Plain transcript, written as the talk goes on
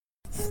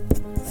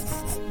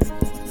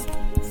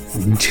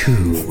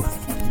To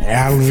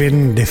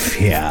Alvin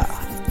DeFeer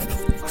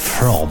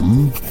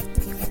from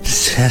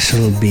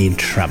Cecil B.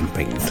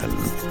 Trumpington.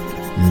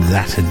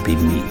 That'd be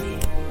me.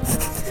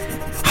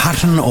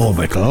 Hutton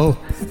Orbital,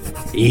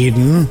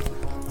 Eden,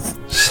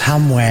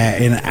 somewhere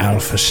in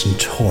Alpha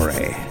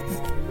Centauri.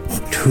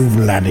 Too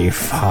bloody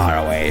far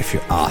away, if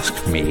you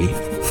ask me.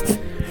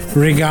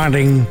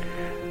 Regarding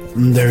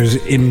those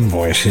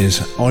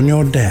invoices on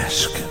your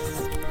desk.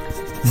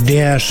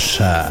 Dear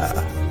Sir,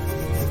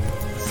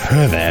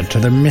 further to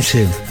the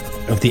missive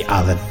of the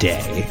other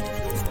day,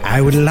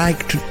 I would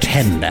like to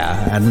tender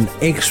an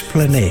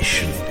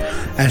explanation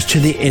as to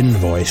the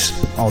invoice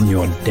on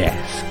your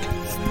desk.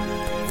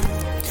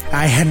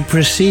 I had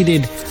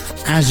proceeded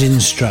as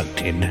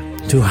instructed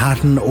to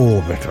Hutton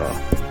Orbital,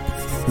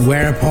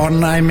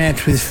 whereupon I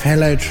met with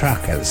fellow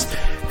truckers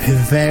who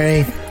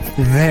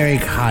very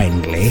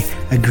kindly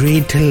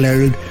agreed to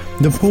load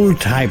the Pool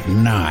Type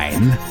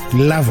 9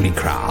 lovely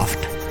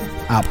craft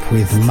up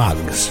with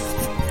mugs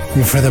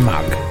for the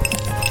mug.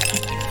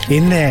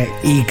 In their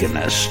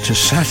eagerness to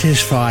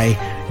satisfy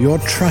your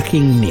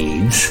trucking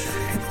needs,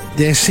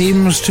 there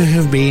seems to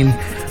have been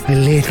a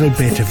little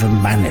bit of a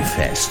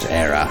manifest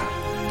error.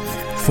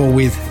 For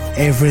with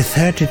every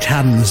 30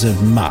 tons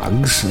of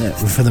mugs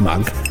for the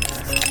mug,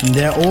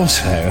 there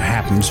also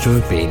happens to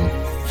have been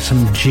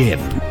some gin.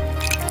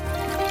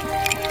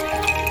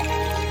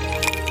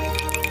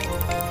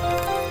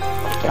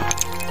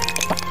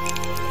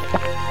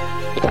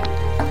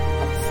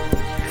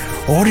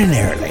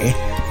 Ordinarily,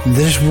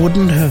 this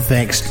wouldn't have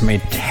vexed me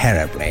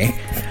terribly,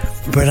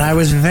 but I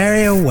was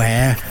very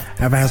aware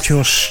about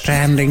your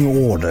standing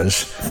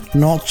orders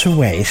not to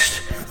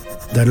waste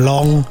the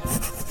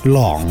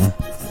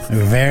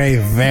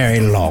very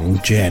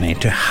long journey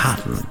to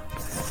Hutton.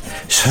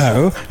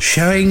 So,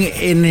 showing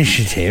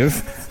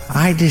initiative,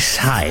 I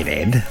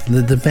decided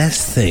that the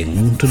best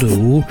thing to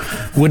do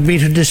would be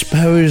to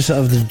dispose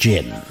of the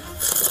gin.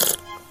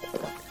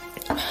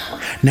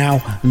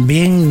 Now,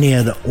 being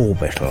near the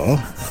orbital,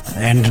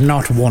 and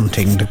not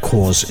wanting to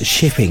cause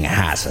shipping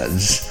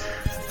hazards,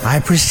 I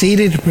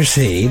proceeded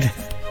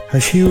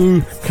a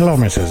few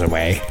kilometers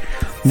away.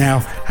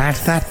 Now, at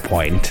that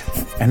point,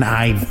 an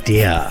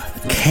idea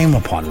came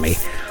upon me.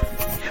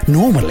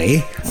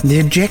 Normally, the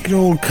eject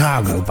all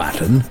cargo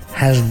button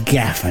has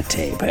gaffer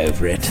tape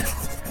over it.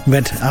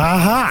 But,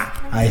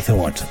 aha, I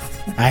thought,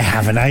 I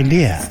have an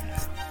idea.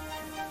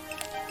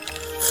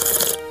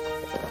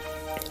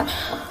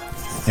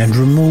 And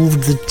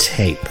removed the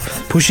tape,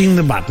 pushing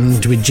the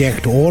button to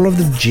eject all of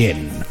the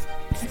gin.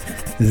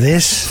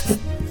 This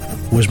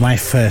was my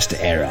first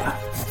error,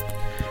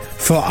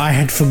 for I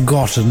had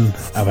forgotten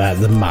about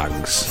the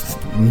mugs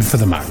for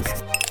the mug.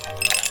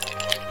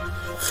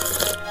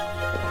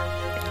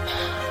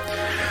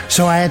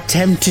 So I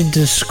attempted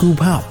to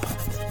scoop up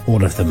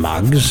all of the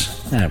mugs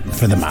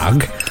for the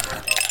mug,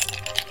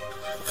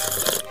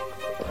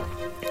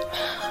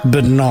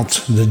 but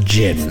not the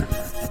gin.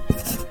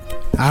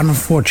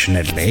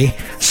 Unfortunately,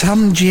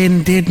 some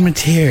gin did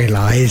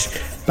materialize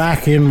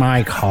back in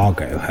my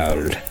cargo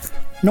hold.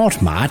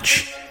 Not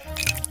much.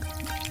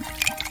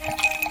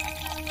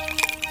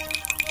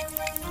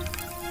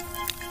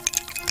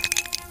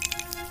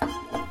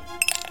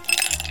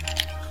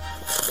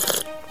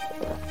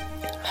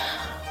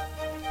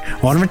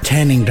 On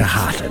returning to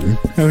Hutton,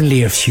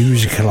 only a few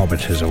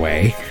kilometers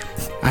away,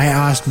 I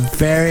asked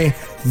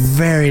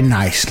very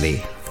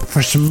nicely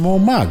for some more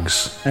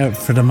mugs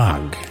for the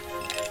mug.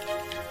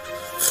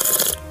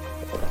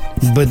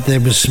 But there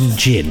was some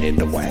gin in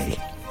the way.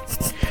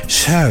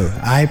 So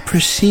I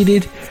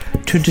proceeded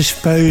to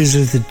dispose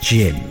of the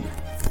gin.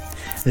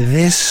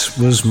 This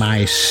was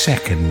my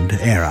second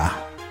error.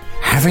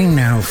 Having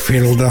now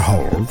filled the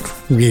hold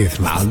with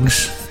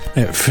mugs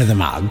for the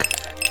mug,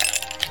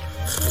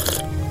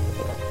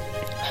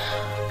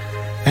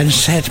 and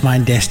set my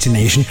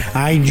destination,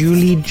 I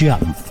duly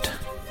jumped.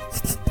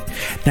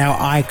 Now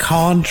I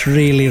can't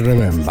really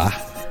remember.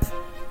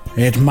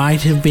 It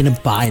might have been a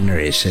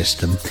binary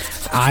system.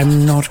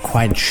 I'm not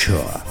quite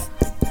sure.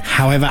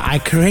 However, I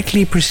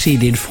correctly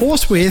proceeded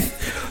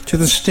forthwith to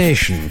the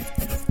station.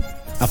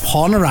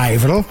 Upon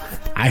arrival,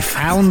 I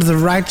found the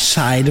right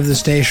side of the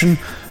station,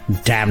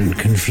 damned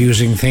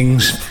confusing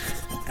things,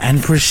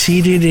 and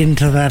proceeded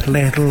into that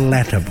little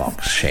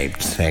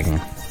letterbox-shaped thing.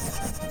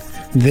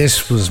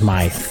 This was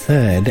my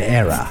third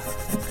error.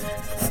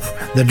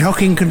 The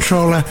docking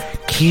controller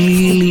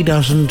clearly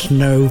doesn't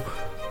know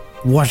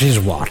what is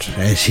what,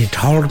 as he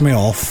told me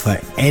off for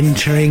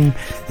entering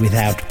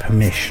without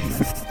permission.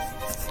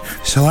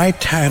 So I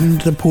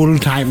turned the Pool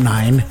Type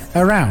 9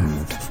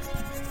 around.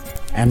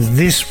 And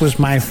this was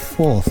my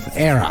fourth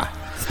error.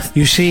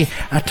 You see,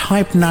 a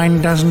Type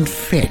 9 doesn't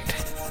fit.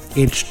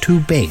 It's too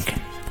big.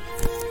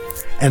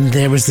 And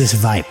there was this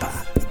Viper.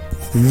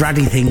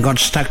 Ruddy thing got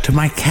stuck to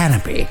my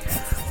canopy.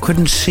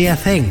 Couldn't see a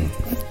thing.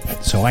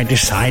 So I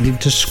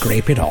decided to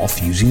scrape it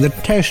off using the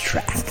toast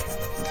rack.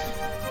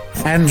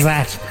 And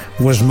that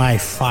was my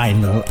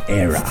final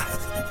error.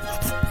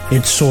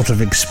 It sort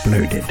of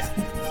exploded.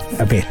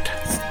 a bit.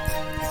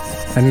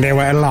 And there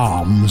were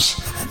alarms,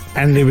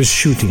 and there was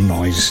shooting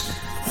noise.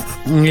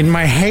 In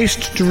my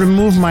haste to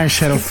remove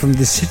myself from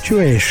the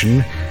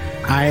situation,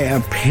 I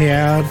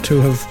appear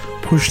to have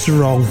pushed the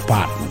wrong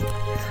button.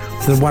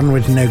 The one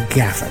with no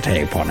gaffer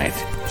tape on it.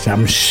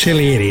 Some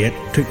silly idiot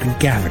took the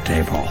gaffer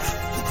tape off.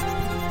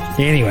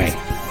 Anyway,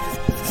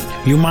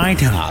 you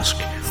might ask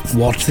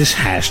what this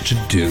has to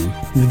do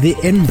with the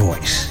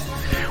invoice.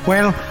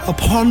 Well,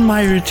 upon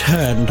my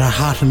return to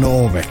Hutton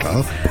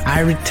Orbital, I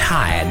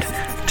retired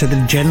to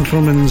the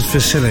gentleman's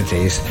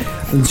facilities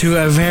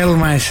to avail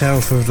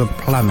myself of the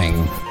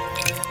plumbing.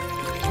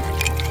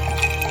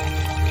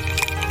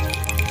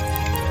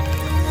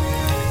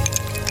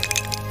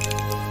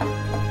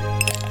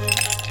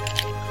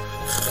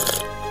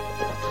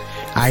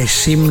 I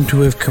seem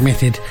to have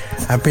committed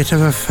a bit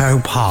of a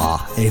faux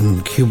pas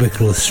in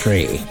Cubicle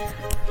 3.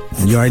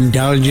 Your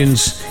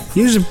indulgence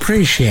is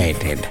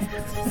appreciated.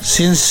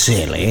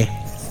 Sincerely,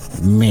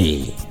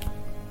 me.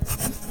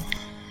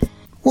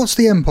 What's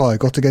the Empire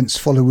got against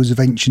followers of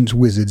ancient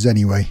wizards,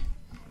 anyway?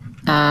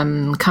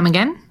 Come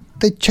again?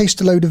 They chased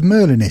a load of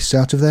Merlinists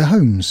out of their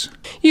homes.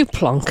 You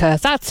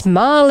plonker, that's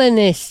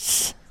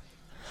Marlinists.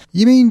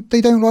 You mean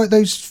they don't like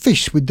those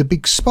fish with the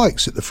big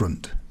spikes at the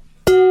front?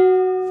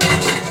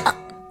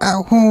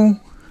 Ow.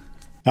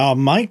 Our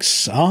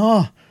mics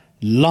are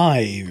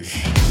live.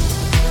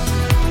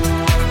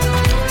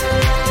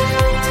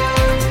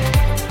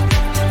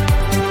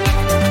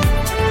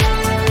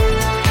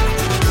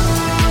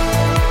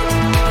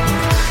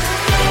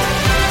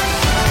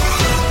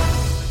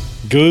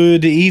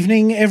 Good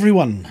evening,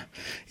 everyone.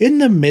 In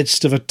the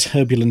midst of a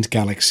turbulent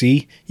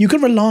galaxy, you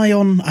can rely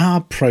on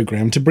our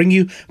programme to bring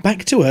you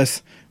back to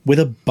Earth with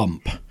a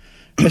bump.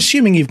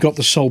 Assuming you've got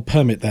the sole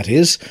permit, that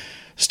is.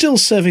 Still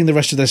serving the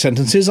rest of their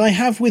sentences, I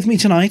have with me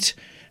tonight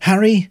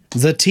Harry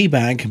the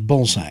Teabag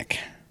Balzac.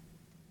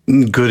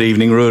 Good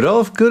evening,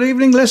 Rudolph. Good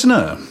evening,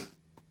 listener.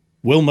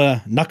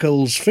 Wilma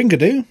Knuckles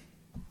Fingerdo.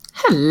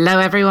 Hello,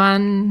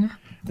 everyone.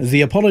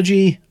 The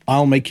apology,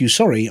 I'll make you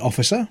sorry,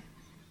 officer.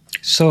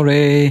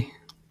 Sorry.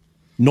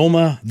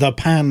 Norma the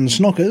Pan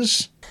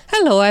Snockers.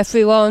 Hello,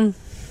 everyone.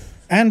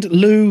 And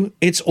Lou,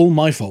 it's all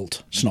my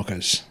fault,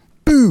 Snockers.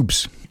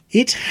 Boobs.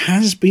 It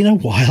has been a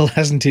while,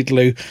 hasn't it,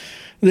 Lou?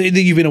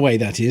 You've been away,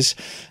 that is.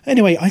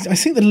 Anyway, I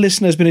think the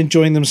listener's been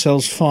enjoying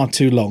themselves far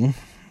too long.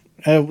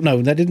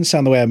 No, that didn't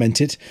sound the way I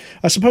meant it.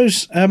 I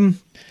suppose,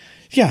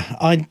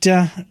 I'd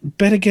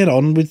better get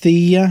on with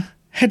the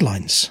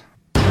headlines.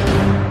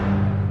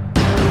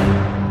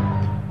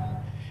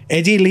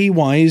 Eddie Lee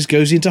Wise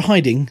goes into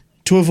hiding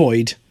to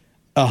avoid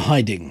a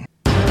hiding.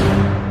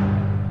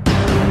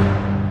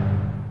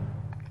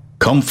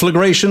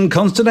 Conflagration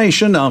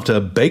consternation after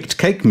baked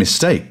cake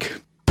mistake.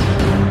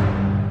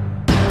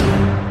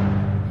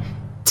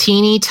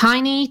 Teeny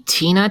tiny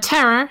Tina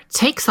Terror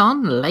takes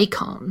on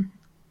Lakon.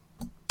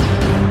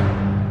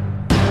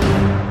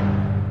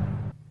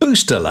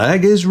 Booster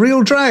lag is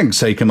real drag,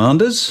 say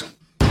commanders.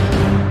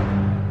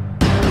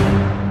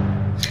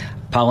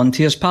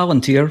 Palantir's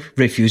Palantir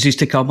refuses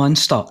to come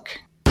unstuck.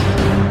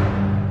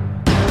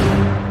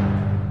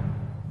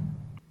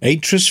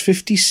 Atris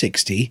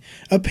 5060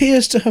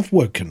 appears to have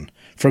woken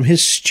from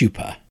his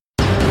stupor.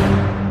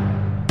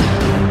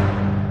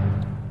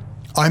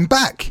 I'm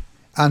back,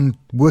 and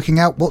working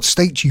out what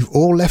state you've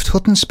all left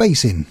Hutton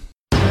Space in.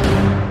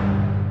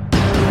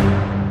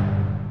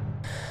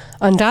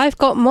 And I've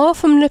got more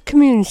from the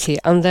community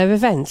and their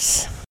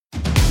events.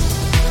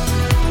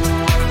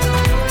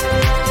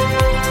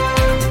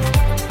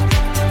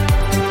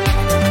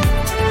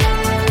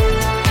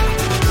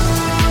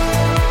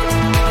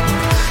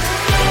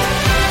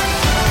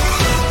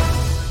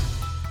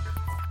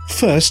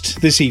 First,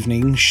 this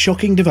evening,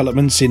 shocking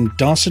developments in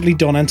Dastardly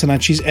Don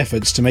Antonacci's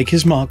efforts to make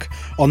his mark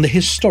on the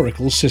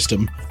historical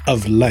system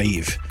of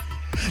Lave.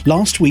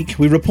 Last week,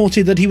 we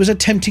reported that he was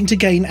attempting to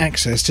gain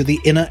access to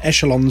the inner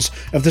echelons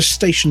of the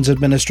station's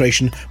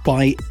administration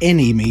by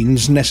any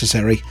means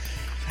necessary.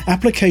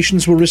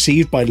 Applications were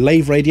received by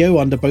Lave Radio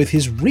under both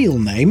his real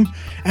name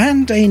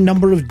and a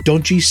number of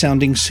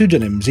dodgy-sounding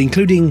pseudonyms,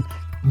 including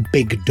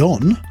Big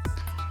Don,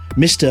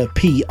 Mr.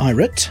 P.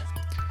 Irate,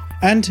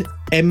 and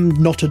M.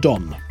 Not a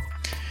Don.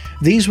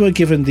 These were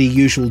given the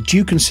usual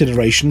due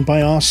consideration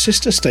by our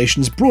sister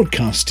station's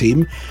broadcast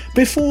team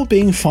before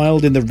being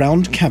filed in the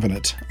round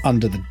cabinet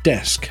under the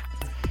desk.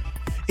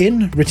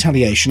 In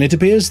retaliation, it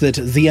appears that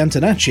the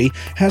Antonacci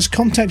has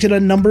contacted a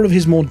number of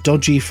his more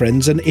dodgy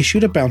friends and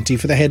issued a bounty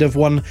for the head of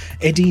one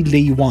Eddie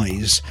Lee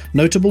Wise,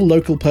 notable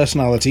local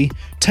personality,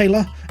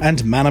 tailor,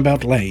 and man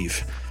about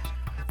Lave.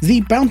 The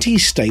bounty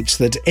states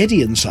that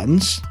Eddie and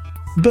Sons,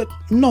 but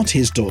not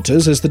his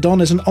daughters, as the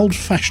Don is an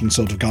old-fashioned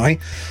sort of guy,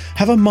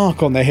 have a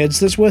mark on their heads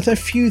that's worth a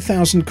few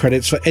thousand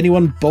credits for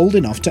anyone bold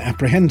enough to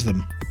apprehend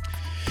them.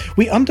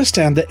 We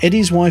understand that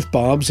Eddie's wife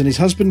Barbs and his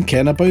husband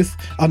Ken are both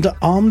under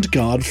armed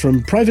guard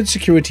from private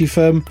security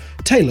firm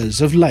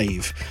Tailors of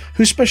Lave,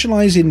 who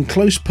specialise in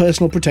close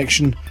personal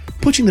protection,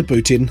 putting the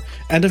boot in,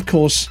 and of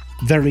course,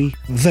 very,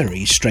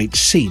 very straight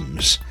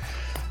seams.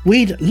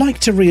 We'd like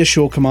to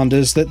reassure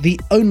commanders that the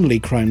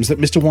only crimes that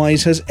Mr.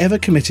 Wise has ever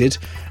committed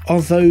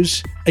are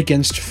those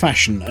against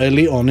fashion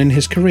early on in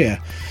his career,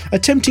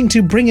 attempting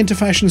to bring into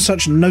fashion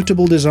such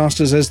notable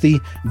disasters as the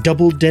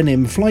double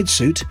denim flight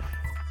suit,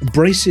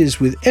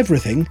 braces with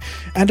everything,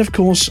 and of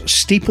course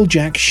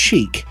steeplejack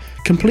chic,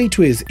 complete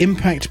with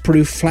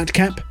impact-proof flat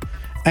cap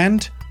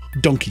and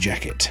donkey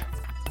jacket.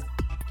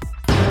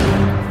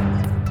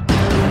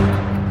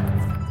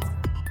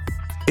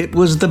 It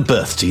was the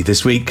birthday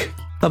this week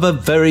of a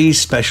very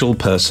special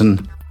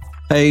person,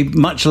 a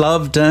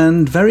much-loved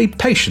and very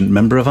patient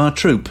member of our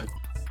troop.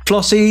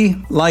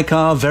 Flossie, like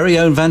our very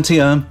own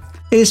Vantier,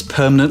 is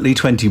permanently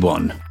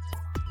 21.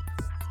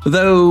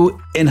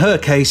 Though, in her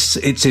case,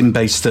 it's in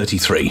base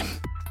 33.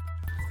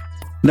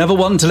 Never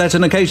one to let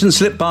an occasion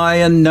slip by,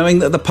 and knowing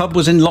that the pub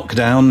was in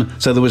lockdown,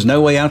 so there was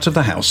no way out of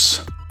the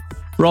house.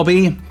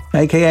 Robbie,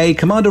 aka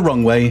Commander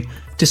Wrongway,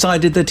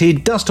 decided that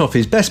he'd dust off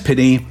his best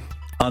pinny,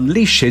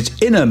 unleash his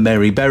inner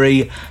Mary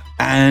Berry,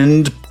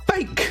 and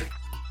bake!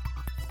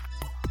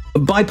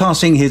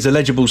 Bypassing his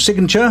illegible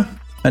signature,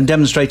 and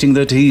demonstrating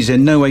that he's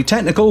in no way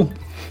technical,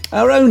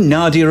 our own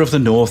Nadia of the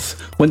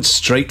North went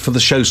straight for the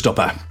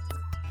showstopper.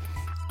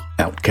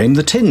 Out came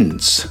the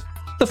tins,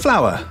 the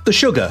flour, the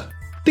sugar,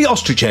 the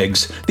ostrich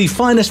eggs, the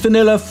finest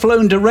vanilla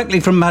flown directly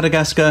from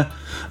Madagascar,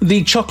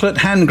 the chocolate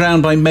hand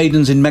ground by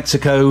maidens in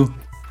Mexico,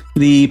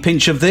 the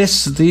pinch of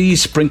this, the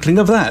sprinkling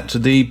of that,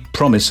 the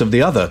promise of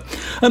the other,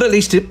 and at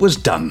least it was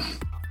done.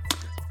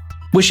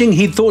 Wishing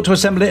he'd thought to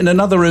assemble it in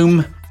another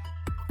room,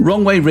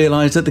 Wrongway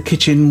realised that the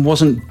kitchen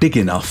wasn't big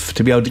enough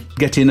to be able to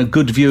get in a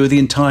good view of the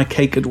entire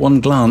cake at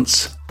one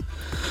glance.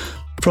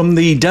 From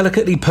the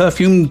delicately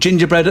perfumed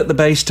gingerbread at the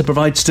base to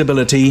provide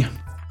stability,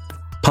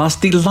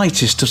 past the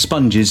lightest of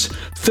sponges,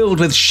 filled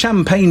with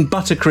champagne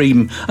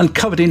buttercream and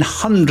covered in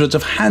hundreds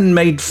of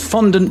handmade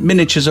fondant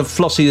miniatures of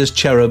Flossie as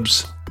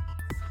cherubs,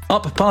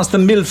 up past the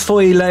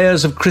millefeuille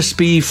layers of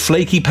crispy,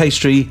 flaky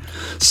pastry,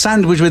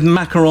 sandwiched with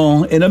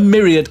macaron in a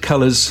myriad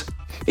colours,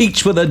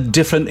 each with a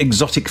different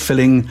exotic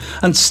filling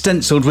and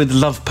stencilled with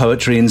love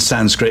poetry in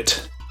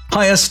Sanskrit.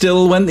 Higher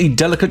still went the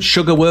delicate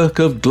sugarwork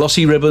of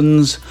glossy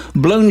ribbons,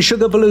 blown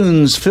sugar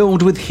balloons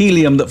filled with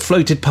helium that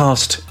floated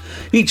past,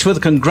 each with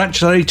a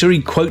congratulatory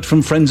quote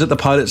from friends at the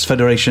Pilots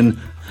Federation,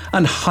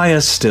 and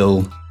higher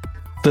still,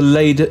 the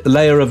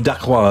layer of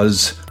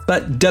dacquoise,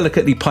 that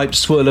delicately piped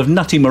swirl of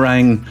nutty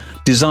meringue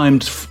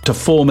designed to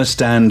form a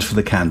stand for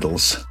the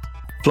candles.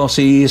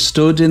 Flossie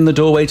stood in the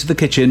doorway to the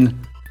kitchen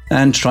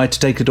and tried to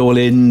take it all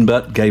in,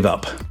 but gave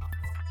up.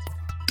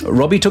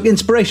 Robbie took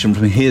inspiration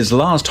from his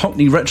last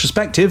Hockney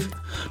retrospective,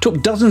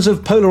 took dozens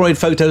of Polaroid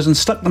photos and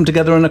stuck them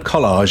together in a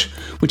collage,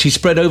 which he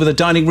spread over the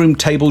dining room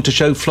table to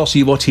show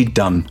Flossie what he'd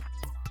done.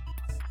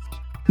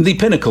 The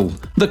pinnacle,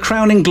 the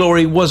crowning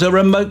glory, was a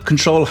remote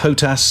control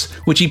HOTAS,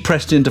 which he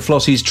pressed into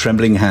Flossie's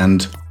trembling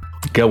hand.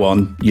 "Go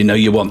on, you know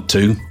you want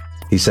to,"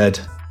 he said.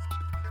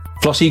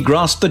 Flossie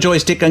grasped the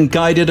joystick and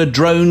guided a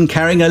drone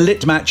carrying a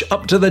lit match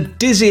up to the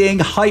dizzying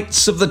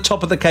heights of the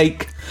top of the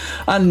cake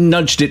and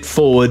nudged it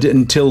forward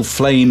until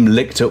flame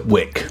licked at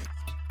wick.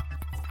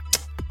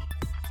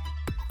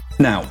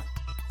 Now,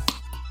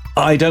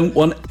 I don't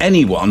want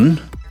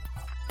anyone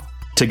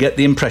to get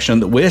the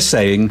impression that we're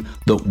saying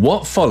that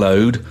what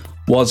followed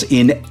was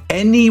in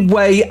any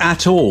way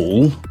at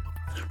all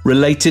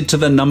related to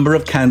the number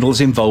of candles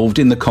involved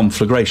in the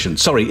conflagration.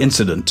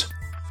 Incident.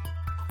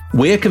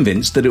 We're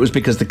convinced that it was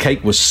because the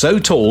cake was so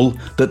tall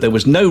that there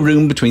was no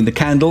room between the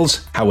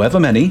candles,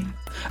 however many,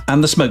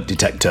 and the smoke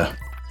detector.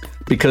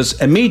 Because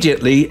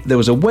immediately there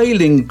was a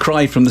wailing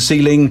cry from the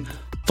ceiling,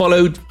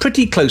 followed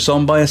pretty close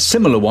on by a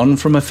similar one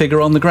from a figure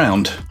on the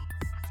ground.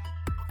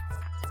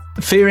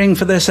 Fearing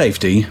for their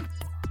safety,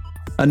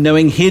 and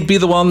knowing he'd be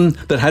the one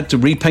that had to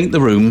repaint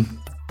the room,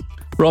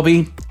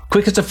 Robbie,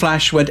 quick as a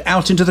flash, went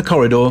out into the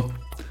corridor,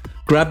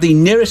 grabbed the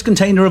nearest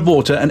container of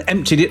water and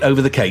emptied it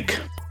over the cake.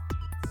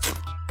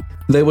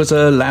 There was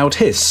a loud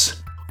hiss,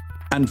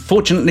 and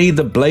fortunately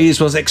the blaze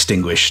was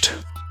extinguished.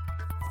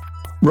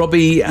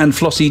 Robbie and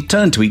Flossie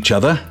turned to each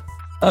other,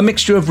 a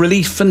mixture of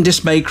relief and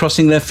dismay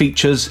crossing their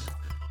features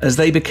as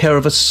they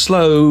became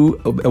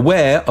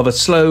aware of a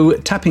slow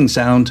tapping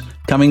sound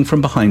coming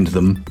from behind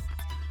them,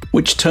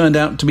 which turned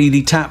out to be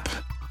the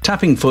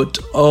tapping foot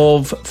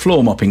of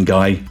floor mopping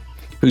guy,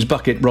 whose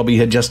bucket Robbie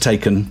had just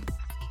taken.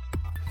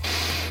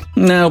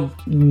 Now,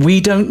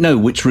 we don't know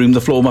which room the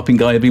floor mopping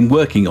guy had been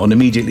working on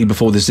immediately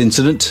before this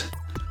incident,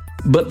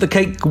 but the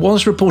cake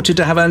was reported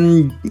to have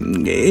an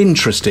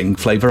interesting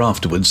flavour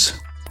afterwards.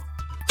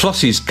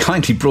 Flossie's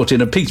kindly brought in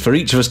a piece for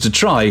each of us to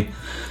try,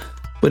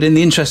 but in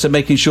the interest of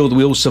making sure that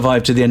we all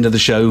survive to the end of the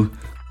show,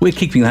 we're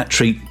keeping that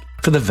treat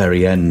for the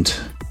very end.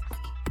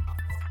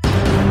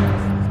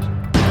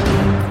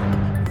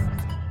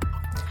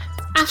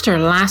 After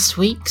last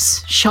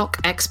week's shock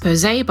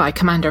expose by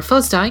Commander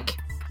Fuzdyke,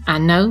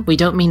 and no, we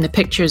don't mean the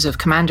pictures of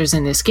commanders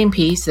in their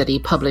skimpies that he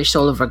published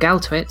all over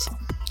Galtwit,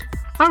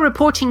 our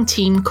reporting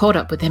team caught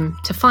up with him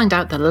to find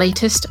out the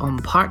latest on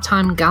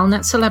part-time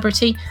Galnet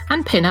celebrity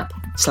and pin-up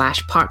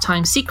 /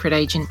 part-time secret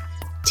agent,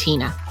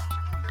 Tina.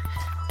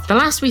 The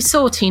last we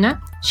saw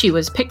Tina, she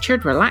was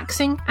pictured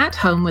relaxing at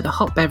home with a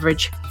hot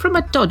beverage from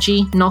a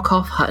dodgy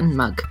knockoff Hutton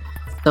mug,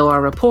 though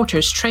our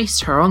reporters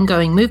traced her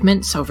ongoing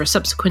movements over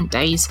subsequent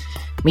days,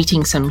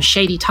 meeting some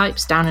shady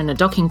types down in a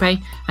docking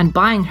bay and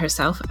buying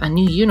herself a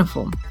new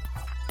uniform.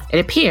 It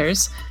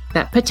appears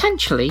that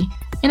potentially,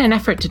 in an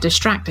effort to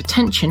distract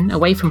attention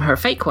away from her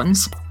fake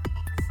ones,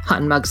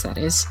 Hutton mugs that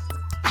is,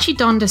 she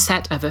donned a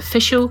set of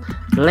official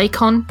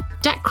Lakon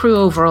deck crew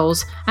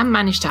overalls and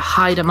managed to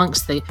hide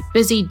amongst the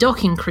busy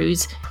docking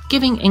crews,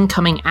 giving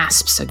incoming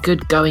asps a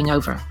good going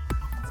over.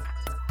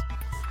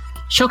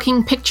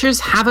 Shocking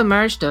pictures have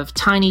emerged of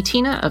Tiny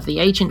Tina of the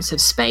Agents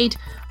of Spade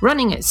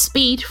running at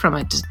speed from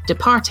a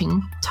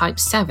departing Type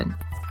 7,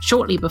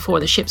 shortly before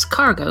the ship's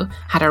cargo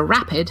had a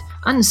rapid,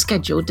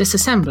 unscheduled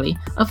disassembly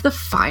of the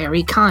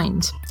fiery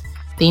kind.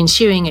 The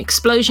ensuing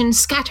explosion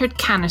scattered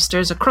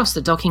canisters across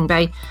the docking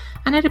bay,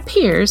 and it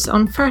appears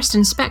on first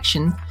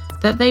inspection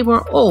that they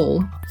were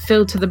all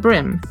filled to the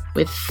brim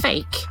with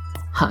fake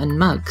Hutton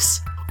mugs.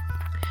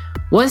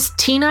 Was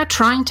Tina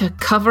trying to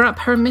cover up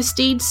her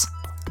misdeeds?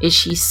 Is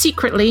she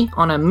secretly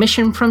on a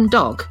mission from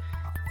Dog,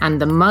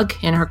 and the mug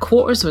in her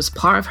quarters was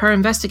part of her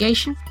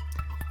investigation?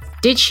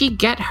 Did she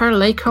get her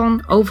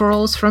Lakon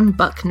overalls from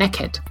Buck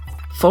Naked,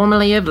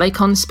 formerly of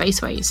Lakon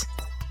Spaceways?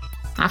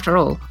 After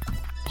all,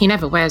 he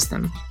never wears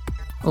them.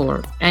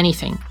 Or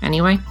anything,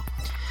 anyway.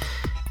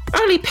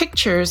 Early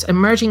pictures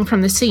emerging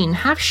from the scene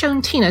have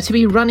shown Tina to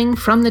be running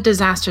from the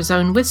disaster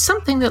zone with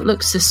something that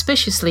looks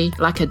suspiciously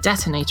like a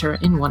detonator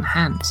in one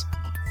hand.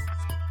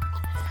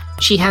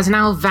 She has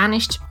now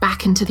vanished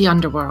back into the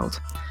underworld,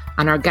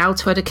 and her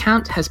Galtwed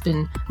account has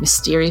been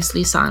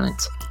mysteriously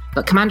silent.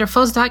 But Commander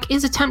Fosdyke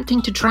is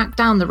attempting to track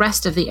down the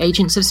rest of the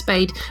Agents of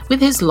Spade with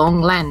his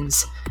long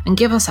lens and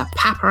give us a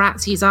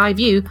paparazzi's eye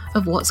view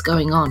of what's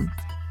going on.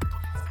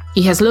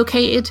 He has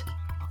located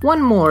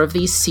one more of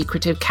these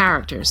secretive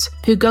characters,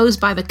 who goes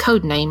by the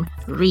codename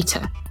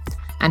Rita,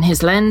 and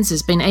his lens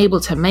has been able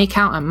to make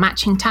out a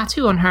matching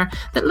tattoo on her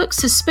that looks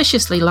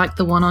suspiciously like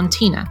the one on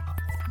Tina.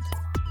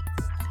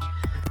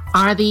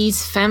 Are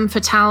these femme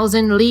fatales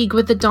in league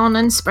with the Don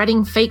and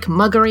spreading fake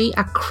muggery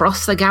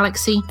across the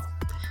galaxy?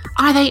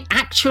 Are they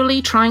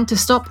actually trying to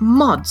stop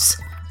mods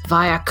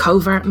via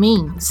covert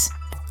means?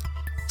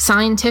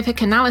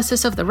 Scientific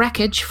analysis of the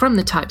wreckage from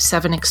the Type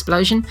 7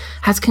 explosion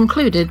has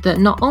concluded that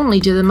not only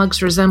do the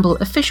mugs resemble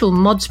official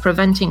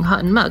mods-preventing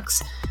Hutton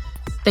mugs,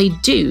 they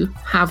do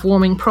have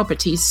warming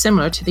properties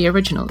similar to the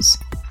originals.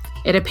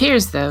 It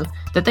appears, though,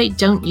 that they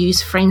don't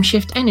use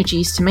frameshift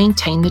energies to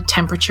maintain the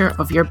temperature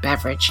of your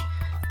beverage,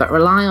 but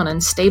rely on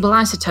unstable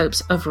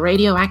isotopes of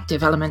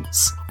radioactive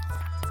elements.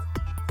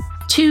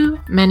 Too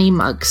many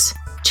mugs,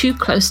 too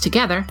close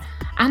together,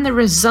 and the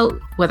result,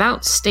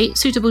 without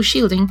state-suitable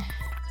shielding,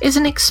 is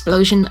an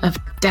explosion of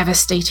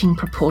devastating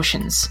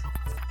proportions,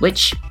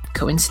 which,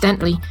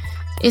 coincidentally,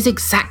 is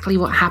exactly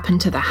what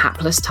happened to the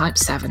hapless Type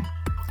 7.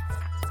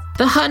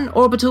 The Hutton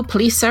Orbital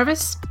Police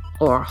Service,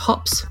 or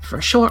HOPS for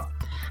short,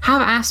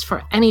 have asked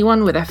for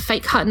anyone with a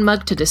fake Hutton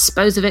mug to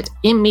dispose of it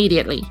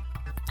immediately,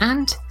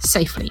 and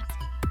safely,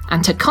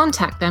 and to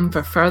contact them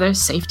for further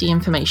safety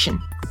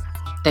information.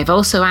 They've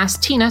also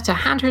asked Tina to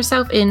hand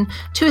herself in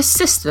to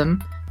assist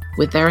them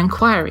with their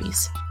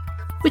inquiries,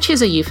 which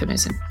is a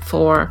euphemism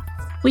for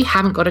 "we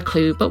haven't got a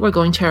clue, but we're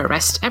going to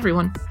arrest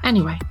everyone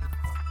anyway."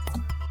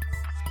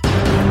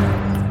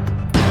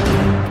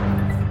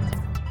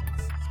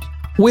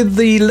 With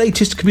the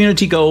latest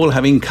community goal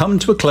having come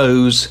to a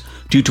close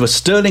due to a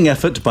sterling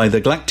effort by the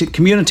Galactic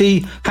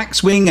Community,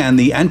 Hackswing and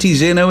the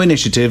Anti-Xeno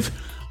Initiative,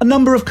 a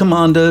number of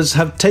commanders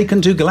have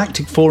taken to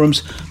galactic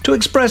forums to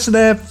express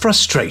their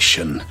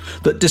frustration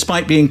that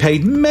despite being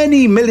paid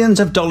many millions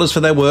of dollars for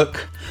their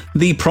work,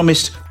 the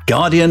promised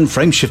Guardian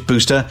frameshift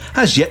booster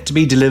has yet to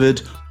be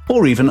delivered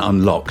or even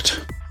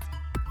unlocked.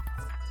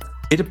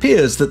 It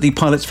appears that the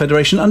Pilots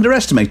Federation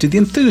underestimated the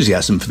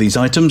enthusiasm for these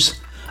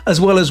items, as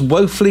well as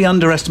woefully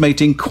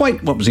underestimating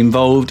quite what was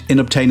involved in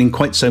obtaining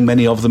quite so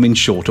many of them in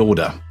short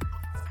order.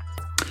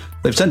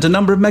 They've sent a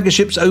number of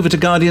megaships over to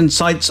Guardian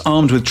sites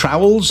armed with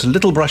trowels,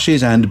 little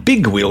brushes and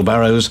big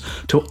wheelbarrows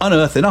to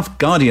unearth enough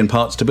Guardian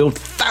parts to build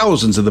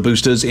thousands of the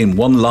boosters in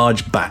one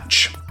large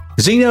batch.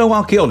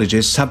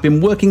 Xenoarchaeologists have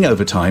been working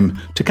overtime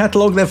to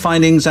catalogue their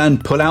findings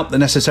and pull out the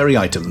necessary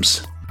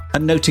items,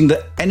 and noting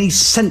that any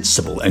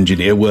sensible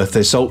engineer worth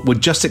their salt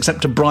would just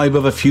accept a bribe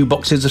of a few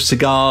boxes of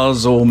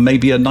cigars or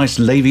maybe a nice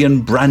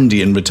Lavian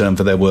brandy in return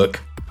for their work.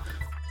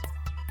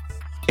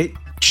 It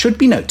should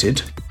be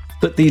noted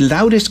that the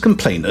loudest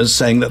complainers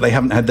saying that they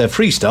haven't had their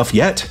free stuff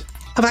yet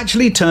have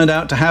actually turned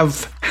out to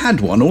have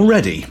had one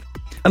already,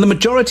 and the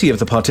majority of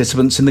the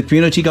participants in the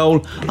community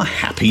goal are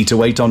happy to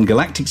wait on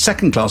galactic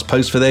second-class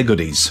posts for their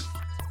goodies.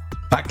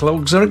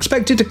 Backlogs are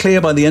expected to clear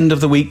by the end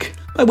of the week,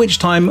 by which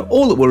time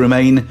all that will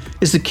remain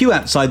is the queue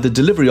outside the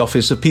delivery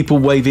office of people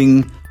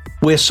waving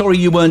 "We're sorry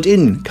you weren't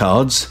in"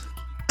 cards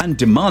and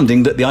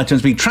demanding that the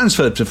items be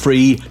transferred for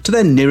free to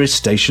their nearest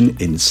station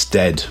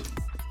instead.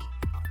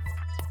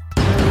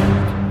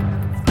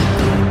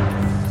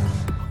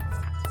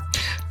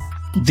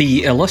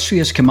 The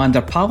illustrious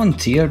Commander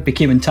Palantir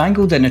became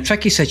entangled in a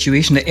tricky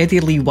situation at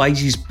Eddie Lee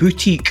Wise's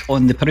boutique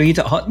on the parade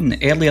at Hutton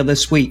earlier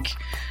this week.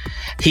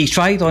 He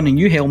tried on a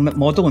new helmet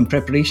model in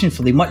preparation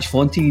for the much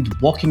vaunted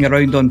Walking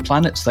Around on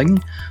Planets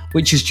thing,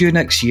 which is due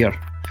next year.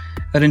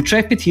 Our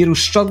intrepid hero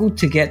struggled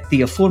to get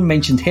the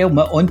aforementioned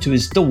helmet onto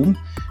his dome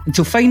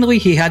until finally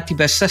he had to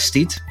be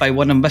assisted by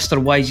one of Mr.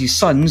 Wise's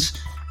sons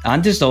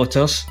and his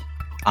daughters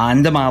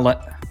and a mallet.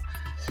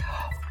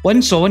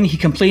 Once on, he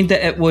complained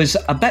that it was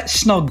a bit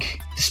snug,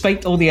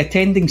 despite all the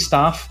attending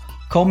staff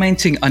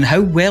commenting on how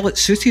well it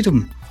suited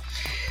him.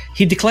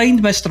 He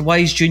declined Mr.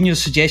 Wise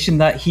Jr.'s suggestion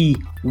that he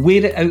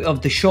wear it out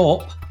of the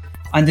shop,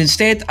 and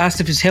instead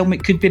asked if his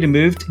helmet could be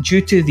removed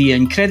due to the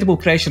incredible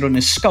pressure on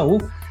his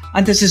skull,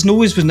 and as his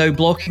nose was now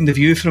blocking the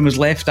view from his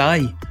left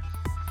eye.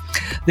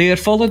 There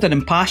followed an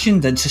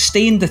impassioned and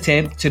sustained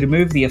attempt to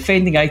remove the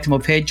offending item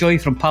of headjoy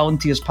from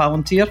Palantir's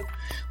Palantir,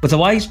 with the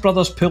Wise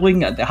brothers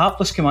pulling at the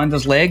hapless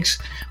commander's legs,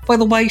 while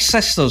the Wise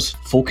sisters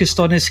focused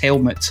on his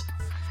helmet.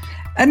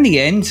 In the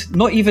end,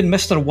 not even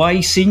Mr.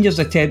 Wise Sr.'s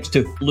attempts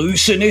to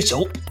loosen it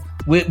up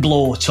with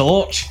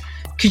blowtorch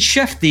could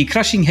shift the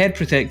crushing head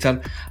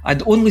protector,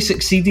 and only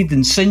succeeded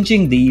in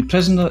singeing the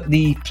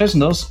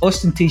prisoner's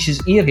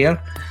ostentatious ear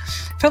hair,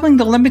 filling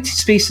the limited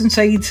space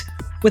inside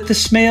with the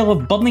smell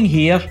of burning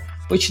hair,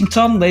 which in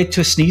turn led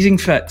to a sneezing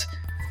fit.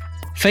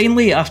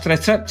 Finally, after a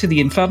trip to the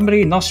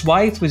infirmary, Nurse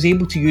Wyeth was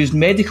able to use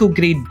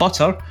medical-grade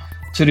butter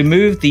to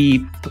remove the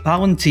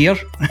Palantir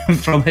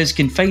from his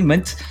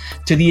confinement,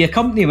 to the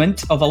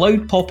accompaniment of a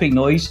loud popping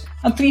noise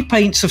and 3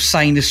 pints of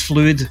sinus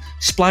fluid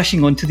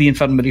splashing onto the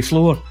infirmary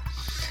floor.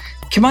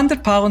 Commander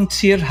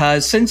Palantir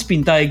has since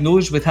been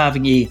diagnosed with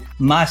having a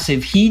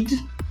massive head,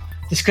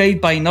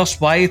 described by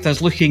Nurse Wyeth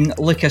as looking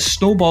like a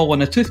snowball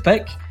on a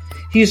toothpick.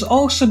 He has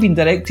also been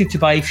directed to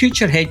buy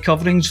future head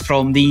coverings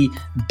from the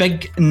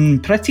Big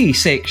and Pretty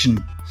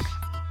section.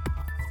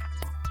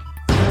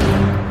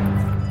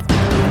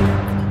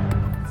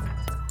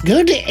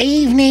 Good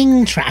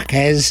evening,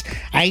 trackers.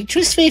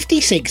 Atris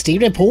 5060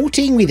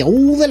 reporting with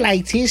all the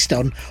latest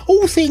on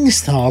all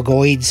things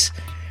Thargoids.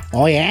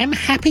 I am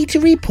happy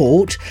to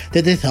report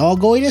that the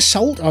Thargoid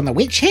assault on the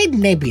Witch Head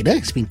Nebula,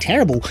 it's been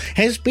terrible,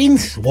 has been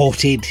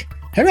thwarted.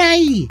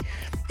 Hooray!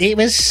 It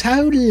was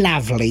so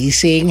lovely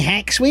seeing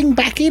Hackswing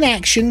back in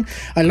action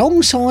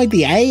alongside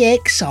the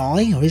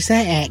AXI, or is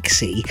that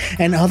AXI,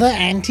 and other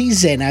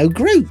anti-Xeno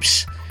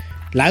groups.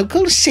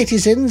 Local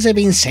citizens have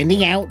been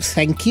sending out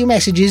thank you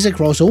messages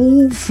across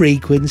all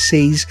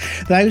frequencies,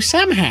 though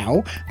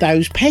somehow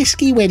those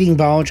pesky wedding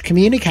barge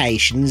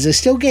communications are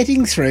still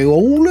getting through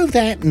all of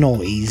that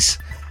noise.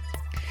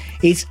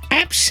 It's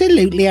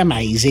absolutely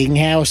amazing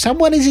how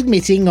someone is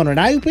admitting on an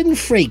open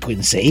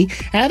frequency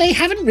how they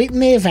haven't written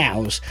their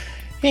vows.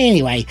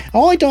 Anyway,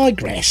 I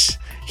digress.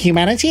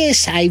 Humanity has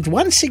saved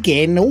once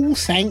again, all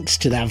thanks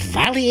to the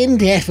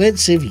valiant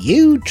efforts of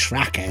you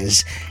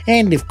trackers,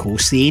 and of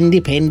course the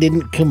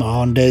independent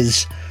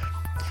commanders.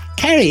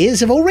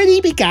 Carriers have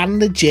already begun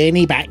the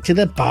journey back to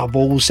the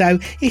bubble, so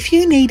if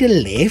you need a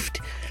lift,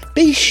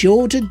 be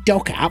sure to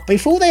dock up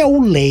before they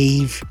all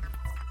leave.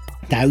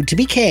 Though, to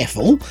be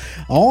careful,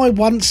 I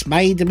once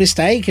made the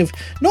mistake of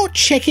not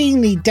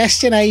checking the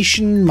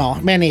destination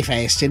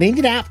manifest and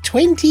ended up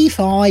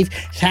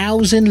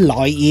 25,000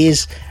 light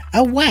years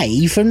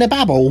away from the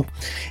bubble.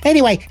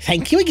 Anyway,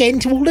 thank you again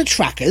to all the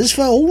trackers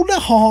for all the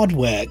hard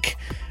work.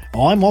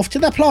 I'm off to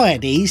the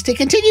Pleiades to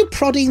continue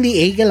prodding the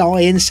Eagle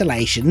Eye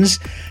installations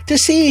to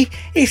see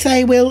if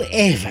they will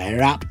ever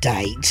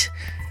update.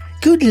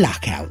 Good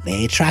luck out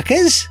there,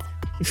 trackers.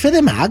 For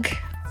the mug.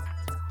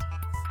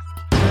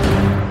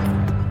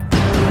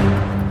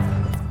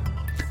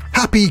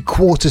 Happy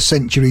quarter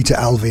century to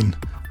Alvin.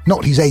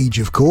 Not his age,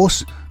 of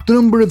course, the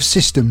number of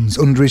systems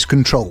under his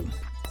control.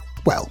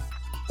 Well,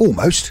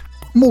 almost.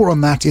 More on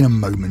that in a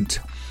moment.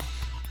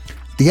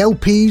 The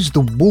LPs,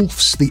 the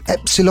Wolves, the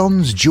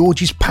Epsilons,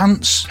 George's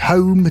Pants,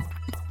 Home,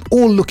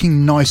 all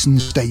looking nice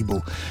and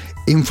stable.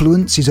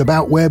 Influence is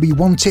about where we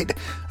want it,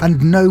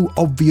 and no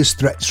obvious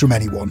threats from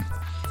anyone.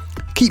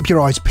 Keep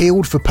your eyes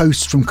peeled for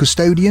posts from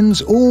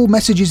custodians or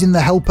messages in the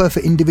helper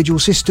for individual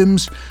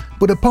systems,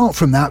 but apart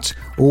from that,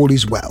 all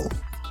is well.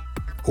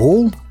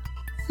 All?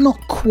 Not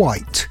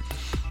quite.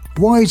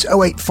 Wise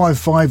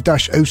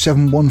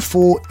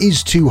 0855-0714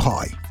 is too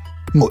high.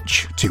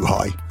 Much too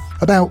high.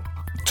 About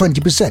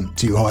 20%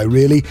 too high,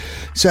 really.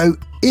 So,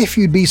 if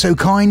you'd be so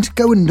kind,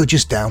 go and nudge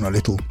us down a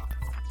little.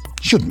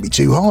 Shouldn't be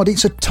too hard,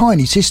 it's a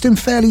tiny system,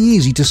 fairly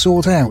easy to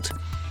sort out.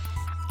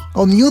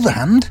 On the other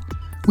hand,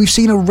 we've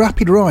seen a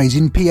rapid rise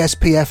in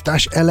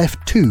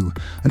PSPF-LF2,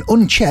 and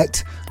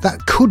unchecked,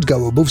 that could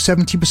go above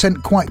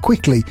 70% quite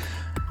quickly.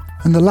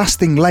 And the last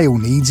thing Lael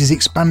needs is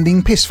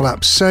expanding piss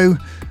flaps, so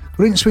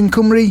Rincewind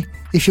Cymru,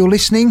 if you're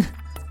listening,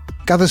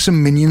 gather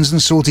some minions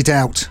and sort it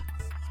out.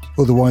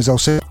 Otherwise I'll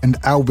send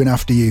Alvin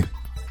after you.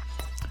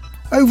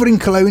 Over in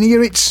Colonia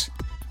it's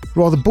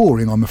rather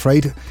boring, I'm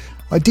afraid.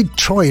 I did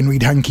try and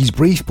read Hankey's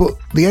brief, but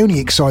the only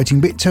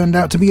exciting bit turned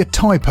out to be a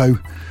typo.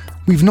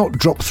 We've not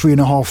dropped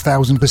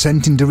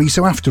 3,500% in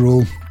Doriso after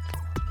all.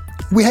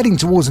 We're heading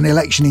towards an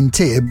election in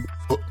Tyr,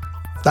 but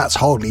that's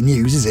hardly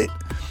news, is it?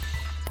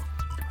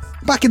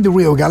 Back in the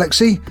real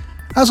galaxy,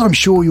 as I'm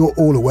sure you're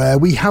all aware,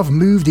 we have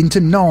moved into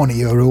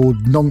Narnia or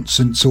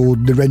Nonsense or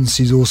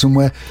Nerensis or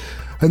somewhere,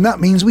 and that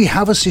means we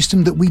have a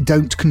system that we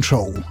don't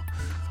control.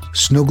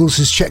 Snuggles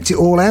has checked it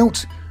all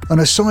out,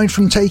 and aside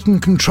from taking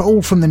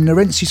control from the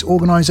Nerensis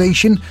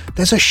organisation,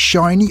 there's a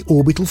shiny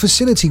orbital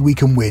facility we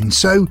can win.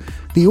 So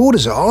the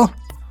orders are,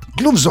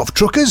 gloves off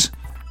truckers,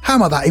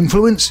 hammer that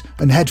influence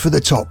and head for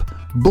the top,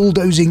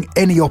 bulldozing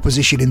any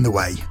opposition in the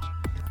way.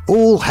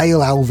 All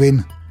hail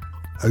Alvin.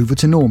 Over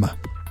to Norma.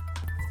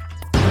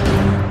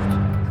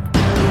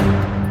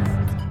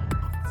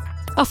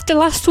 After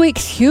last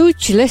week's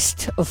huge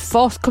list of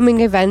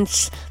forthcoming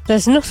events,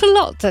 there's not a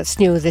lot that's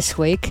new this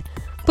week,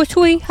 but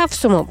we have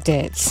some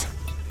updates.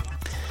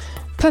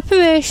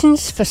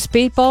 Preparations for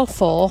Speedball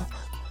 4,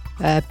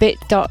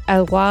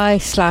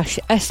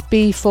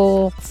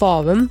 bit.ly/SB4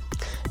 forum,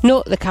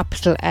 note the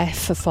capital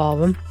F for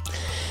forum,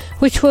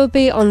 which will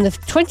be on the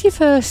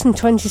 21st and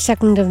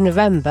 22nd of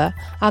November,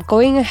 are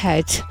going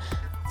ahead.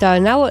 There are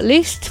now at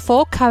least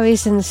 4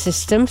 carriers in the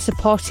system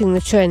supporting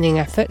the training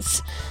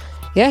efforts.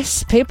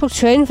 Yes, people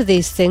train for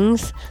these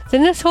things. They're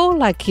not all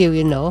like you,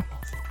 you know.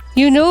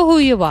 You know who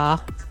you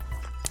are.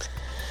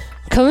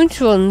 Current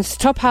runs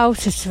top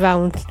out at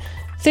around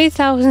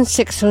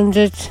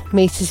 3,600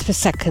 metres per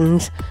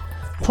second,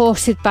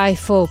 posted by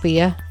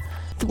Phobia,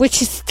 which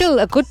is still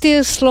a good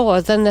deal slower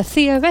than the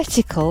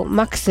theoretical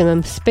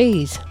maximum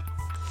speed.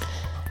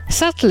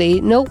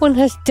 Sadly, no one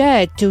has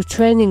dared do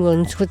training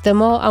runs with the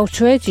more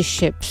outrageous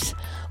ships.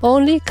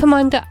 Only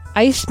Commander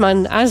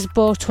Iceman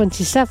Asbo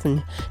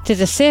 27 did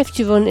a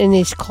safety run in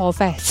his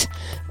Corvette,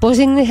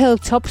 buzzing the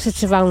hilltops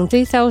at around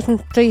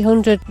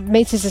 3,300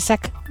 metres a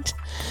second.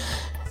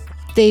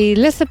 The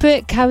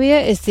Lithobrate carrier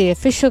is the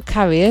official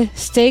carrier,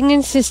 staying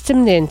in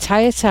system the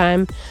entire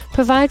time,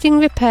 providing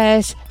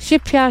repairs,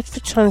 shipyard for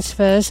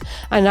transfers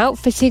and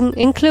outfitting,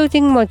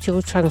 including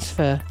module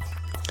transfer.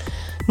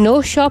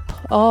 No shop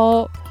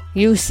or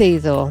UC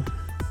though.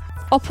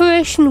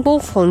 Operation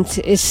Wolf Hunt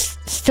is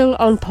still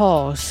on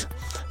pause,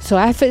 so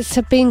efforts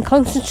have been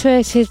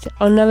concentrated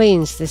on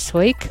Marines this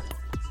week.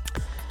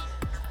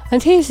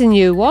 And here's a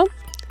new one.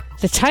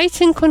 The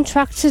Titan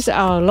contractors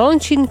are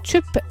launching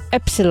Trip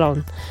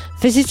Epsilon,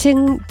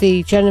 visiting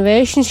the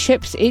Generation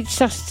ships each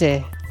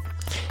Saturday.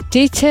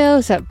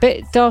 Details at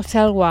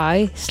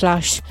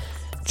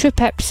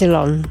bit.ly/Trip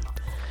Epsilon.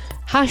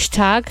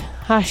 Hashtag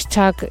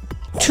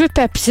Trip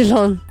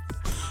Epsilon.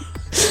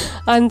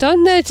 And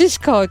on their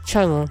Discord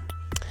channel.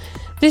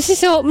 This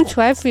is open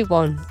to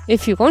everyone.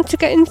 If you want to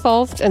get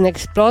involved and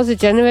explore the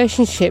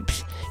Generation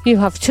ships, you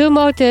have 2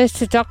 more days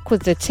to dock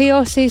with the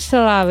TOC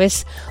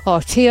Solaris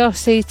or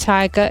TOC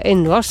Tiger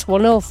in Ross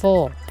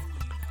 104.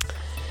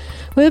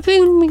 We'll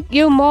bring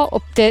you more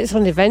updates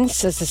on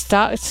events as the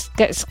start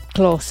gets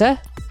closer.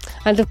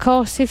 And of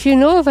course, if you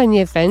know of any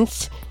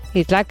events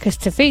you'd like us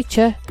to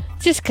feature,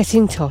 just get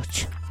in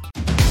touch.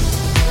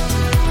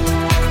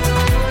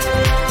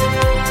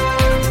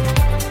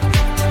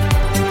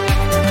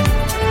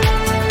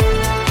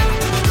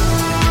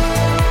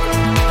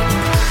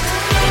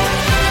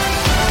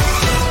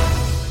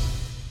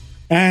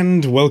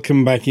 And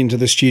welcome back into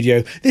the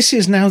studio. This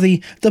is now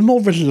the more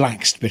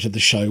relaxed bit of the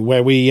show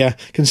where we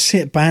can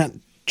sit back,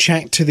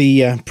 chat to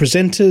the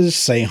presenters,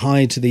 say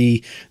hi to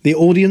the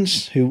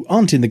audience who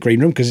aren't in the green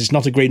room because it's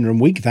not a green room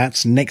week,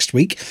 that's next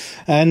week,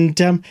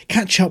 and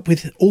catch up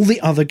with all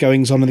the other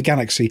goings on in the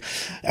galaxy.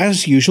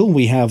 As usual,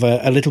 we have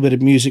a little bit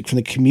of music from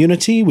the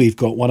community, we've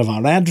got one of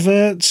our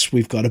adverts,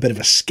 we've got a bit of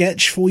a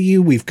sketch for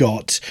you, we've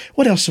got...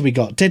 What else have we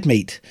got? Dead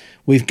Meat.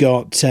 We've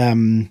got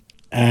some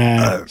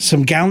Galnet.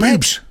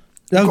 Boobs.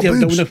 Oh, yeah,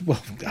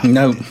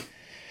 No.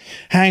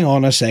 Hang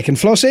on a second,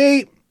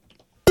 Flossie.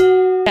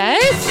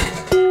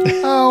 Yes?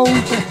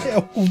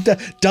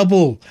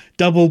 Double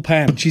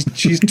pan.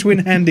 She's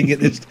twin-handing it.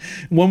 This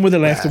one with the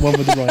left and one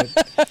with the right.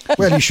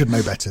 Well, you should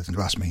know better than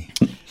to ask me.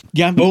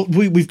 Yeah, well,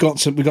 we've got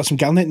some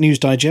Galnet News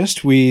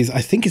Digest with,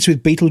 I think it's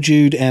with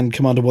Beetlejude and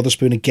Commander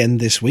Wotherspoon again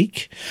this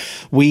week.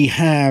 We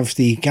have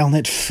the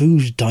Galnet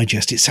Food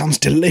Digest. It sounds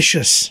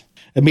delicious.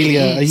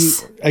 Amelia,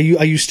 are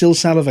you still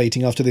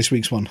salivating after this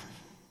week's one?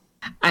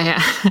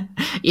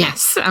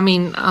 Yes. I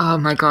mean, oh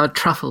my God,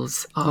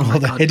 truffles. Oh my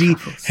God,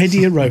 truffles.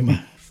 heady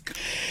aroma.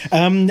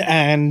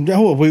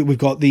 We've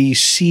got the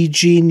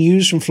CG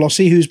news from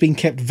Flossie, who's been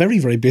kept very,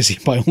 very busy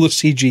by all the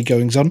CG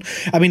goings on.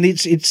 I mean,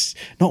 it's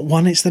not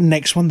one, it's the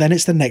next one, then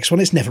it's the next one.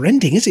 It's never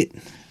ending, is it?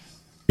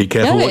 Be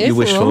careful what you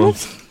wish for.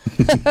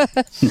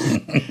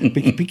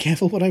 Be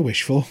careful what I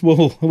wish for.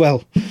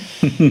 Well,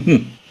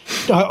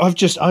 I've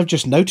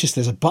just noticed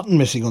there's a button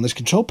missing on this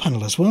control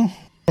panel as well.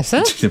 Is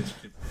it?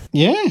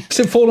 Yeah. Is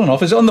it fallen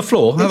off? Is it on the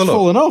floor? Have a look.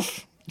 Fallen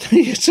off.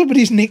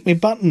 Somebody's nicked my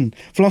button.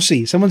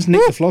 Flossie. Someone's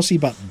nicked the Flossie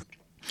button.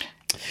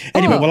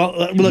 Anyway,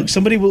 look,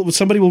 somebody will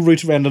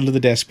root around under the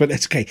desk, but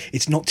it's okay.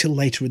 It's not till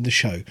later in the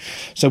show,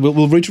 so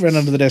we'll root around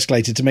under the desk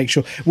later to make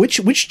sure.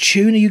 Which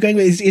tune are you going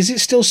with? Is it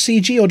still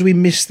CG, or do we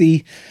miss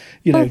the,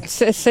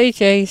 It's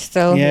CG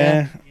still.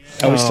 Yeah.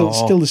 Oh, it's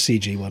still the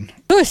CG one.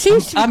 No, it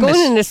seems to be I going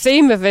miss- in the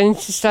theme of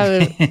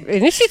interstellar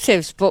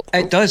initiatives, but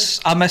It does.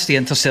 I miss the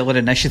Interstellar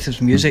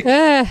Initiative's music.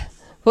 yeah,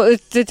 but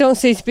they don't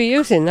seem to be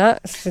using that.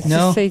 It's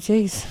No. just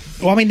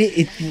CGs. Well, I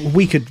mean,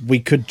 we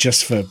could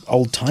just for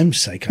old times'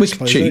 sake. I We could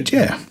suppose, cheat,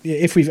 yeah.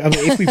 If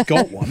we've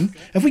got one,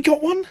 have we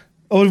got one?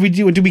 Or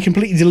did we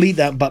completely delete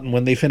that button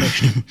when they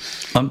finished?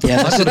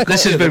 Yeah,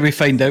 this is where we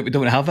find out we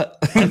don't have it.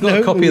 I've got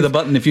a copy of the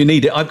button if you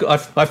need it.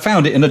 I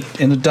found it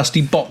in a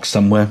dusty box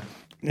somewhere.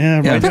 Yeah,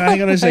 right.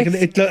 Hang on a second.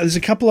 There's a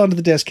couple under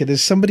the desk here.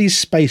 There's somebody's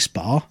space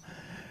bar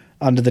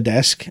under the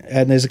desk,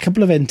 and there's a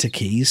couple of enter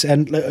keys.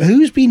 And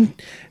who's been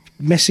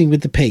messing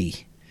with the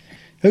P?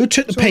 Who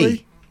took the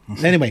P?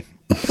 Anyway,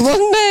 It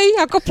wasn't me.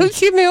 I've got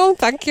plenty of my own,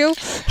 thank you.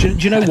 do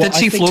you know I what? did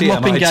see think floor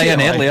mopping guy in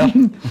TMI.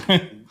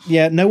 earlier.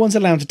 Yeah, no one's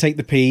allowed to take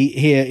the P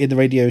here in the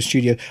radio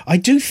studio. I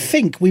do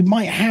think we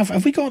might have.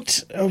 Have we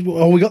got? Have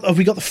we got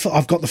the?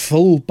 I've got the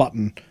full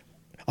button.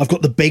 I've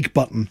got the big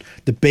button,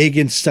 the big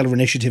Interstellar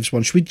Initiatives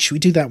one. Should we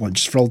do that one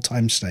just for old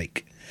time's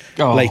sake?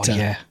 Oh, Later.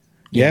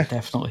 Yeah,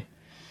 definitely.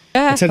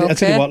 Yeah, I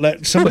tell you what.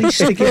 Let somebody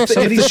stick it.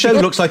 If the show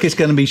looks like it's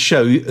going to be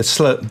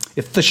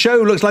if the show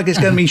looks like it's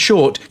going to be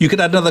short, you could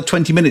add another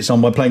 20 minutes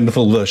on by playing the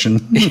full version.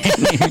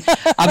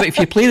 But if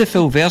you play the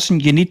full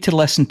version, you need to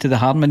listen to the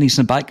harmonies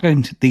in the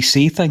background. They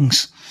say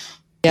things.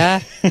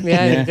 Yeah,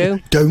 you do.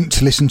 Don't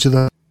listen to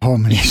the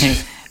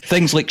harmonies.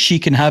 Things like "She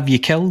Can Have You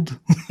Killed."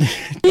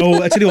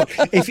 Oh, I tell you what.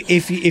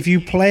 If you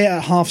play it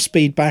at half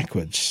speed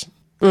backwards,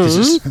 Then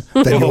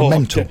you're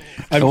mental.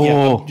 I'm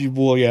not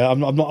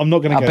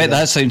going to go. I bet there.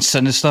 that sounds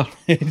sinister.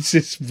 It's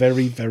just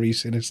very, very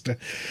sinister.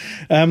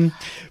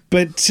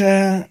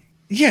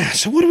 Yeah.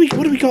 So what do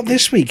we got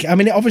this week? I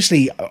mean,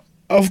 obviously,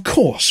 of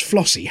course,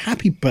 Flossie,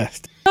 happy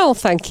birthday. Oh,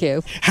 thank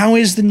you. How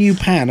is the new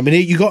pan? I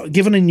mean, you got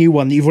given a new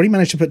one. You've already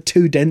managed to put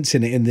 2 dents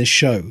in it in this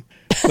show.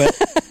 But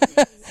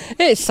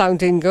It's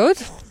sounding good.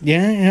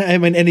 yeah. I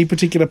mean, any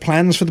particular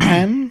plans for the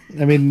pan?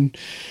 I mean,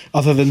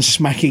 other than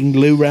smacking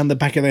Lou round the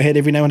back of the head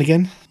every now and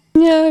again.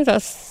 Yeah,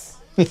 that's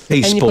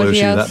He spoils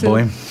you, else that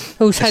boy.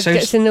 whose head sounds-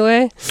 gets in the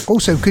way.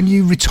 Also, can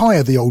you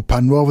retire the old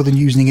pan rather than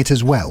using it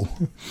as well?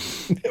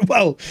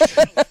 Well,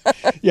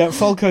 yeah,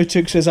 Falco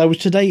Took says, I was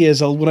today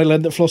years old when I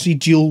learned that Flossie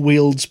dual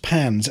wields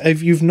pans.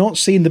 If you've not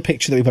seen the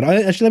picture that we put,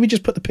 actually, let me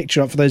just put the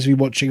picture up for those of you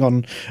watching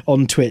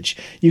on Twitch.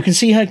 You can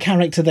see her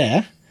character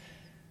there,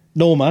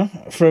 Norma,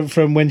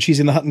 from when she's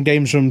in the Hutton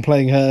Games Room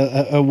playing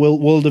her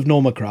World of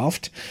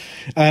Normacraft.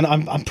 And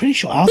I'm pretty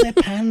sure, are there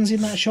pans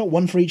in that shot?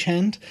 One for each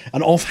hand?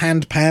 An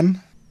offhand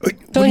pan?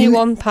 It's only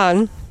one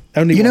pan.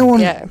 Only You know one.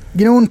 on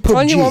Yeah. on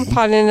Only one PUBG.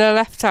 pan in the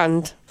left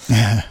hand.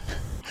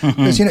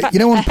 'Cause you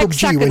know on A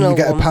PUBG when you hexagonal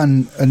get a one.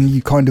 pan and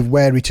you kind of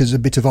wear it as a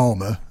bit of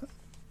armour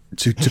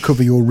to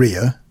cover your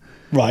rear,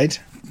 Right.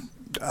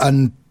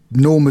 and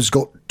Norma's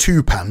got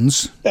 2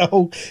 pans.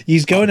 Oh,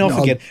 he's going off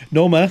no. again.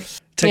 Norma,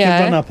 take Yeah.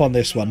 a run up on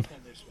this one.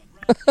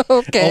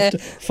 Okay. Off the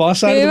far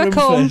side Here I of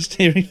the room come. first.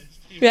 Here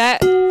Yeah.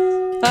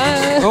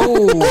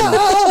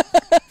 Oh,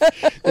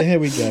 There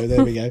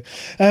we go.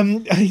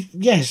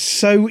 Yes,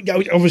 so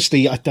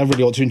obviously I don't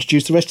really want to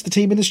introduce the rest of the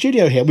team in the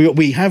studio here.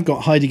 We have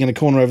got hiding in a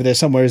corner over there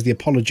somewhere is the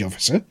apology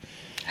officer.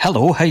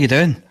 hello. How you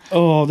doing?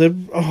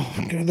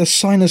 The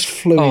sinus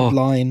fluid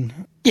line.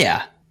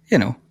 Yeah, you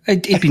know,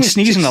 he'd been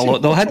sneezing a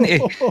lot though, hadn't he?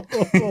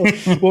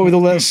 What with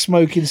all that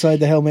smoke inside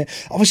the helmet.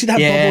 Obviously that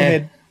Yeah.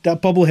 bobblehead. That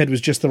bobblehead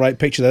was just the right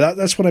picture.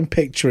 That's what I'm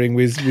picturing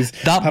with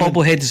That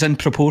bobblehead is in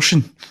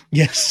proportion.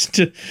 Yes,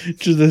 to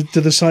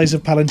the size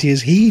of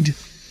Palantir's head.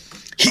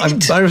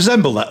 I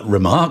resemble that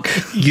remark.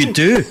 You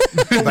do.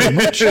 Very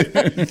much.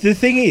 The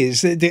thing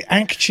is that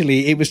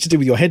actually it was to do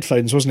with your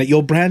headphones, wasn't it?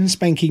 Your brand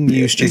spanking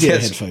new studio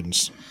Yes.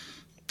 headphones.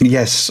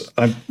 Yes,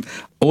 I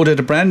ordered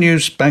a brand new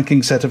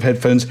spanking set of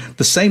headphones,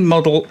 the same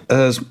model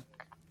as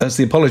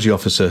the apology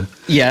officer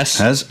Yes.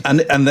 has, and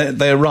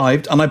they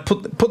arrived, and I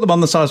put them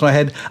on the side of my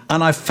head,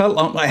 and I felt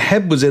like my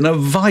head was in a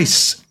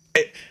vice.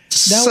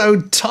 It's Now-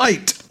 so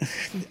tight.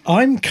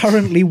 I'm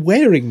currently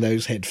wearing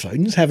those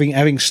headphones,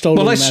 having stolen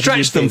Well, I them out of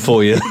stretched your them bin.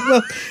 for you.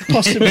 Well,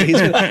 possibly.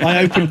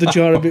 I opened the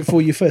jar a bit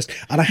for you first,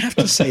 and I have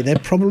to say they're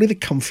probably the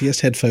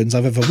comfiest headphones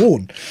I've ever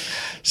worn.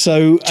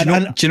 So,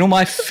 Do you know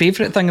my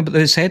favourite thing about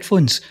those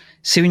headphones?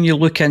 See when you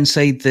look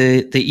inside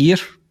the ear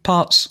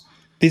parts.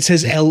 it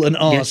says L and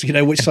R, Yeah. so you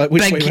know which way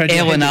Big around your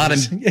L and head R it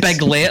is. and Yes.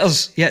 big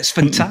letters. Yeah, it's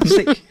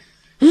fantastic.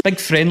 Big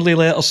friendly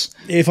letters.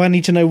 If I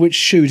need to know which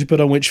shoe to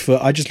put on which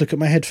foot, I just look at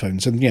my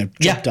headphones and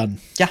job done.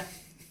 Yeah,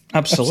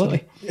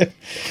 absolutely.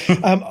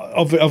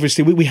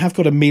 Obviously, we have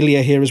got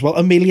Amelia here as well.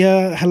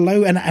 Amelia,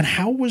 hello, and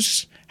how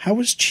was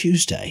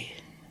Tuesday?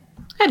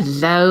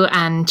 Hello,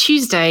 and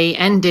Tuesday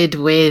ended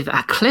with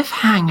a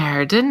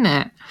cliffhanger, didn't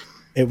it?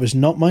 It was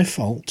not my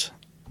fault.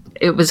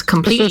 It was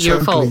completely It's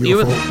your totally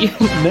fault.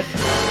 your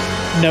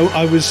No,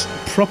 I was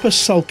proper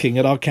sulking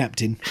at our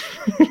captain.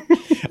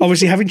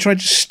 Obviously, having tried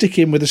to stick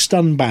him with a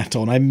stun bat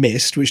on, I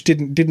missed, which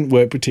didn't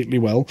work particularly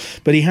well.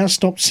 But he has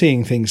stopped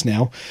seeing things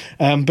now.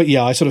 But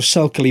yeah, I sort of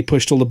sulkily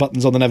pushed all the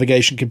buttons on the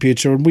navigation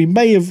computer, and we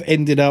may have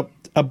ended up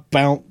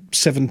about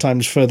 7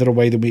 times further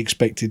away than we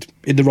expected,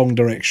 in the wrong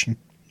direction.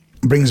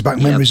 Brings back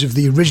memories of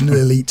the original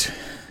Elite.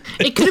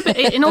 It could have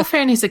been, in all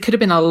fairness, it could have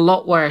been a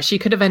lot worse. You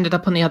could have ended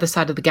up on the other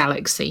side of the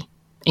galaxy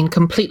in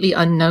completely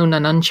unknown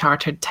and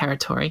uncharted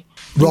territory.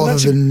 Rather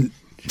than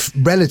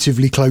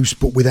relatively close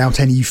but without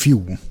any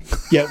fuel.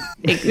 Yeah.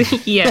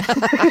 Yeah.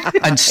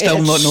 And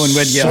still not knowing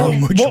where you are.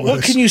 much What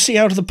worse. can you see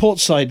out of the port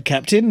side,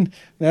 Captain?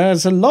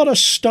 There's a lot of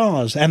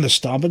stars. And the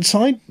starboard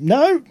side?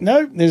 No,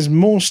 there's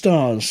more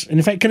stars. And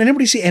in fact, can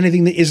anybody see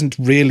anything that isn't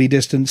really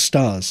distant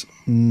stars?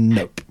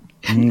 Nope.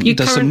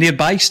 There's some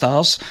nearby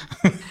stars.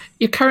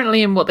 You're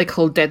currently in what they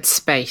call dead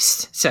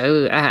space,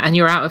 so and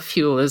you're out of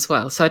fuel as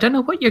well. So I don't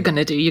know what you're going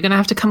to do. You're going to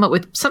have to come up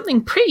with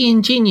something pretty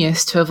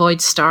ingenious to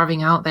avoid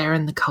starving out there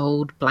in the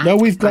cold, black. No,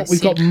 we've got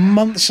icy-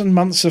 months and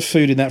months of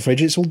food in that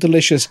fridge. It's all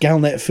delicious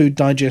Galnet Food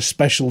Digest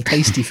special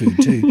tasty food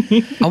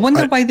too. I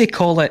wonder why they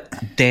call it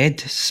Dead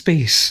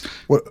Space.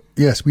 Well,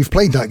 yes, we've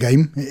played that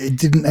game. It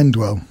didn't end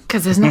well.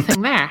 because there's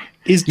nothing there.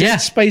 Is Dead Yeah.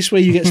 Space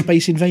where you get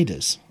space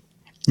invaders?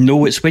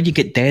 No, it's where you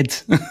get dead.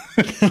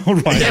 All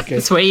right, okay.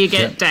 It's where you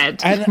get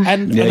dead. And Yeah,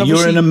 and you're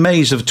obviously- in a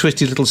maze of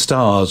twisty little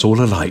stars,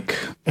 all alike.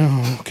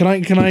 Can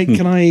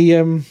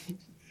I?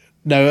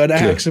 No, an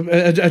axe. A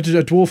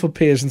dwarf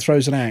appears and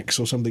throws an axe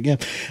or something. Yeah.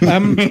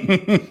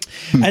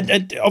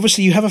 And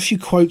obviously, you have a few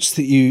quotes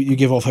that you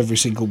give off every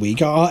single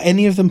week. Are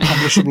any of them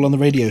publishable on the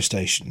radio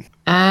station?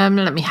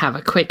 Let me have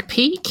a quick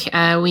peek.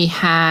 We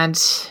had.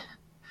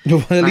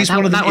 Well, at least that,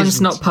 one of them that one's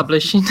isn't. not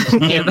publishing.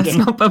 Yeah, that's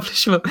not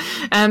publishable.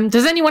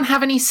 Does anyone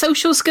have any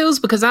social skills?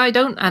 Because I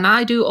don't, and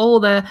I do all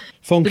the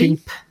Fonking.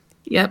 bleep.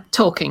 Yep,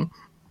 talking.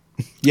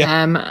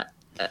 Yeah.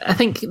 I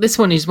think this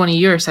one is one of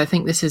yours. I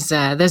think this is.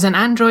 There's an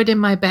android in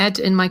my bed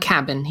in my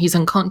cabin. He's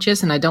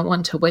unconscious, and I don't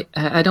want to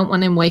I don't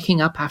want him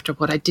waking up after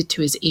what I did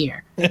to his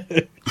ear.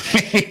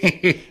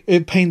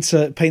 It paints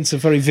a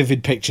very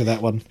vivid picture.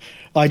 That one.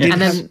 I did.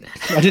 And then-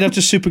 I did have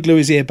to super glue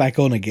his ear back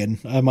on again.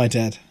 I might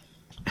add.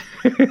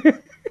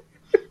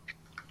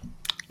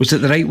 Was it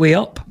the right way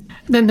up?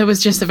 Then there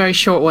was just a very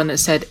short one that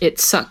said, "It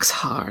sucks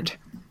hard."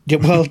 Yeah.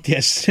 Well,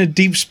 yes.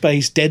 Deep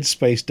space, dead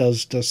space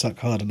does suck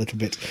hard a little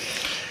bit.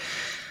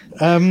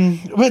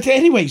 But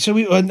anyway, so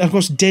we of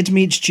course Dead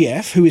meets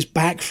Jeff, who is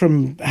back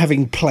from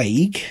having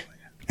plague.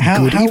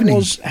 Good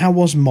evening. How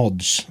was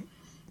Mods?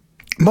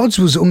 Mods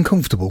was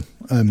uncomfortable.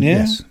 Yeah?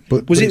 Yes,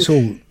 but Was it's it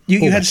all.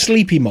 you all had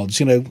sleepy Mods?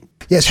 You know,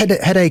 yes,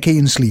 headachy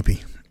and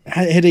sleepy.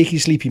 headachy,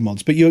 sleepy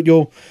Mods. But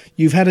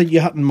you've had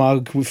your Hutton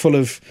mug full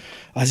of,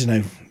 I don't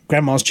know,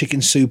 Grandma's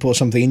chicken soup or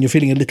something, and you're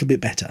feeling a little bit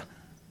better.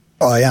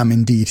 I am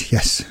indeed.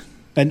 Yes.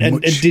 And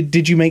Much.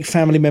 did you make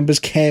family members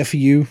care for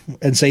you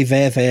and say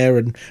they're there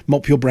and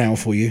mop your brow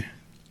for you?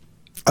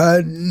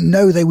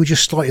 No, they were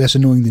just slightly less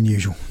annoying than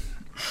usual.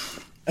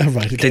 Oh,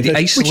 right. Okay. Did they That-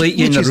 isolate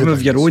you in which a is room a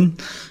of your own?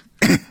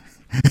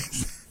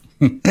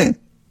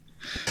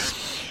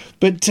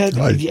 But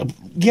Right.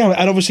 yeah,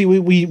 and obviously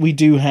we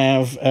do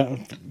have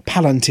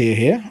Palantir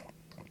here.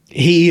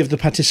 He of the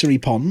patisserie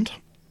pond.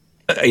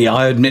 Yeah,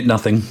 I admit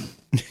nothing.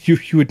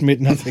 You admit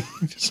nothing.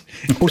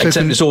 Also,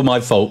 Except it's all my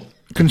fault.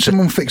 can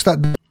someone fix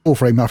that door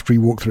frame after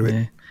you walk through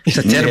it? It's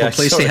a terrible Yeah,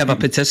 place sorry. to have a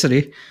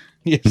patisserie.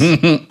 Yes.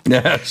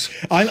 Yes.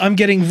 I'm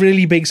getting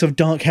really big sort of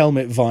Dark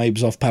Helmet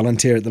vibes off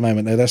Palantir at the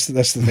moment, though. That's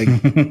the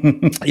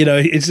thing. You know,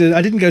 it's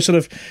I didn't go sort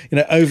of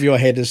over your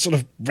head, as sort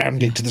of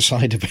rammed it to the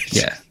side a bit.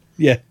 Yeah.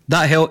 Yeah.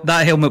 That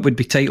helmet would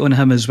be tight on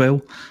him as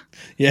well.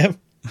 Yeah.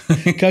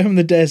 Go from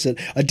the desert.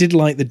 I did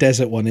like the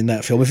desert one in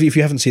that film. If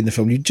you haven't seen the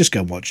film, you just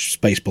go and watch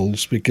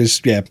Spaceballs because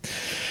Yeah.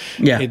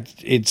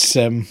 it's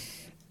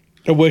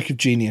a work of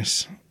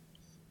genius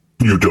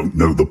You don't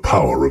know the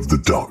power of the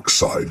dark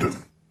side.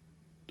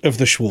 of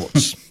the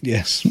Schwartz.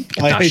 Yes,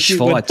 That's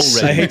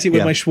Schwartz. I hate it when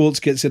Yeah. my Schwartz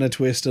gets in a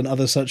twist and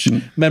other such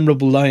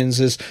memorable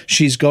lines as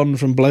 "She's gone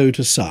from blow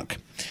to suck."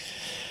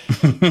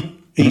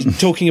 He's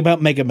talking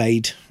about Mega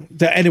Maid.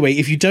 Anyway,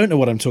 if you don't know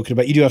what I'm talking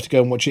about, you do have to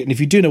go and watch it. And if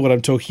you do know what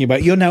I'm talking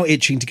about, you're now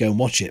itching to go and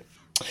watch it.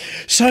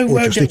 So,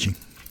 Or just itching.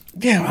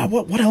 yeah,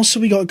 what else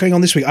have we got going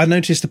on this week? I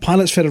noticed the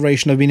Pilots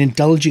Federation have been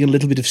indulging a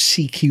little bit of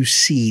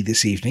CQC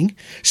this evening.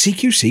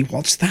 CQC,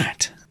 what's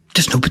that?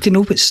 Does nobody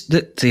know what's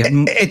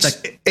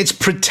It's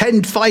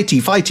pretend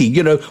fighty.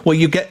 You know, where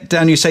you get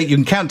down, you say you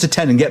can count to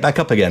 10 and get back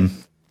up again.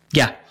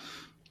 Yeah.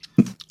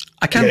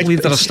 I can't Yeah,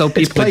 believe there are it's- still it's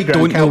people who Playground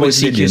don't know what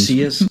Cowboys and CQC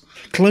is.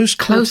 Close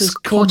Close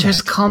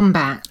quarters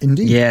combat.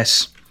 Indeed.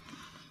 Yes.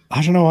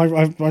 I don't know.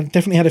 I've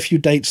definitely had a few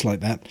dates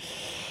like that.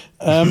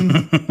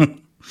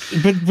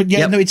 But yeah,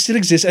 Yep. no, it still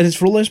exists, and it's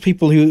for all those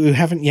people who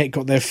haven't yet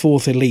got their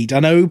fourth elite. I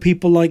know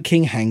people like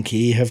King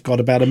Hanky have got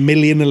about 1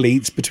 million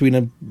elites between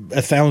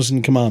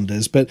 1,000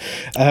 commanders, but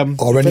Are any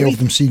very- of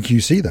them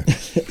CQC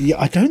though? yeah,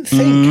 I don't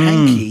think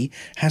Hanky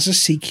has a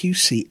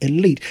CQC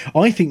elite.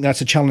 I think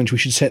that's a challenge we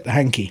should set to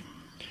Hanky.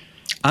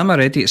 I'm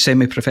already at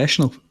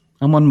semi-professional.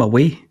 I'm on my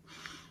way.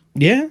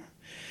 Yeah.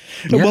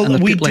 Yeah, and there are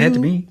people ahead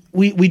of me.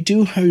 We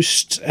do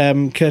host,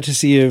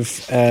 courtesy of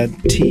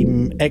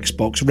Team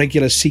Xbox,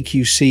 regular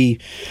CQC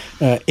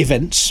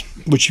events,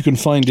 which you can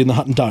find in the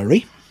Hutton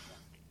Diary.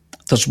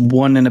 There's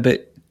one in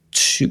about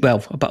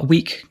about a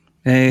week.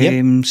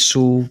 Yep.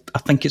 So I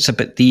think it's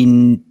about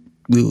the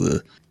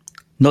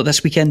Not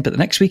this weekend, but the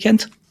next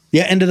weekend.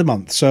 Yeah, end of the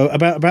month. So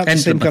about the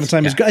same kind of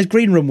time as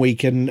Green Room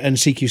Week and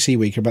CQC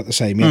Week are about the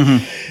same. Yeah.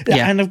 Mm-hmm.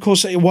 Yeah. And of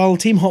course, while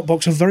Team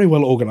Hotbox are very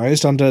well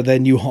organised under their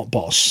new hot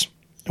boss,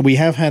 we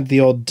have had the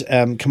odd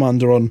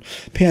commander on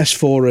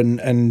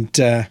PS4 and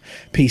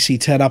PC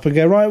turn up and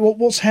go, right,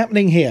 what's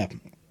happening here?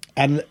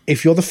 And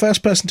if you're the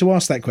first person to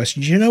ask that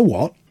question, do you know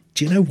what?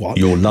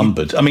 You're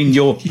lumbered. I mean,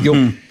 you're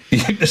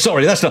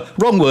sorry, that's not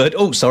wrong word.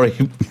 Oh, sorry.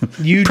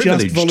 You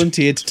just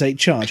volunteered to take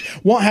charge.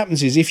 What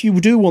happens is, if you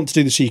do want to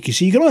do the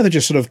CQC, you can either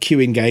just sort of queue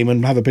in game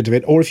and have a bit of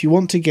it, or if you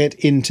want to get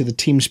into the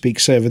TeamSpeak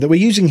server that we're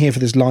using here for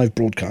this live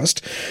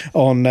broadcast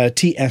on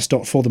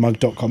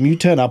ts.forthemug.com, you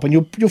turn up and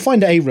you'll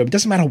find a room. It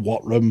doesn't matter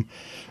what room.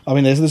 I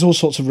mean, there's all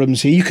sorts of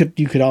rooms here.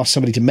 You could ask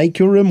somebody to make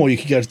your room, or you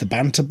could go to the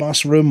banter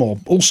bus room, or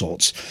all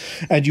sorts.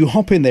 And you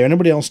hop in there, and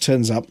everybody else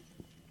turns up,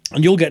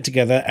 and you'll get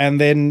together,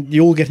 and then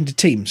you'll get into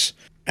teams.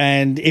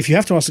 And if you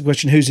have to ask the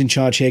question, who's in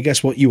charge here,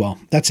 guess what? You are.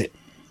 That's it.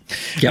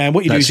 Yeah, and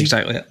what you do is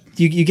exactly it.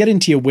 You get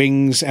into your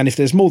wings, and if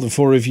there's more than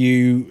 4 of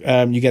you,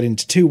 you get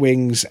into 2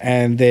 wings,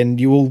 and then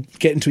you all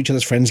get into each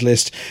other's friends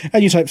list,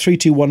 and you type 3,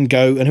 2, 1,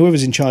 go, and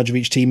whoever's in charge of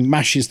each team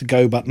mashes the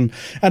go button,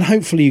 and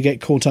hopefully you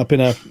get caught up in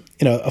a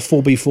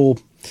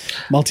 4v4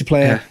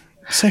 multiplayer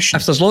session.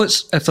 If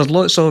there's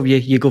lots of you,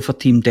 you go for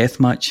team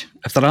deathmatch.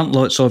 If there aren't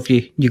lots of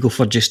you, you go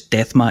for just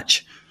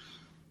deathmatch.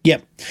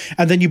 Yep,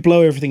 and then you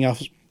blow everything up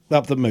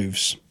that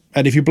moves.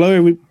 And if you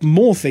blow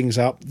more things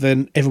up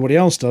than everybody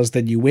else does,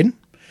 then you win.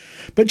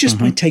 But just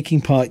by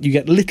taking part, you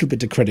get a little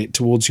bit of credit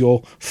towards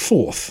your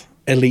 4th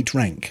elite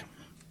rank.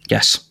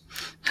 Yes.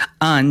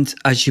 And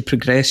as you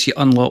progress, you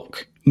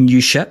unlock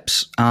new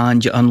ships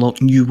and you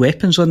unlock new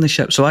weapons on the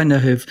ship. So I now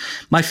have,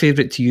 my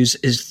favourite to use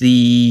is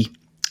the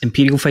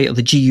Imperial Fighter,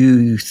 the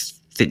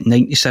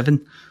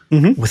GU-97,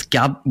 with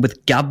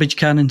garbage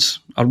cannons,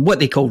 or what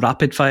they call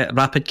rapid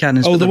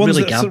cannons. Oh, but the ones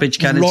really that garbage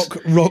cannons.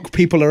 Rock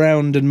people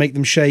around and make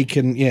them shake,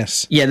 and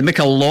yes. Yeah, they make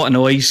a lot of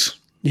noise.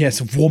 Yes,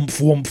 whomp,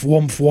 whomp,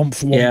 whomp, whomp,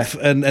 whomp. Yeah,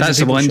 and that's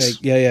the ones.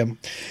 Shake. Yeah.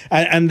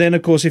 And then,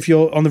 of course, if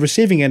you're on the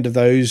receiving end of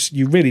those,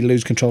 you really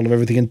lose control of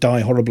everything and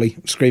die horribly,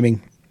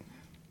 screaming.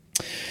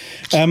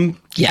 And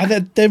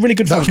they're really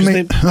good fun.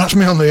 That's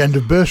me on the end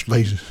of burst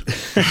lasers.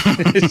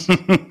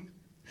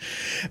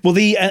 Well,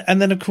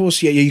 and then of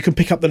course, you can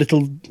pick up the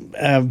little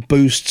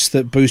boosts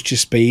that boost your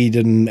speed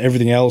and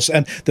everything else,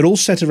 and they're all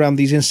set around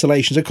these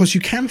installations. Of course,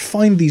 you can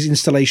find these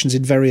installations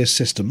in various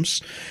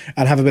systems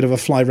and have a bit of a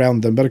fly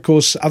around them. But of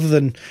course, other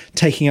than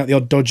taking out the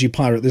odd dodgy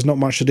pirate, there's not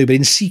much to do. But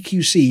in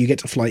CQC, you get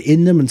to fly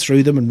in them and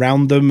through them and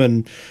round them,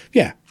 and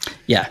yeah,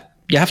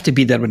 you have to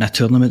be there when a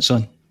tournament's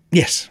on.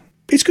 Yes,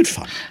 it's good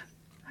fun.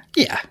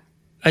 Yeah,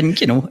 and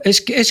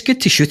it's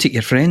good to shoot at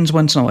your friends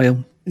once in a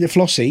while.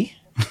 Flossie.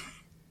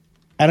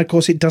 And of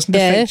course, it doesn't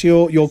affect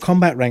your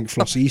combat rank,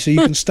 Flossie, so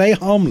you can stay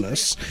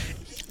harmless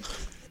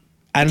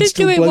and Just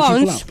still do it blow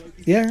once. people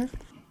up. Yeah.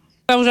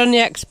 I was on the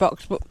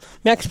Xbox, but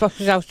my Xbox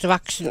is out of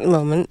action at the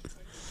moment.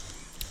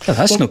 Oh,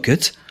 that's not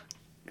good.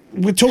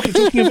 We're talking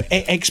of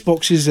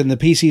Xboxes and the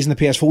PCs and the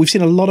PS4. We've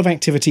seen a lot of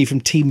activity from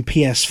Team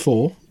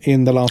PS4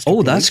 in the last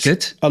couple of that's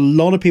weeks. good. A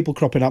lot of people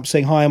cropping up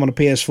saying, "Hi, I'm on a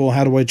PS4.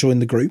 How do I join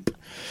the group?"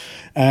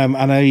 And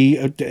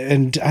I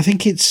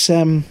think it's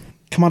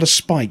Commander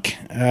Spike,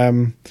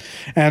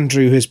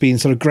 Andrew, has been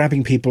sort of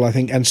grabbing people, I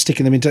think, and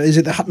sticking them into, is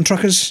it the Hutton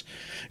Truckers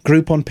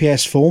group on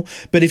PS4?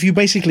 But if you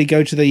basically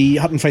go to the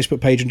Hutton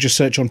Facebook page and just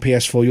search on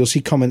PS4, you'll see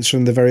comments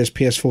from the various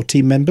PS4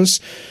 team members.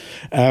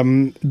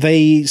 Some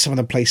of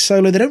them play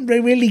solo. They don't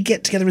really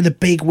get together in the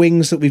big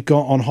wings that we've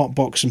got on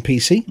Hotbox and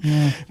PC.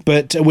 Yeah.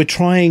 But we're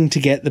trying to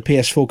get the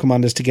PS4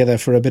 commanders together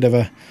for a bit of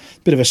a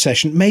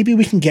session. Maybe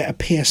we can get a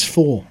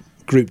PS4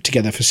 group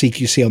together for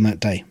CQC on that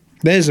day.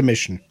 There's a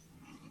mission.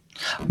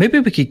 Maybe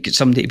we could get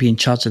somebody to be in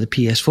charge of the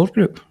PS4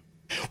 group.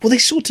 Well, they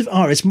sort of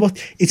are. It's more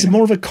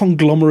of a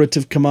conglomerate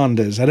of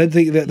commanders. I don't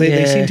think that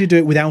they seem to do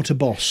it without a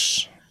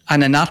boss.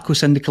 And an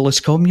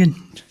anarcho-syndicalist commune.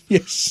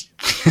 Yes.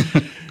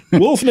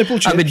 Wolf nipple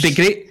chips. It would be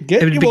great.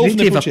 Get your wolf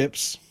nipple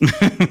chips.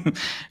 It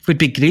would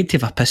be great to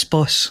have a piss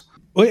boss.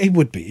 Well, it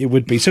would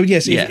be. So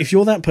yes, if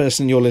you're that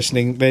person, you're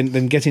listening,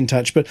 then get in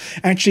touch. But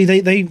actually,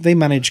 they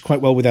manage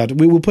quite well without it.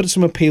 We will put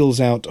some appeals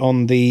out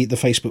on the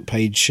Facebook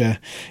page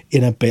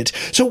in a bit.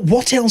 So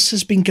what else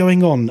has been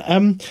going on,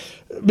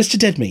 Mr.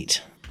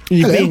 Deadmeat?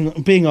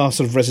 Being our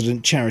sort of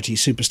resident charity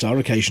superstar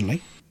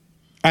occasionally,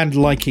 and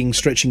liking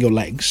stretching your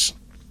legs.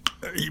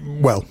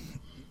 Well,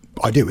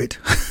 I do it.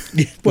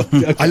 Well,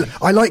 okay.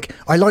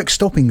 I like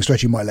stopping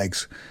stretching my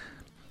legs,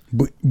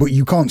 but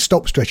you can't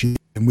stop stretching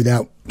them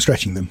without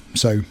stretching them.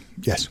 So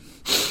yes,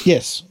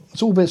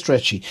 it's all a bit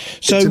stretchy.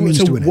 So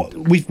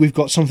we've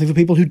got something for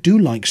people who do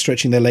like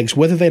stretching their legs,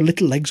 whether they're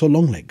little legs or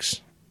long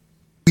legs.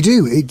 We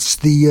do. It's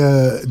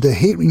the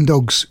Hearing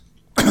Dogs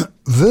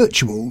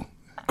virtual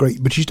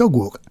Great British Dog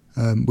Walk,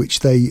 which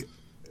they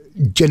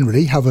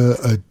generally have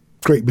a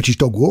Great British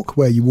Dog Walk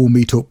where you all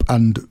meet up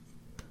and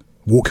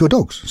walk your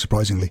dogs,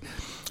 surprisingly.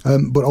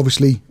 But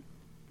obviously,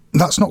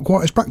 that's not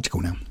quite as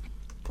practical now.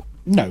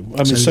 No,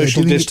 I mean,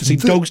 social distancing.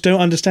 Dogs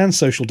don't understand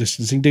social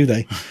distancing, do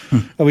they?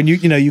 I mean,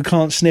 you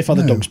can't sniff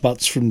other dogs'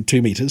 butts from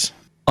 2 meters.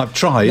 I've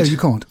tried. No, you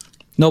can't.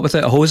 Not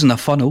without a hose and a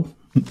funnel.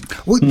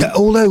 Well,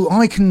 although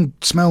I can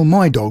smell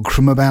my dog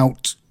from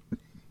about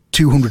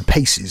 200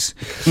 paces,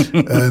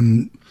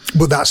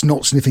 but that's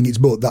not sniffing its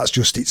butt. That's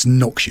just it's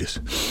noxious.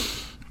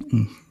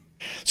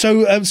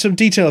 So some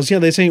details. Yeah,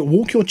 they're saying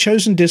walk your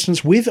chosen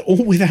distance with or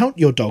without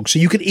your dog. So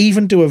you could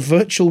even do a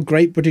virtual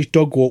Great British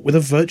Dog Walk with a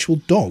virtual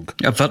dog.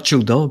 A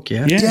virtual dog,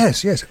 yeah.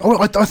 Yes. Oh,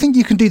 I think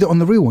you can do that on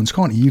the real ones,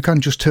 can't you? You can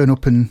just turn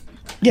up and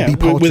be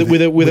part of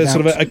it with a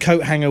sort of without- a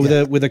coat hanger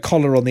with a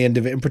collar on the end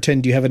of it and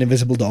pretend you have an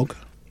invisible dog.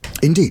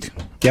 Indeed.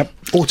 Yep.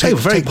 Or They were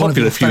very take one of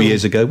popular a your few feral-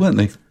 years ago, weren't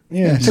they?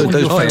 Yeah. So one of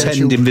those your feral pretend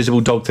children.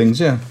 invisible dog things,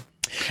 yeah.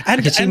 And,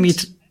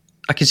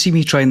 I could see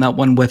me trying that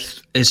one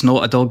with "It's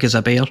not a dog, it's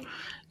a bear."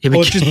 He, Or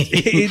would- just-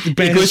 he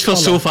bear's goes for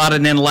so collar. far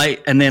and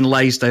then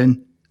lies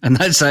down, and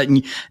that's it.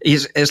 And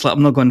it's like,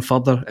 I'm not going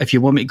further. If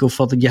you want me to go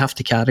further, you have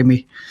to carry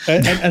me.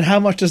 and how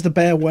much does the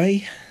bear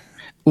weigh?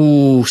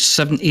 Oh,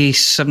 70,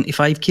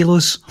 75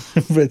 kilos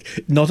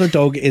Not a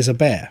dog is a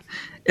bear.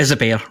 is a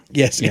bear.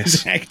 Yes,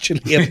 it's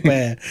actually a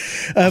bear.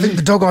 I think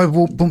the dog I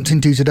bumped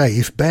into today,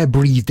 if Bear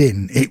breathed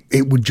in,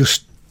 it would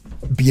just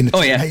be in a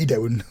Oh, yeah.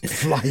 tornado and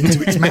fly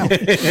into its mouth.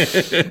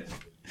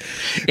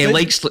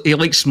 He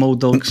likes small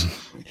dogs.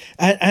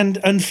 And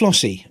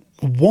Flossie,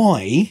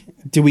 why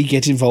do we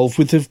get involved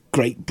with the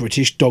Great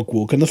British Dog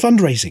Walk and the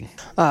fundraising?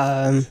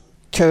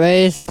 To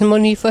raise the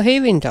money for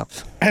hearing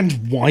dogs.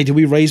 And why do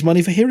we raise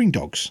money for hearing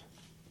dogs?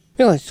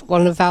 You know, it's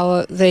one of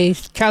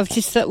the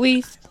charities that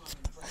we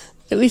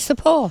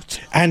support.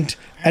 And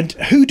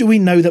who do we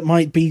know that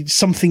might be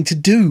something to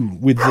do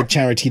with the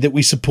charity that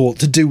we support,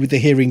 to do with the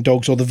hearing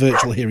dogs or the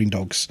virtual hearing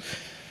dogs?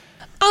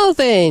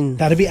 Alvin!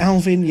 That'd be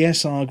Alvin,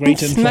 yes, our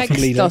great and fluffy Max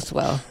leader. does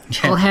well.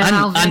 Oh, hey,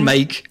 Alvin. and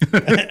Mike.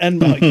 And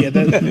Mike, yeah,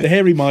 the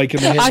hairy Mike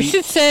and the hairy... I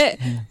should say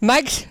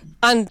Max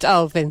and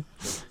Alvin.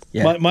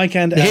 Yeah. Mike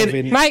and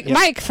Alvin.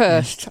 Mike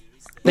first.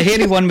 The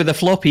hairy one with the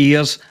floppy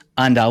ears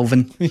and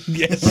Alvin.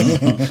 Yes.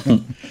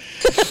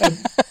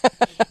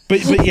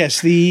 But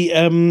yes, the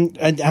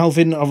and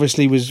Alvin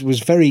obviously was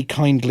very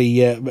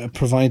kindly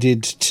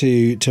provided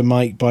to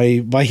Mike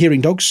by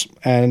Hearing Dogs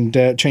and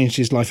changed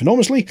his life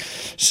enormously.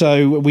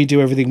 So we do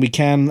everything we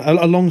can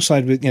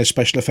alongside with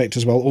special effect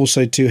as well,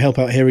 also to help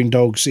out Hearing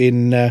Dogs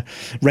in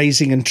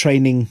raising and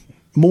training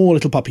more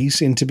little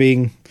puppies into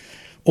being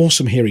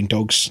awesome hearing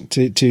dogs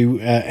to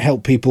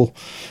help people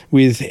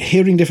with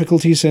hearing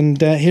difficulties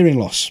and hearing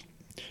loss.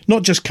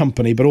 Not just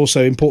company, but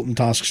also important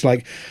tasks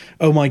like,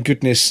 oh my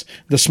goodness,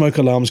 the smoke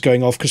alarm's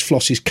going off because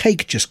Flossie's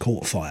cake just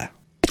caught fire.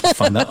 I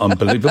find that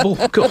unbelievable.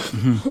 Cool.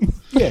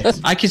 Yes.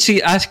 I could see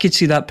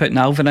that putting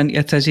Alvin into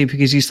a tizzy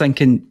because he's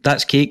thinking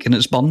that's cake and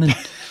it's burning.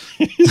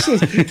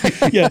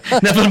 Yeah.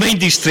 Never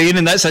mind his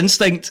training, that's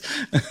instinct.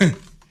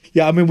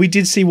 Yeah, I mean, we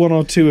did see one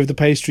or two of the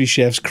pastry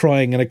chefs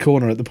crying in a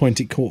corner at the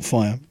point it caught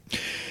fire.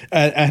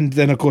 And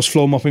then, of course,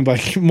 floor mopping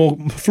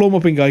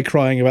guy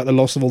crying about the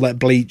loss of all that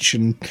bleach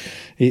and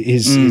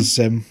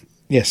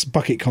his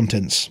bucket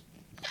contents.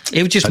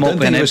 He would just I mop don't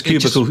think in it was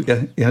cubicle. I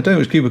don't think it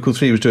was cubicle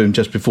 3 was doing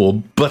just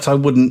before, but I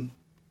wouldn't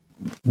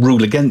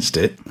rule against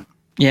it.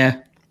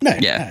 Yeah. No.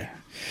 Yeah.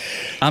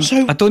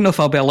 So- I don't know if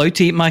I'll be allowed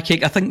to eat my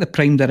cake. I think the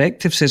Prime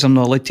Directive says I'm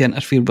not allowed to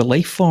interfere with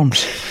life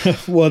forms.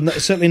 Well,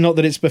 certainly not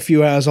that it's a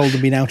few hours old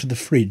and been out of the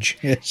fridge.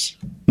 Yes.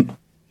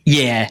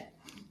 Yeah.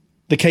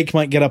 The cake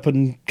might get up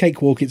and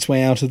cakewalk its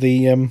way out of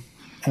the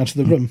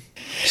room.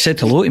 Said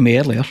hello to me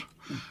earlier.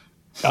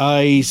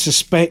 I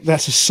suspect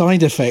that's a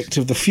side effect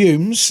of the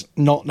fumes,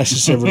 not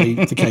necessarily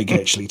the cake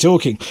actually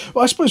talking.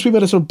 Well, I suppose we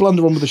better sort of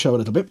blunder on with the show a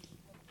little bit.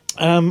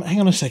 Hang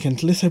on a second.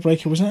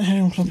 Lithobreaker, was that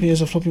how floppy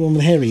ears, a floppy one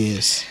with hairy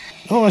ears?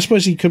 Oh, I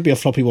suppose he could be a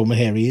floppy one with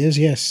hairy ears,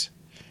 yes.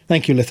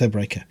 Thank you,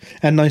 Lithobreaker.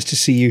 And nice to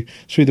see you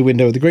through the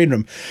window of the green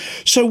room.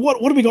 So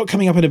what have we got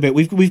coming up in a bit?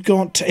 We've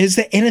got... Is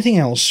there anything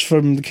else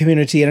from the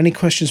community and any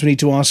questions we need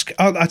to ask?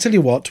 I'll tell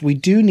you what, we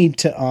do need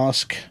to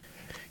ask...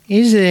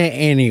 Is there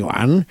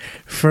anyone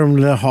from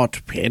the Hot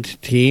Pit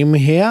team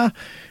here?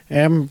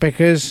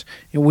 Because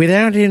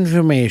without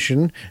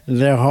information,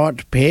 the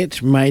Hot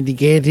Pit might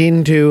get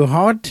into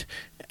hot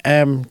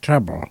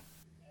trouble.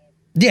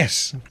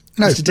 Yes.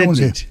 No, Mr. no one's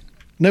Deadmeat. here.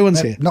 No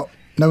one's here. No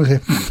one's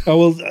here. Oh,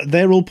 well,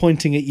 they're all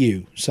pointing at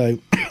you. So,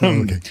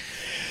 Okay.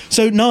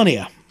 So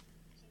Narnia.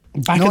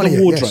 Back in Narnia,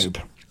 the wardrobe.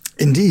 yes.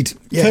 Indeed.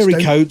 Yes, Furry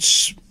don't-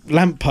 coats,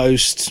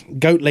 lampposts,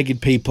 goat-legged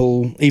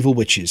people, evil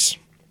witches.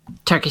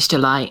 Turkish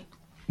delight.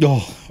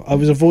 Oh, I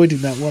was avoiding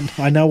that one.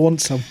 I now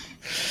want some.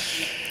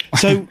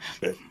 So,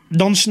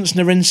 Nonsense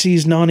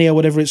Narensi's Narnia,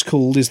 whatever it's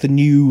called, is the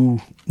new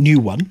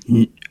one.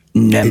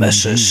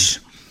 Nemesis.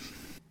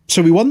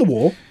 So we won the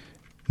war.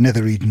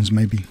 Nether Edens,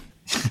 maybe.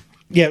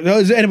 Yeah.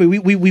 Anyway,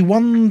 we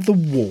won the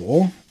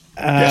war.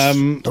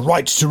 The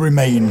right to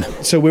remain.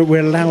 So we're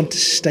allowed to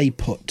stay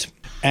put.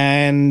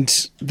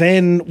 And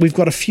then we've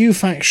got a few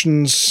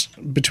factions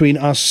between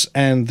us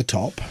and the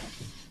top,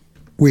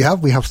 We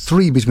have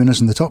 3 between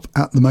us and the top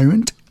at the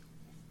moment.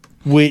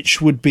 which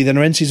would be the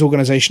Narensi's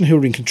organisation, who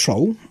are in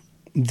control,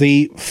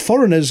 the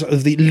foreigners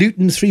of the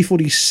Luton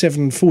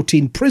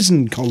 347-14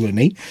 prison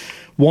colony.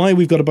 Why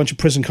we've got a bunch of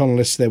prison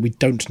colonists there, we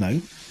don't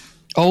know.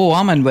 Oh,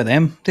 I'm in with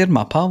them. They're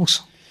my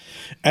pals.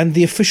 And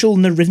the official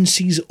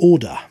Narensis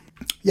Order.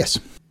 Yes.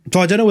 So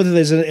I don't know whether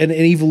there's an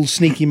evil,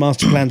 sneaky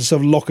master plan to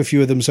sort of lock a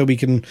few of them so we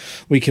can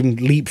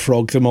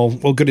leapfrog them,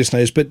 or goodness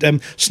knows. But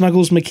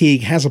Snuggles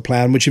McKeague has a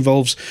plan which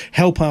involves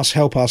help us,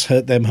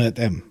 hurt them.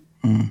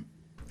 Mm.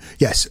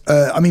 Yes.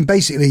 I mean,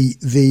 basically,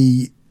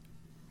 the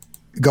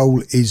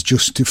goal is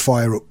just to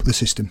fire up the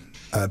system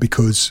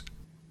because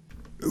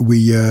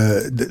we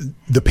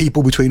the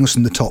people between us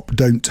and the top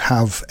don't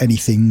have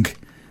anything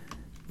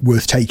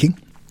worth taking,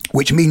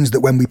 which means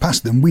that when we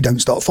pass them, we don't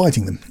start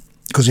fighting them.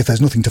 Because if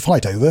there's nothing to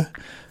fight over,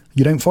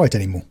 you don't fight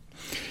anymore.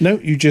 No,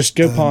 you just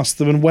go past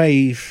them and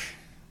wave.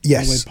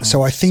 Yes,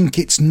 so I think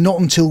it's not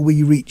until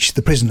we reach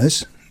the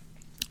prisoners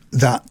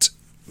that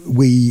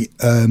we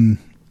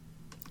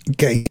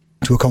get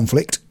into a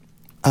conflict.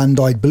 And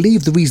I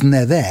believe the reason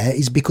they're there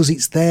is because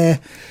it's their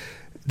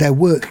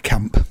work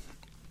camp.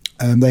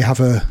 They have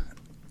a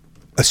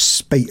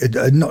space,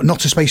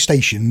 not a space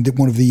station,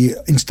 one of the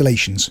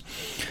installations.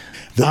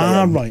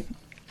 Right.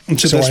 And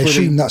so I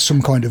assume that's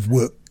some kind of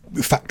work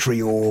factory,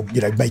 or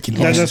making.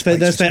 No, that's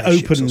their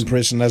open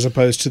prison as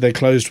opposed to their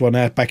closed one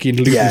out back in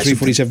Luton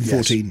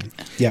 347-14.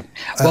 Yeah.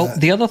 Well,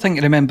 the other thing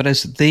to remember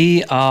is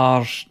they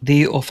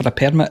offer a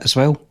permit as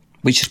well,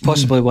 which is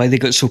possibly why they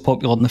got so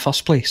popular in the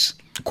first place.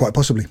 Quite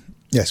possibly,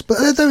 yes.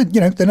 But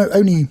they're not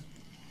only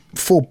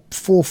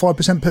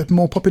 4-5%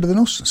 more popular than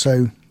us,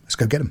 so let's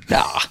go get them.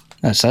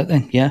 That's it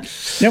then, yeah.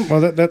 Yeah,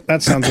 well,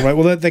 that sounds all right.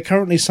 Well, they're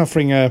currently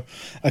suffering a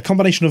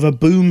combination of a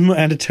boom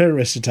and a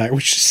terrorist attack,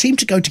 which seem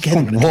to go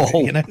together.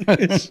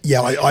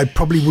 Yeah, I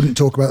probably wouldn't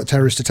talk about the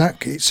terrorist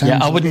attack. It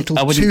sounds a little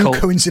too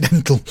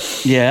coincidental.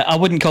 Yeah, I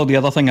wouldn't call the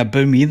other thing a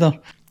boom either.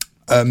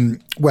 No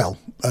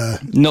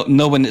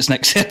when it's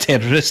next to a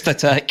terrorist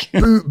attack.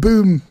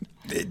 Boom,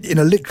 in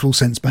a literal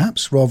sense,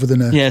 perhaps, rather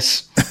than a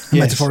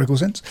metaphorical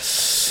sense.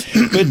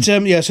 But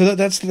so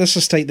that's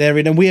a state they're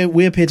in, and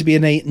we appear to be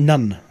in a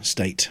none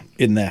state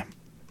in there.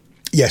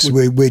 Yes,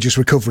 we're just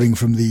recovering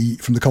from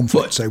the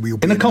conflict, so we'll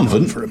be in a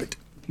convent for a bit.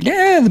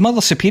 Yeah, the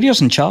Mother Superior's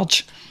in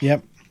charge.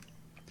 Yep.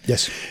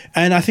 Yes.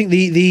 And I think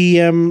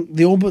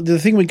the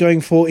thing we're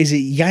going for is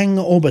Yang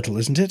Orbital,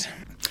 isn't it?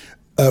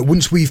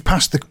 Once we've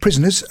passed the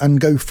prisoners and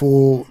go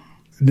for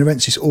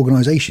Narensis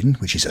Organisation,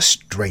 which is a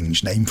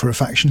strange name for a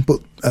faction, but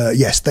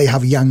yes, they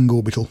have Yang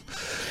Orbital.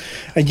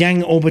 A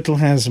Yang Orbital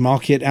has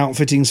market,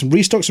 outfitting, some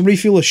restocks and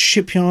refuel, a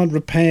shipyard,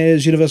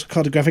 repairs, universal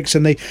cartographics,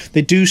 and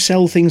they do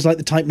sell things like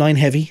the Type 9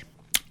 Heavy.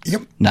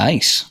 Yep.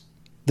 Nice.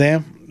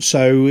 There.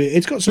 So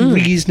it's got some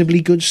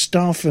reasonably good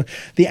stuff.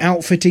 The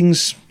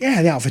outfitting's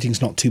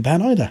not too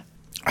bad either.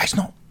 It's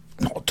not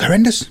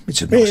horrendous.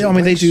 It's a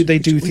nice they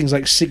do things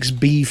like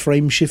 6B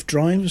frame shift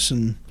drives,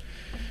 and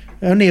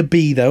only a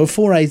B though.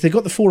 4As. They've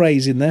got the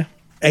 4As in there.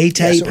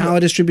 8A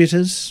power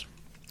distributors.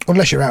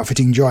 Unless you're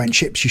outfitting giant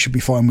ships, you should be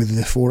fine with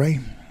the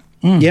 4A.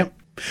 Yep.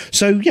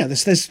 So yeah,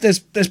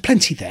 there's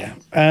plenty there.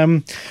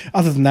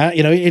 Other than that,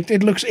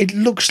 it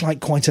looks like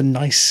quite a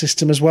nice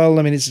system as well.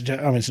 I mean, it's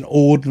an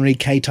ordinary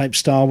K-type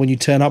star when you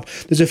turn up.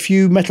 There's a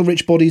few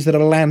metal-rich bodies that are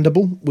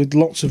landable with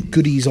lots of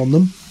goodies on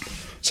them.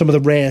 Some of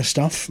the rare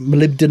stuff,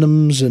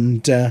 molybdenums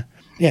and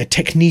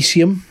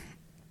technetium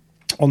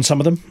on some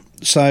of them.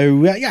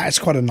 So it's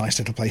quite a nice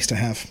little place to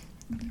have.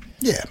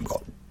 Yeah, we've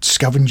got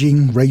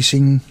scavenging,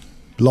 racing,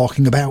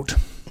 larking about.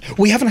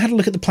 We haven't had a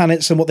look at the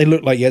planets and what they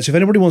look like yet, so if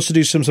anybody wants to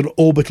do some sort of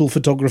orbital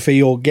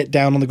photography or get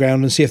down on the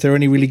ground and see if there are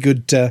any really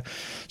good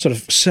sort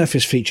of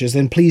surface features,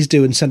 then please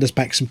do and send us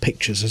back some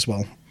pictures as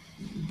well.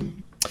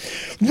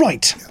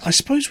 Right, I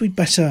suppose we'd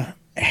better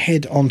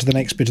head on to the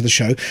next bit of the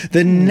show.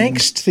 The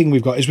next thing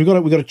we've got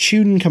a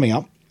tune coming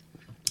up,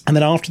 and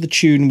then after the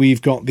tune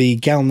we've got the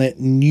Galnet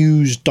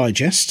News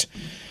Digest,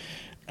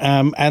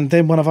 and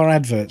then one of our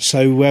adverts.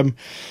 So,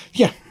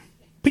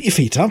 put your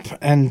feet up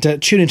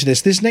and tune into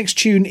this. This next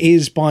tune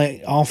is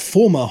by our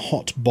former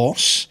hot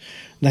boss,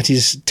 that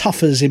is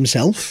Tuffers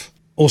himself,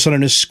 also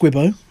known as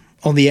Squibbo,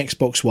 on the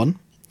Xbox One,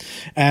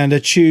 and a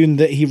tune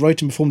that he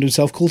wrote and performed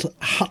himself called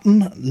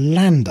Hutton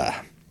Lander.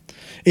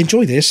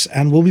 Enjoy this,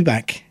 and we'll be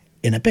back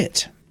in a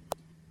bit.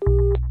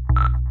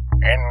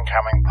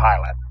 Incoming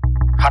pilot,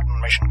 Hutton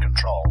Mission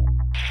Control.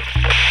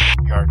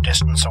 Your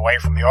distance away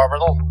from the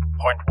orbital,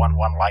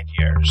 0.11 light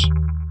years.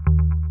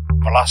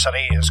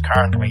 Velocity is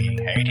currently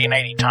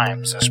 1880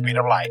 times the speed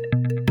of light,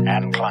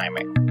 and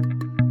climbing.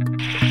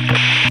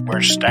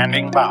 We're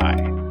standing by.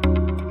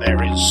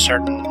 There is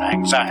certain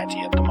anxiety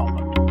at the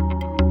moment.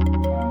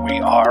 We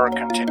are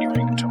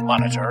continuing to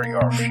monitor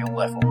your fuel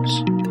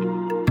levels.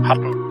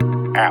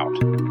 Hutton, out.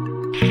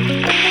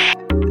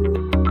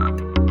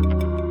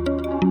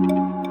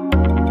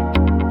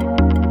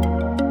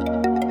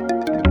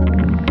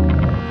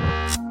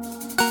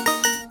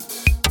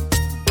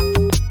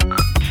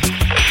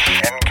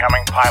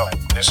 Incoming pilot,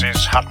 this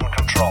is Hutton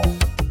Control.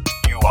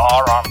 You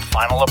are on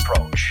final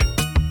approach.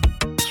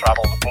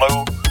 Throttle the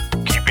blue,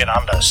 keep it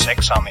under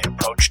 6 on the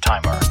approach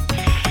timer.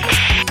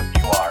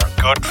 You are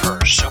good for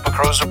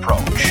Supercruise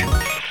approach.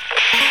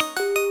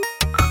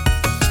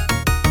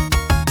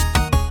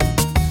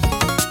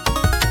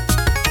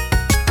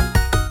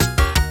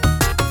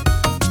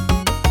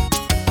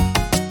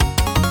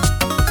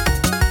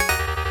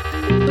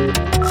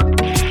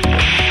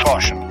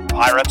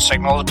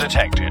 signals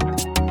detected.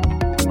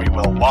 We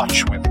will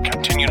watch with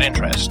continued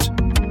interest.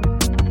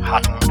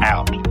 Hutton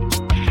out.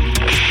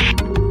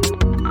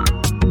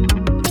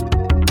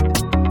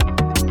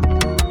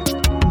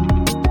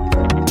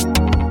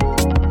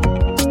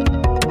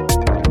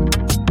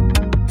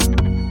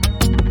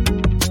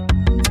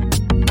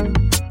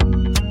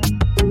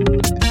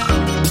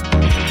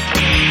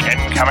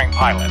 Incoming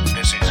pilot,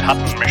 this is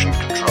Hutton Mission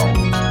Control.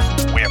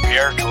 We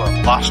appear to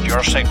have lost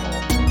your signal.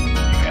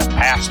 You have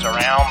passed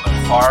around the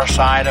far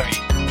side of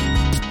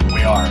Eden.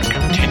 We are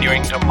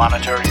continuing to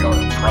monitor your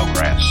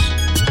progress.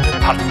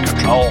 Hutton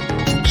Control,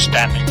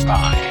 standing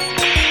by.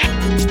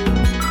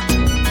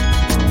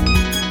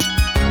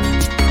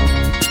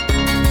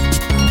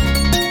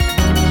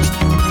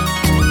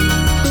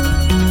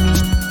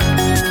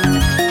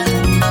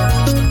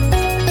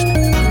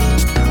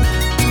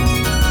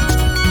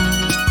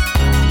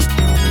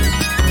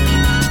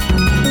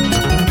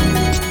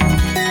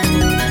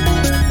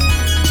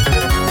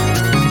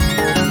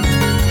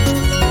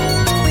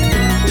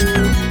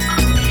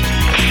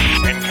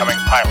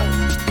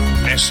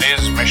 This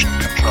is Mission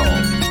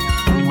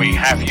Control. We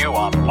have you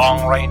on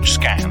long-range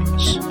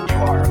scans. You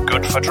are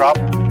good for drop.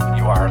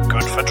 You are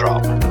good for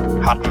drop.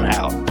 Hutton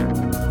out.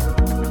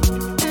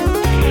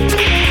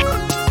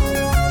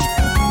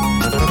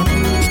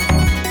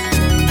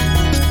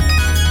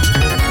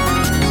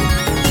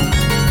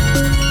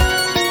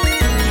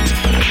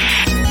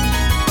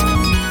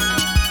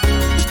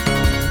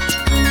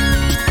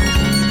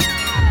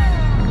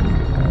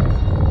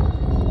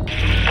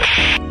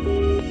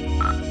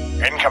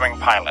 Incoming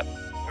pilot.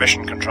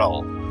 Mission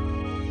Control.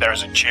 There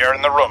is a chair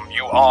in the room.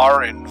 You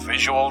are in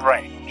visual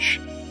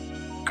range.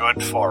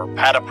 Good for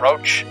pad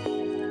approach.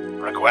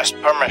 Request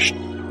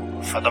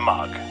permission for the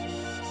mug.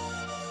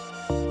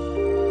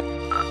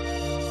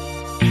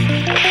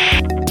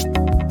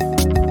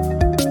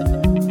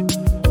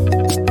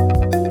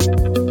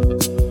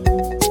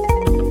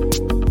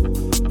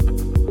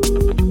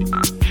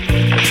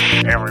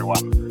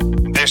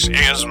 Everyone, this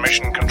is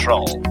Mission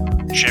Control.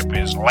 Ship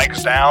is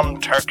legs down.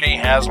 Turkey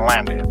has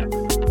landed.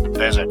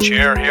 There's a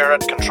chair here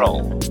at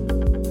control.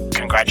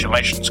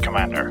 Congratulations,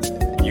 Commander.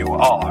 You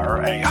are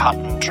a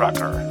Hutton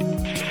trucker.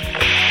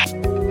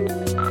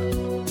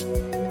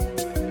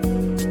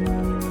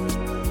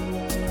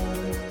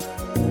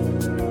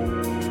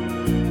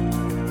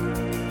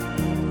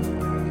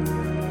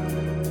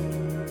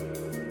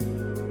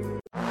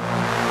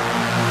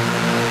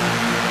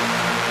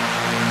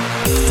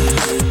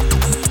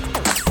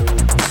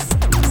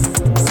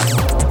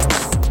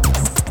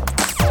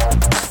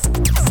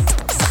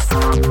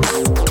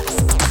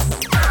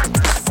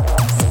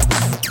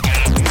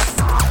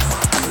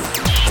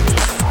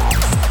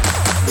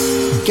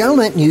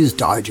 Galnet News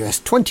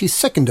Digest,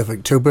 22nd of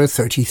October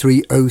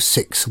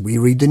 3306. We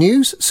read the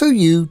news so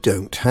you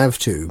don't have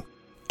to.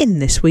 In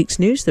this week's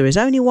news there is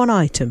only one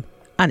item,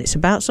 and it's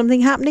about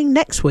something happening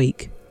next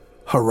week.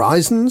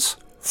 Horizons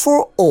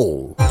for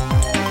all.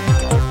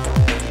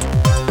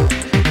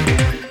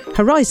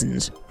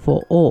 Horizons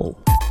for all.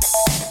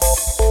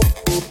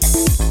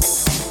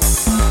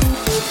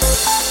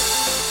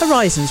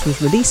 Horizons was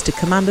released to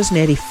Commanders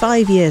nearly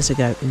 5 years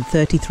ago in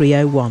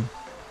 3301.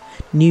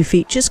 New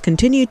features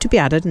continued to be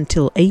added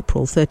until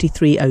April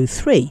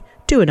 3303,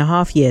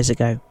 2.5 years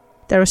ago.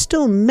 There are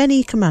still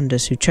many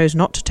Commanders who chose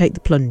not to take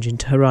the plunge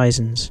into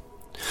Horizons.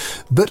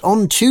 But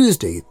on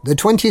Tuesday, the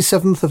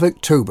 27th of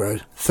October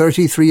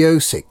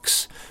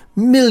 3306,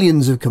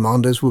 millions of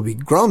Commanders will be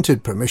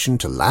granted permission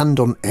to land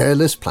on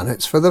airless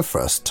planets for the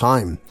first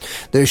time.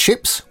 Their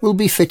ships will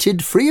be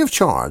fitted free of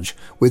charge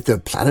with the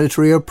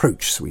Planetary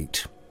Approach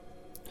Suite.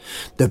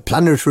 The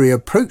Planetary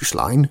Approach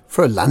line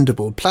for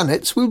landable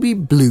planets will be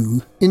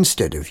blue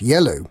instead of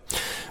yellow.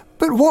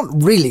 But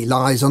what really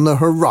lies on the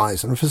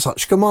horizon for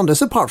such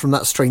commanders apart from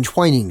that strange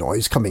whining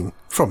noise coming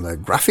from their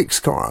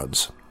graphics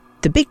cards?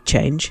 The big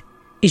change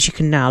is you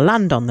can now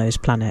land on those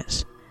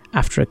planets.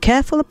 After a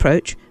careful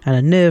approach and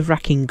a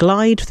nerve-wracking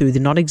glide through the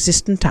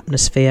non-existent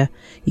atmosphere,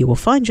 you will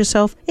find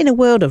yourself in a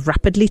world of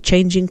rapidly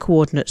changing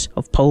coordinates,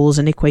 of poles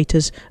and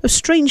equators, of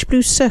strange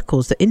blue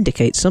circles that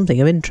indicate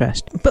something of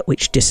interest, but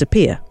which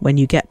disappear when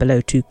you get below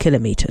 2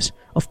 kilometres,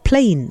 of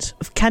plains,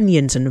 of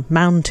canyons and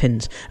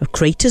mountains, of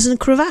craters and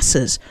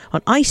crevasses,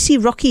 on icy,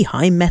 rocky,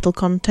 high metal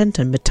content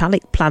and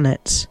metallic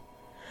planets.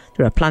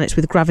 There are planets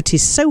with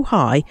gravities so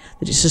high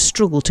that it's a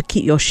struggle to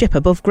keep your ship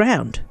above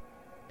ground.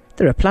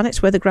 There are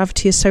planets where the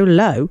gravity is so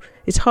low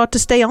it's hard to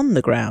stay on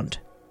the ground.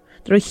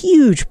 There are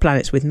huge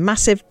planets with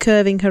massive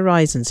curving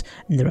horizons,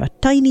 and there are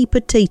tiny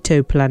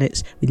potato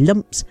planets with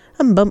lumps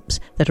and bumps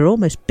that are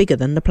almost bigger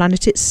than the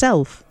planet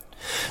itself.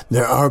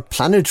 There are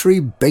planetary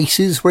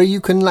bases where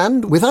you can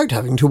land without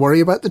having to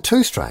worry about the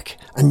toast rack,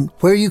 and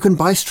where you can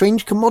buy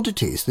strange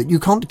commodities that you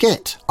can't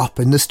get up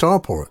in the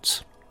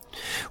starports.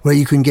 Where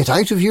you can get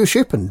out of your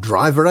ship and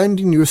drive around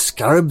in your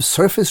Scarab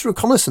Surface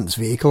Reconnaissance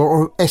Vehicle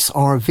or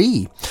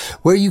SRV,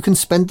 where you can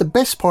spend the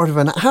best part of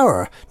an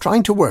hour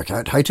trying to work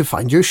out how to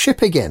find your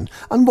ship again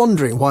and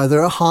wondering why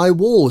there are high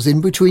walls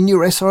in between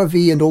your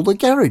SRV and all the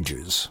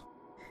garages.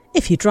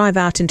 If you drive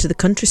out into the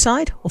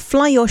countryside or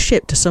fly your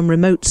ship to some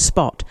remote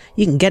spot,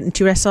 you can get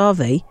into your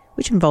SRV,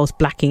 which involves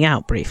blacking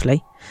out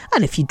briefly.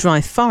 And if you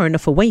drive far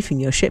enough away from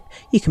your ship,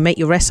 you can make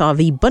your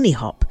SRV bunny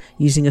hop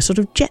using a sort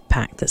of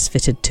jetpack that's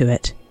fitted to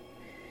it.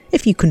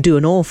 If you can do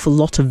an awful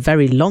lot of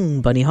very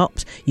long bunny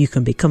hops, you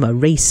can become a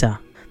racer.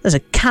 There's a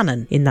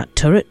cannon in that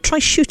turret. Try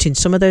shooting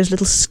some of those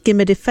little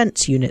skimmer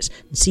defence units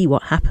and see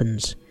what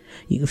happens.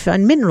 You can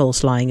find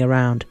minerals lying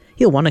around.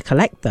 You'll want to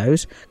collect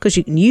those because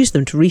you can use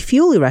them to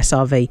refuel your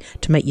SRV,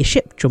 to make your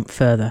ship jump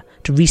further,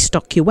 to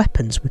restock your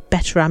weapons with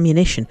better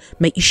ammunition,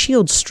 make your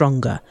shields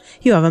stronger.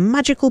 You have a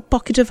magical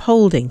pocket of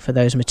holding for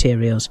those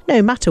materials.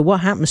 No matter what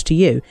happens to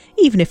you,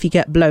 even if you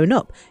get blown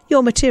up,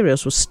 your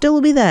materials will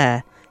still be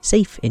there,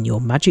 safe in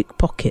your magic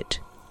pocket.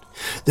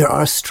 There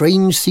are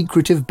strange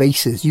secretive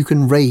bases you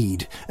can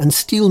raid and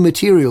steal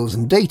materials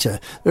and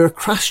data. There are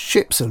crashed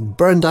ships and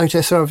burned out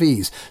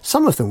SRVs,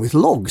 some of them with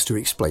logs to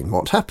explain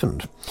what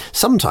happened.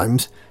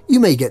 Sometimes you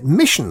may get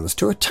missions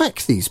to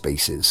attack these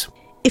bases.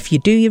 If you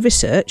do your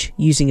research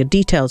using a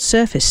detailed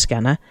surface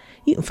scanner,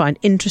 you can find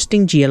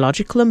interesting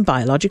geological and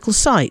biological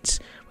sites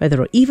where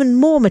there are even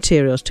more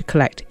materials to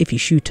collect if you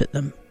shoot at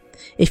them.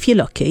 If you're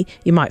lucky,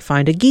 you might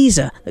find a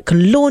geyser that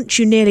can launch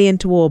you nearly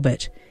into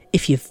orbit.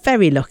 If you're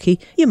very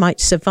lucky, you might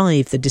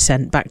survive the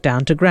descent back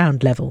down to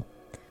ground level.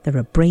 There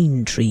are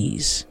brain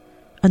trees,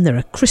 and there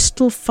are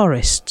crystal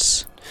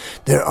forests.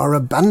 There are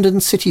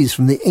abandoned cities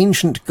from the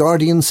ancient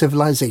Guardian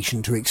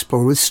civilization to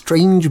explore with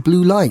strange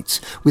blue lights,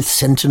 with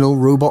sentinel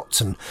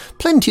robots and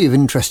plenty of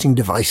interesting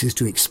devices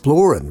to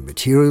explore and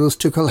materials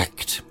to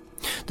collect.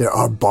 There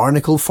are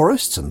barnacle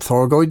forests and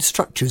Thargoid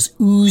structures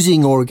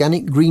oozing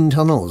organic green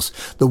tunnels,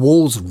 the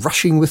walls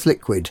rushing with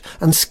liquid,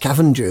 and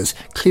scavengers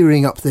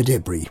clearing up the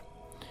debris.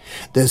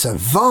 There's a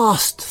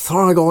vast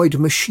Thargoid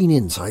machine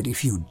inside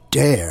if you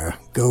dare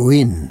go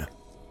in.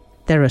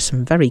 There are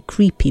some very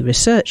creepy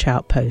research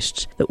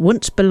outposts that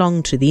once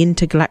belonged to the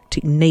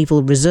Intergalactic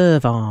Naval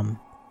Reserve Arm.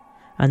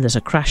 And there's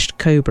a crashed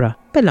Cobra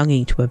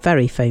belonging to a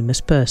very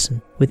famous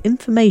person with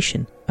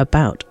information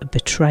about a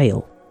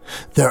betrayal.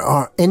 There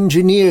are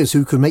engineers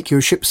who can make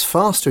your ships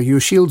faster, your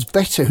shields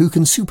better, who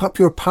can soup up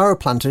your power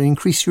plant and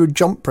increase your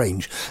jump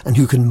range, and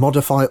who can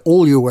modify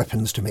all your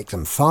weapons to make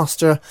them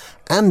faster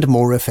and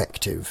more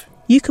effective.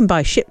 You can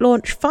buy ship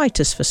launch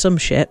fighters for some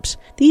ships.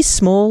 These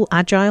small,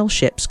 agile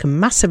ships can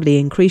massively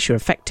increase your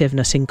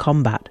effectiveness in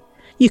combat.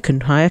 You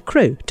can hire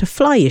crew to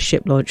fly your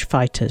ship launch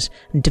fighters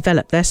and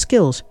develop their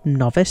skills from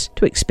novice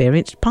to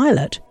experienced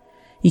pilot.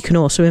 You can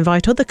also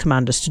invite other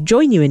commanders to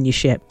join you in your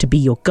ship to be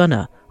your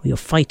gunner or your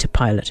fighter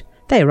pilot.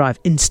 They arrive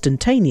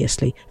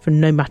instantaneously from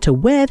no matter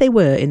where they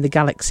were in the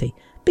galaxy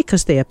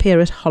because they appear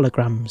as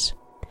holograms.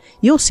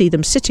 You'll see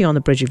them sitting on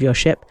the bridge of your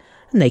ship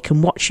and they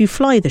can watch you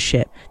fly the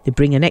ship. They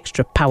bring an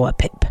extra power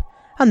pip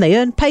and they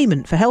earn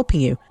payment for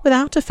helping you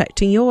without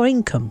affecting your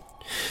income.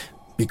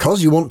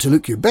 Because you want to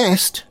look your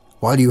best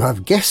while you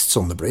have guests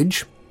on the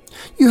bridge,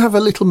 you have a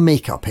little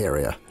makeup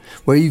area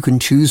where you can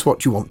choose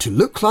what you want to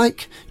look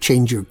like,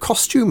 change your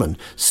costume and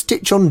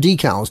stitch on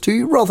decals to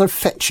your rather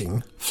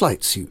fetching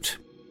flight suit.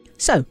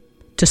 So,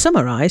 to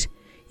summarise,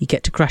 you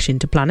get to crash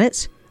into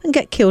planets and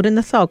get killed in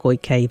the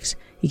Thargoid caves.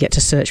 You get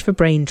to search for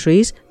brain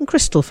trees and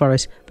crystal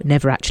forests, but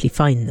never actually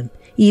find them,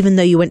 even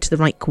though you went to the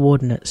right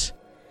coordinates.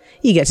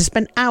 You get to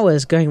spend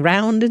hours going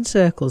round in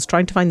circles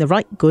trying to find the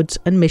right goods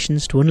and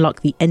missions to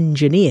unlock the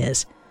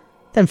engineers.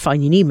 Then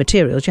find you need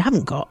materials you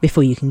haven't got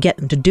before you can get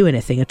them to do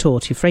anything at all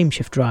to your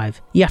frameshift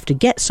drive. You have to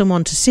get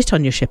someone to sit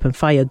on your ship and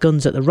fire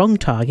guns at the wrong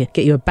target,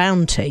 get you a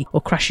bounty, or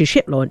crash your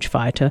ship launch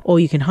fighter, or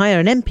you can hire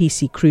an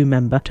NPC crew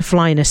member to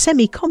fly in a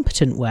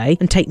semi-competent way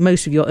and take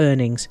most of your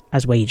earnings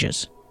as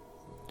wages.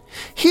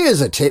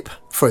 Here's a tip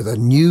for the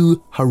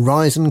new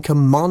Horizon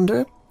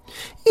Commander.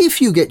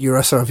 If you get your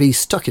SRV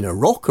stuck in a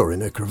rock or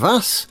in a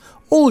crevasse,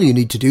 all you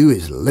need to do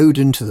is load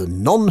into the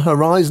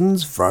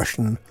non-Horizons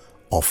version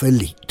of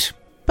Elite.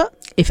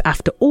 But if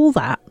after all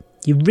that,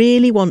 you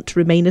really want to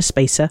remain a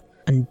spacer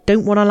and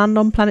don't want to land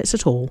on planets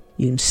at all,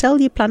 you can sell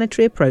your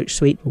Planetary Approach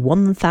Suite for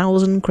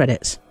 1,000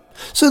 credits.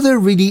 So there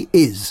really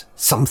is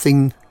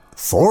something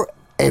for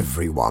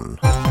everyone.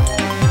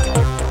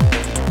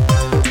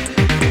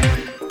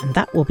 And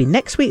that will be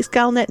next week's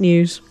Galnet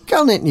News.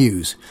 Galnet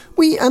News.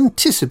 We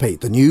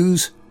anticipate the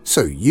news,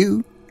 so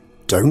you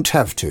don't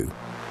have to.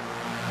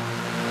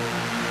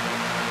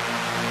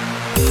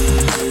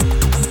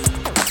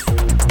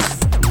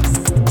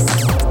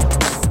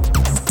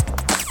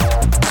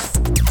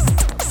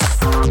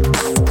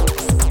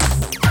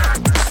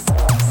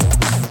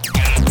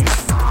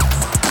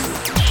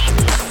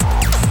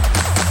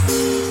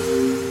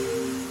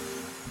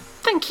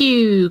 Thank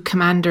you,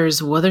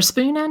 Commanders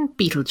Wotherspoon and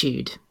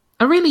Beetlejude.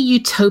 A really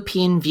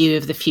utopian view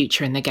of the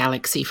future in the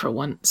galaxy for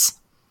once.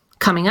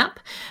 Coming up,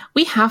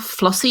 we have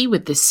Flossie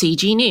with the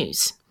CG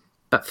News.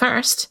 But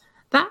first,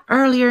 that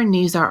earlier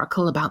news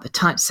article about the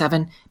Type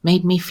 7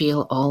 made me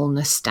feel all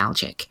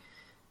nostalgic.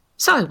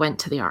 So I went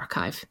to the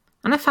archive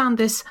and I found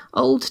this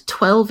old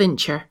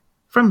 12-incher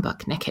from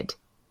Buck Naked.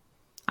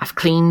 I've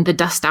cleaned the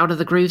dust out of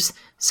the grooves,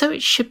 so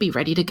it should be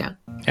ready to go.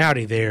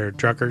 Howdy there,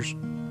 truckers.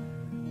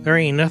 There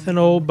ain't nothing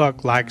old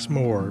Buck likes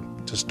more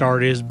to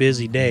start his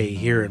busy day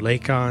here at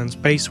Lakon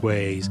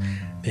Spaceways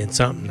than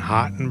something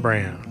hot and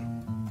brown.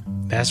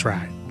 That's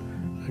right,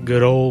 a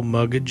good old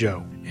mug of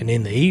Joe. And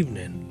in the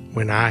evening,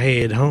 when I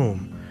head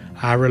home,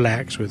 I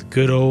relax with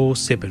good old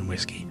sipping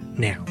whiskey.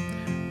 Now,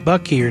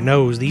 Buck here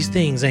knows these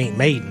things ain't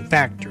made in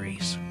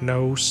factories.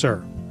 No,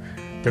 sir.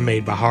 They're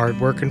made by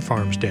hard-working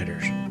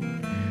farmsteaders.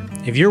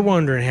 If you're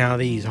wondering how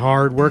these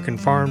hard-working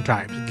farm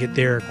types get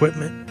their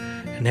equipment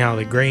and how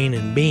the grain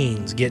and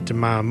beans get to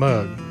my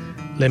mug,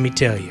 let me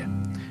tell you,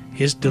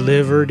 it's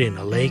delivered in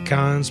a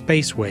Lakon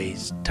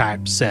Spaceways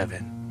Type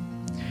 7.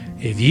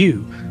 If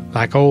you,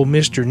 like old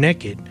Mr.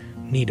 Naked,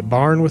 need a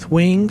barn with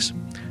wings,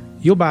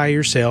 you'll buy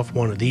yourself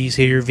one of these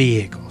here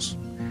vehicles.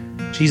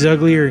 She's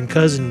uglier than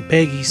Cousin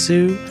Peggy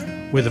Sue,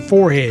 with a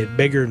forehead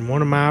bigger than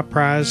one of my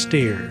prize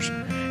steers,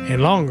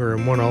 and longer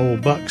than one of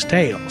old Buck's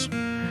tails.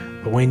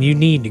 But when you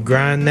need to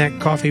grind that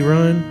coffee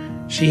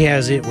run, she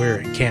has it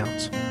where it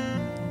counts.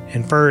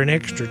 And for an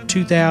extra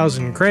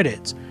 2,000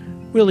 credits,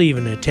 we'll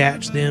even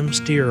attach them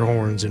steer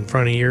horns in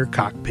front of your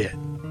cockpit.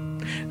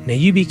 Now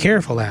you be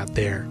careful out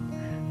there.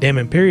 Them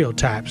Imperial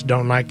types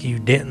don't like you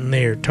denting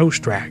their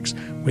toast racks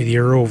with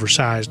your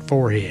oversized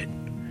forehead.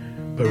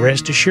 But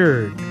rest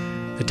assured,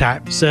 the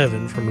Type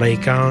 7 from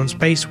Lakon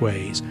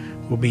Spaceways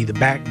will be the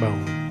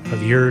backbone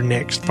of your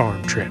next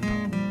farm trip.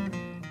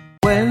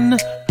 When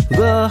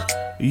the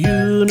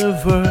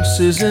universe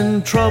is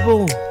in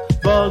trouble,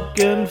 bug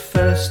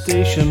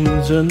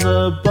infestations in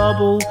the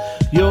bubble,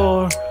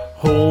 your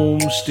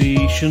home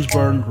station's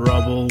burned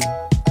rubble.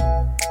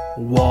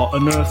 What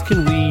on earth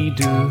can we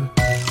do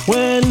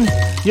when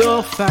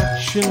your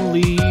faction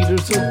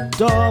leader's a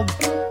dog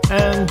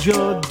and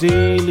your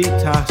daily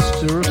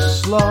tasks are a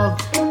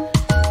slog?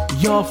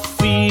 You're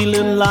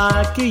feeling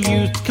like a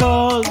used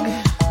cog.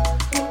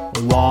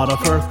 What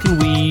on earth can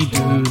we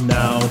do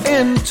now?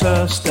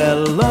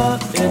 Interstellar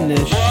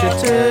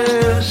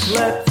initiatives.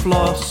 Let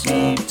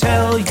Flossie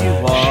tell you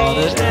what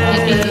it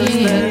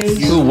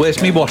is. Ooh, where's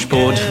me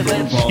washboard? You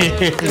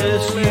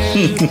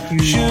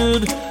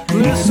should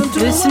listen to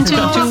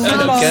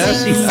Interstellar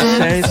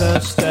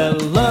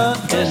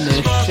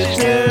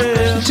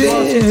initiatives.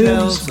 Flossie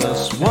tells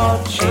us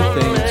what she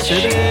thinks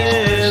it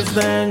is.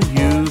 Then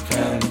you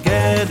can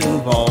get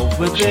involved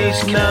with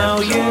this. Now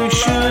you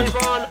should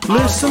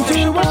listen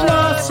to what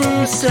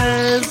Flossie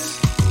says.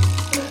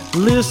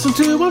 Listen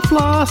to what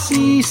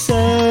Flossie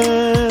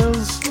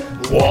says.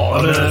 What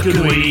on earth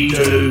can we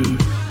do?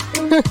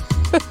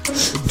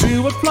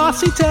 Do what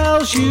Flossie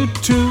tells you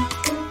to.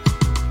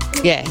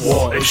 Yes.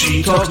 What if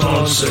she talks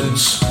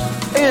nonsense?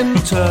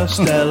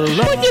 Interstellar.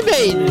 What do you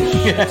mean?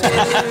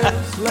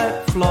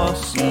 Let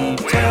Flossie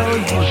tell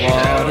you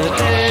what it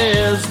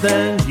is.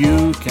 Then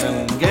you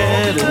can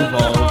get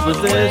involved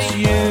with this.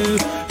 You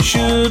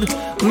should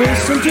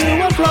listen to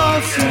what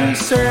Flossie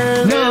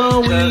said. Now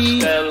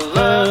we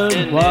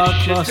heard what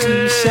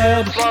Flossie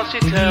said.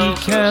 We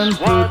can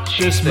put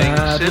this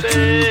matter to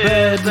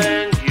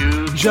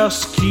bed.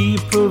 Just keep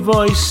her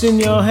voice in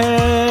your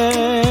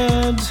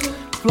head.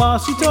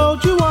 Flossie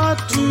told you what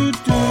to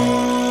do.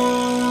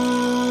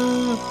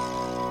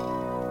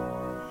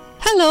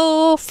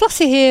 Hello,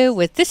 Flossie here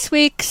with this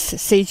week's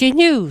CG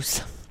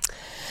News.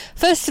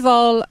 First of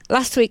all,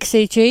 last week's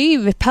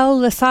CG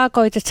repelled the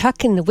Thargoid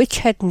attack in the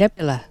Witchhead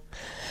Nebula.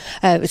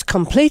 It was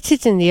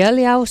completed in the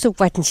early hours of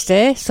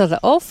Wednesday, so that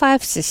all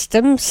 5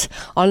 systems,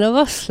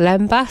 Onorus,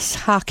 Lembas,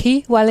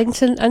 Haki,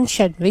 Wellington and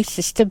Shenri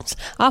systems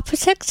are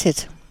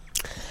protected.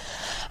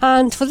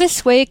 And for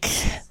this week,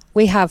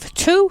 we have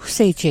 2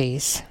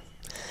 CGs.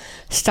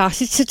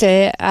 Started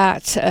today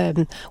at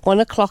 1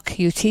 o'clock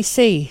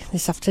UTC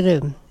this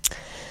afternoon.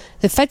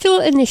 The Federal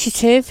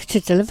Initiative to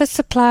Deliver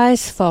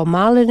Supplies for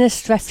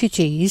Marlinist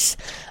Refugees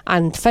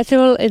and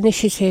Federal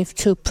Initiative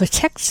to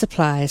Protect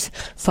Supplies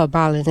for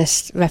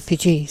Marlinist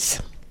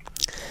Refugees.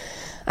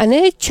 An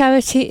aid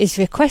charity is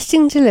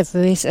requesting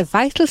deliveries of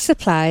vital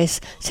supplies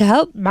to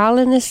help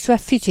Marlinist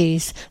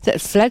refugees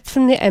that fled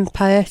from the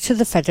Empire to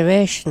the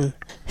Federation.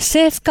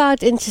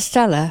 Safeguard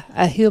Interstellar,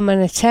 a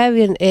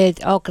humanitarian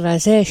aid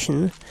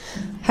organisation,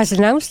 has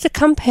announced a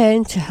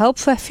campaign to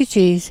help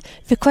refugees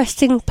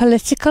requesting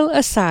political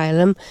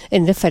asylum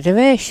in the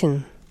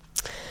Federation.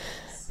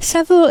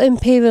 Several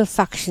imperial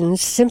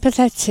factions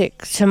sympathetic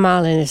to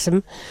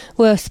Marlinism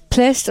were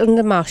placed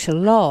under martial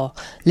law,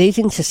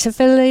 leading to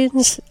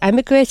civilians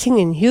emigrating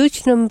in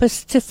huge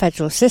numbers to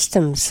federal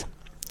systems.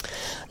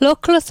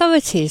 Local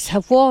authorities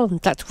have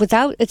warned that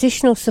without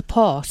additional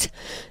support,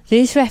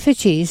 these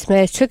refugees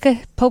may trigger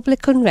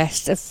public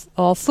unrest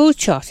or food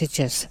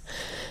shortages.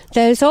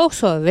 There is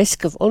also a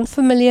risk of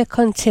unfamiliar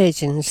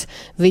contagions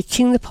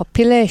reaching the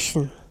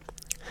population.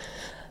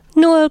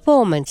 Noel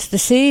Beaumont, the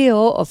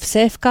CEO of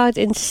Safeguard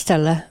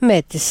Interstellar,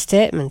 made this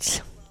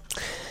statement.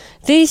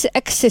 These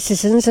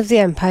ex-citizens of the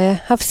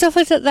Empire have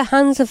suffered at the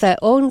hands of their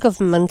own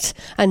government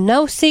and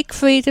now seek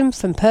freedom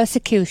from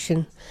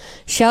persecution.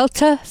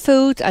 Shelter,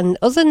 food and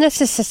other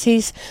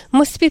necessities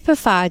must be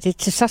provided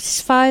to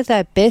satisfy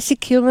their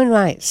basic human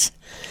rights.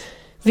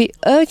 We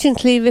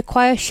urgently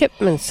require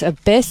shipments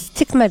of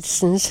basic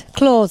medicines,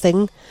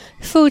 clothing,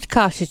 food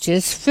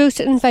cartridges, fruit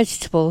and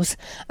vegetables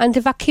and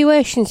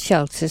evacuation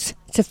shelters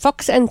to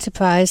Fox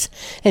Enterprise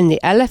in the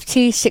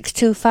LFT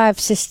 625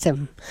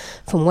 system,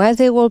 from where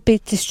they will be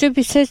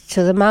distributed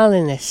to the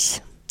Marlinists.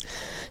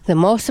 The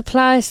more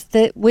supplies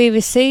that we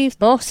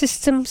receive, more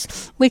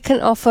systems we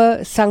can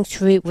offer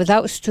Sanctuary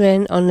without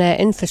strain on their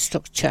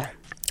infrastructure.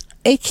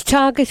 Each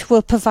target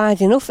will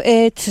provide enough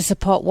aid to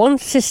support one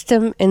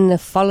system in the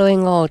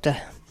following order: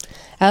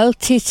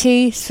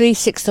 LTT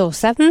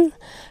 3607,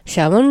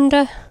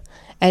 Shamunda,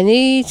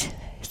 Enid,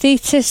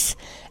 Thetis,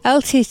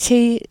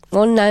 LTT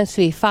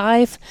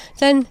 1935,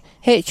 then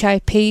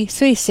HIP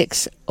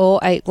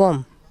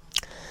 36081.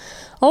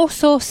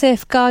 Also,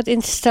 Safeguard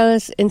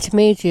Interstellar's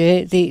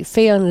intermediary, the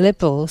Theon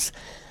Liberals,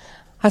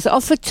 has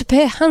offered to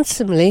pay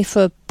handsomely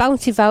for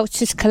bounty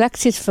vouchers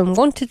collected from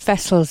wanted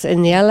vessels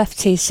in the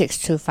LFT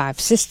 625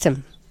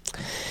 system.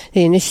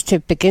 The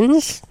initiative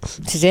begins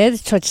today, the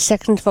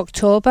 22nd of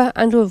October,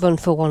 and will run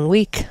for 1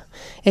 week.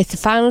 If the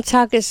final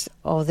targets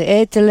or the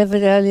aid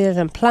delivered earlier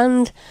than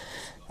planned,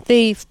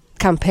 the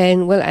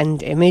campaign will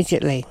end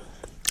immediately.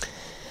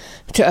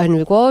 To earn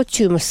rewards,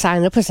 you must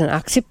sign up as an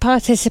active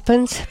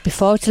participant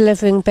before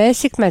delivering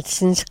basic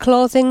medicines,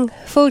 clothing,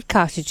 food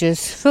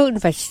cartridges, fruit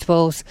and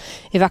vegetables,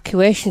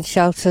 evacuation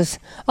shelters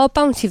or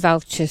bounty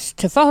vouchers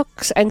to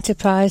Fox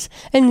Enterprise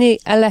in the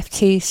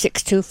LFT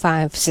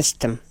 625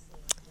 system.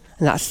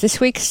 And that's this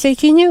week's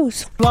CT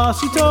News.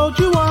 Flossie told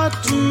you what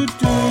to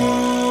do.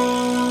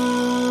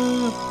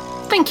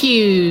 Thank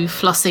you,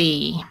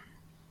 Flossie.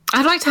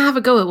 I'd like to have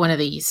a go at one of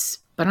these,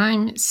 but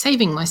I'm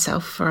saving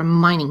myself for a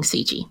mining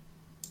CG.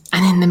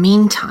 And in the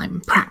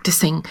meantime,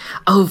 practicing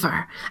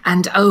over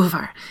and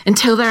over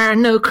until there are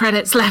no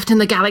credits left in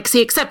the galaxy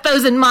except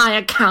those in my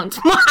account.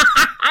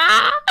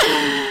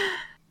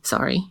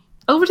 Sorry.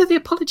 Over to the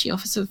apology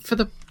officer for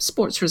the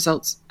sports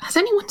results. Has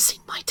anyone seen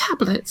my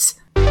tablets?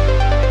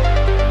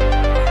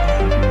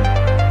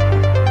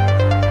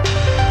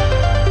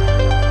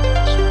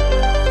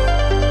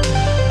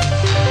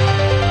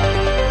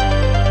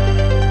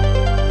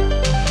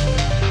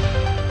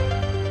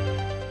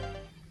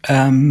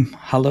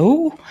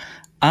 Hello,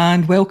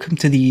 and welcome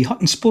to the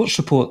Hutton Sports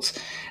Report.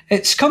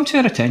 It's come to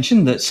our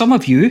attention that some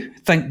of you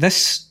think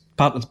this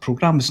part of the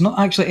programme is not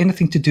actually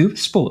anything to do with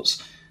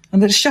sports, and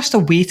that it's just a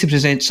way to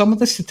present some of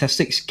the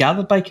statistics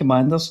gathered by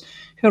commanders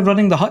who are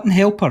running the Hutton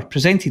Helper,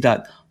 presented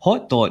at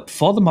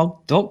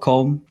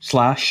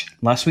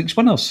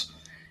hot.forthemug.com/lastweekswinners,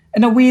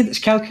 in a way that's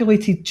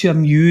calculated to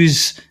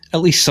amuse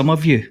at least some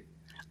of you.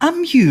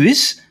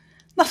 Amuse?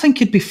 Nothing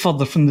could be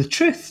further from the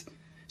truth.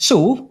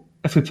 So,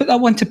 if we put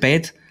that one to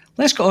bed,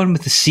 let's get on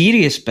with the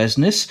serious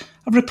business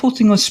of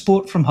reporting on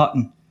sport from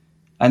Hutton.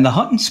 And the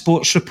Hutton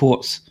Sports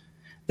Report.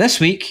 This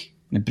week,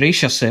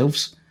 brace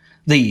yourselves,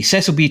 the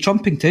Cecil B.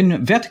 Trumpington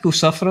Vertical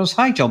Sufferers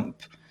High Jump,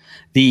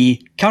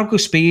 the Cargo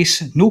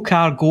Space No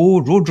Car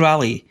Go Road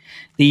Rally,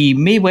 the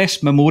Mae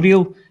West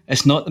Memorial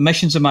It's Not the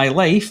Missions of My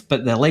Life,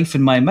 but the Life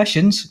in My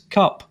Missions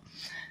Cup,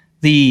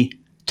 the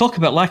Talk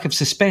About Lack of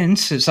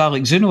Suspense, It's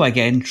Alex Zuno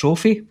Again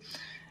trophy,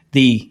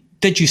 the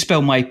Did You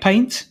Spill My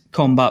Pint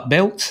combat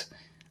belt,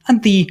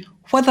 and the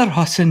Wither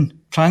Hutton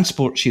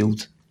Transport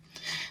Shield.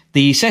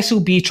 The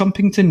Cecil B.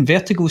 Trumpington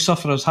Vertigo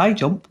Sufferers High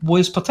Jump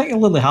was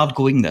particularly hard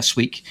going this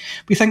week.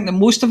 We think that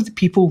most of the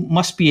people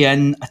must be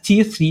in a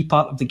Tier 3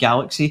 part of the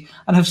galaxy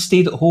and have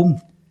stayed at home.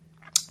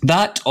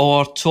 That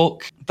or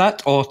talk of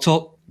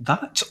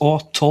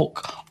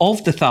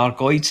the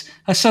Thargoids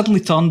has suddenly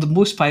turned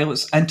most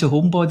pilots into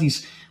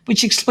homebodies,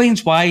 which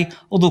explains why,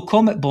 although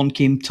Comet-Born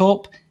came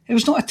top, it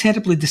was not a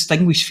terribly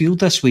distinguished field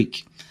this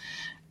week.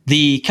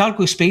 The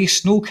Cargo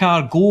Space No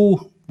Car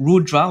Go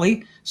Road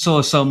Rally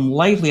saw some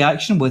lively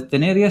action with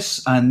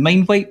Daenerys and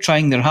Mindwipe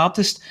trying their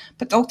hardest,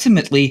 but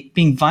ultimately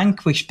being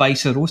vanquished by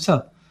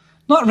Sarota.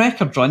 Not a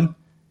record run,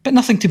 but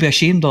nothing to be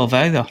ashamed of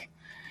either.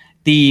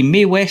 The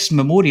Mae West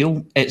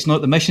Memorial It's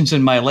Not the Missions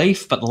in My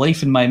Life, but the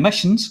Life in My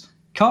Missions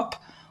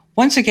Cup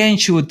once again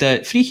showed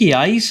that Freaky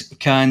Eyes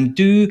can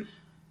do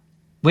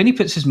when he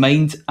puts his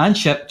mind and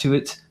ship to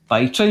it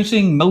by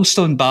trouncing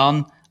Millstone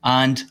Barn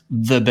and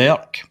the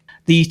Burke.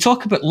 The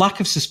Talk About Lack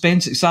of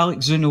Suspense It's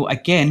Alex Zuno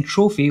Again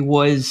trophy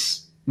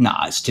was,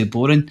 it's too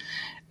boring.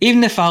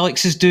 Even if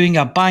Alex is doing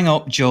a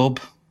bang-up job.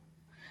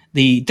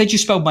 The Did You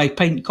Spill My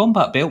Pint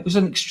combat belt was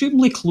an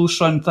extremely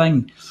close-run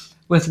thing,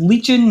 with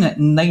Legion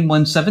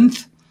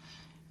 917th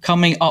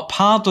coming up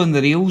hard on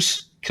the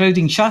rails,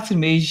 crowding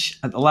Chattermage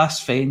at the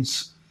last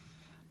fence.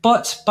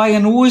 But by a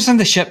nose in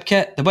the ship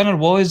kit, the winner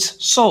was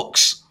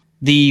Socks.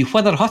 The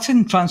Wither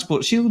Hutton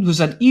Transport Shield was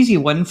an easy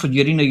win for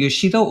Yurina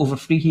Yoshida over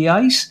Freaky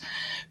Eyes,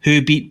 who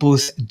beat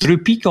both Drew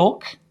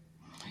Peacock,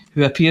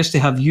 who appears to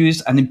have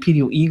used an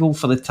Imperial Eagle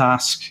for the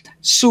task.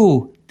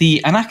 So,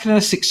 the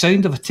anachronistic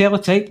sound of a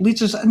teletype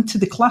leads us into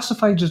the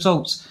classified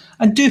results.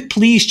 And do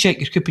please check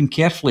your coupon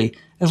carefully,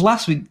 as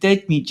last week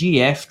Dead Meat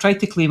GF tried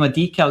to claim a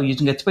decal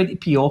using a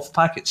 20p off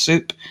packet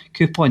soup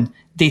coupon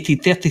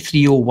dated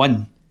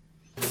 3301.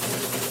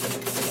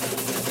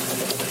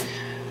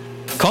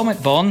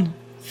 Cometborn,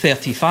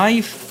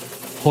 35.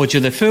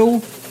 Hodger the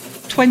Fool,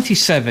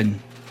 27.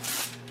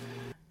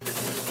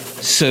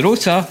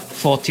 Sirota,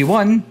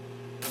 41.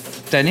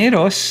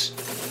 Daneros,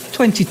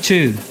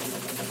 22.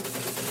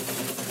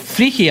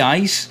 Freaky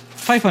Eyes,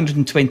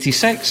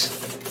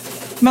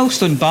 526.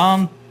 Millstone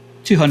Barn,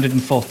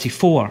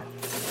 244.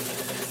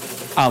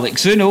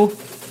 Alex Zuno,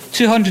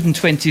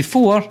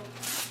 224.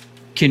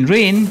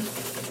 Kinrain,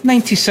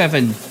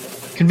 97.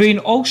 Kinrain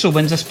also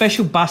wins a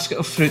special basket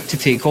of fruit to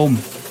take home.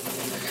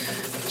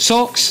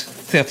 Socks,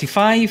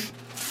 35.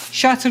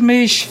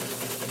 Shattermage,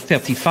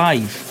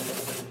 35.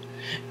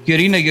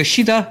 Yurina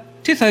Yoshida,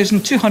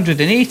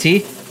 2,280.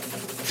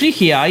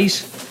 Freaky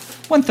Eyes,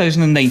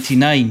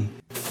 1,099.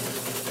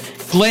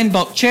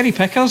 Glenbuck Cherry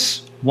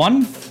Pickers,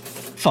 1.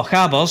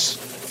 Fuckabers,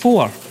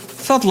 4.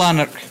 Third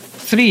Lanark,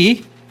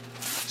 3.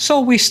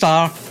 Solway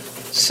Star,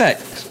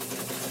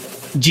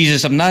 6.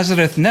 Jesus of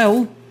Nazareth,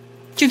 0.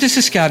 Judas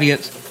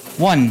Iscariot,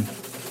 1.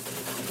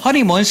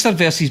 Honey Monster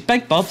versus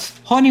Big Bird.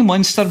 Honey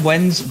Monster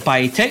wins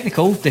by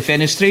technical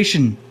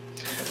defenestration.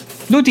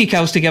 No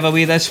decals to give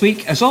away this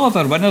week, as all of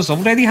our winners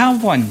already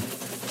have won.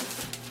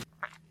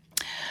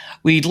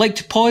 We'd like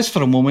to pause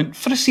for a moment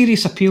for a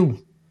serious appeal.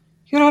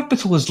 Your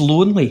orbital is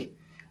lonely.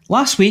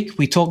 Last week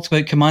we talked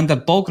about Commander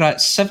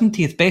Bograt's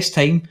 70th best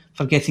time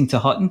for getting to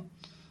Hutton.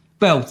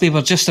 Well, they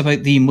were just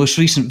about the most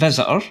recent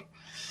visitor.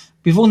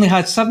 We've only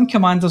had 7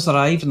 commanders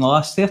arrive in the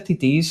last 30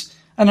 days,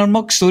 and our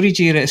mug storage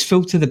area is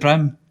full to the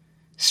brim.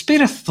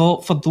 Spare a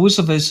thought for those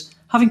of us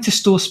having to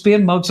store spare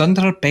mugs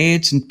under our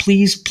beds, and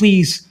please,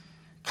 please,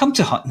 come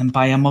to Hutton and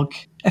buy a mug.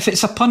 If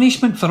it's a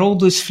punishment for all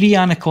those free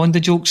Anaconda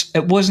jokes,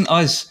 it wasn't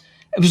us.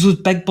 It was those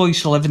big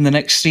boys who live in the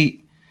next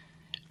street.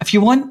 If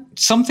you want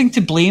something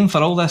to blame for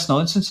all this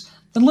nonsense,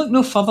 then look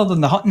no further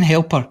than the Hutton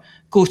Helper.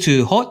 Go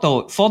to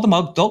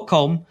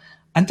hot.forthemug.com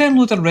and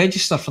download a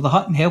register for the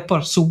Hutton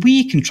Helper so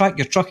we can track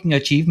your trucking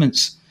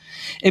achievements.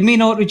 It may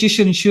not reduce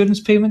your insurance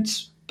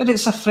payments, but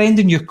it's a friend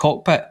in your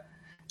cockpit.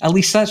 At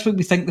least that's what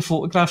we think the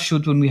photograph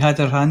showed when we had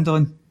our hand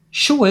on.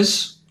 Show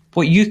us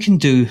what you can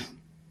do,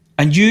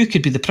 and you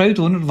could be the proud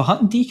owner of a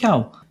Hutton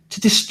decal to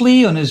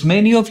display on as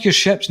many of your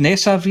ships and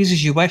SRVs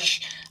as you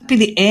wish. Be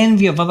the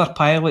envy of other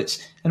pilots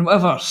in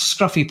whatever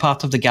scruffy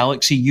part of the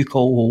galaxy you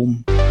call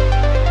home.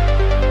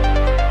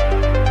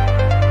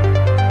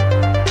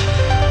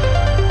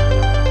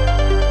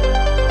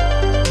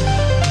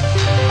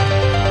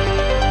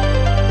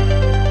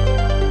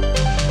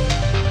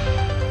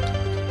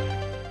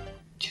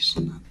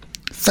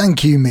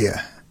 Thank you,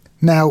 Mia.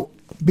 Now,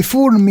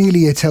 before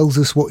Amelia tells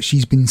us what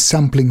she's been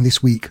sampling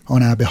this week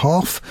on our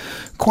behalf,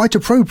 quite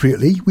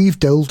appropriately we've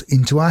delved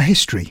into our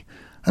history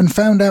and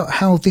found out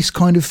how this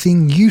kind of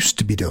thing used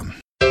to be done.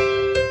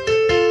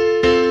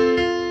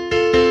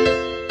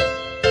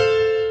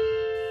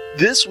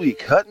 This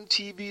week, Hutton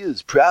TV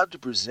is proud to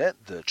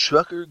present the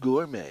Trucker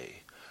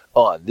Gourmet.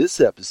 On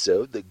this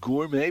episode, the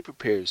Gourmet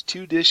prepares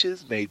 2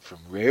 dishes made from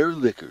rare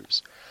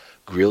liquors: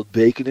 grilled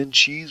bacon and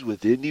cheese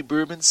with Indy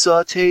bourbon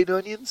sautéed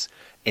onions,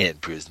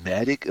 and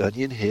prismatic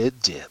onion head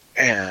dip.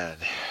 And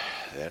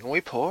then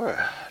we pour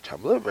a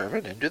tumbler of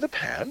bourbon into the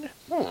pan.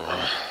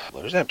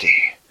 Tumbler's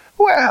empty.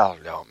 Well,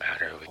 no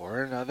matter. We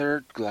pour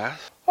another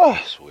glass. Oh,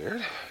 it's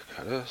weird.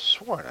 Could have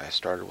sworn I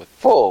started with a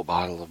full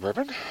bottle of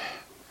bourbon.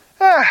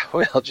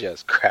 We'll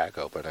just crack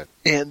open it.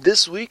 And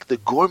this week, the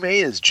Gourmet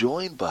is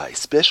joined by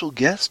special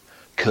guest,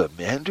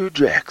 Commander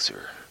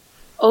Draxer.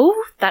 Oh,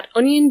 that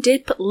onion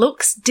dip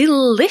looks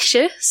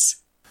delicious.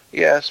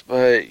 Yes,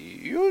 but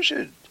you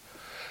should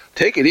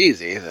take it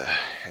easy. The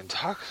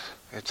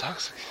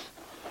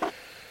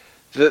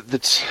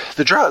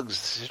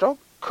drugs don't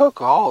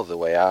cook all the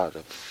way out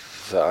of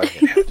the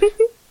onion head.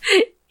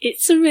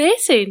 It's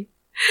amazing.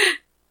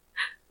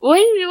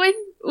 When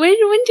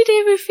did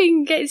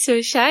everything get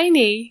so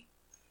shiny?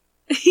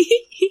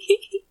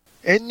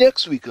 And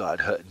next week on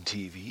Hutton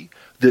TV,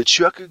 the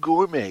Trucker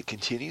Gourmet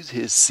continues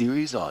his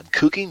series on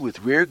cooking with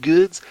rare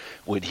goods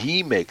when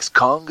he makes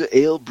Conga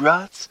Ale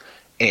brats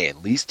and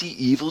Leasty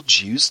Evil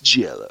Juice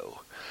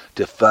Jello.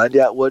 To find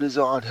out what is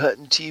on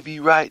Hutton TV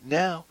right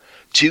now,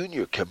 tune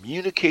your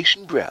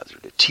communication browser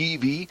to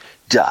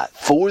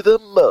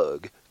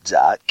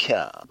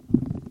tv.forthemug.com.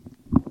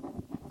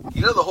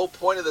 You know the whole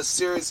point of this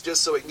series is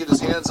just so he can get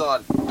his hands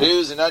on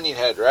booze and onion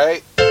head,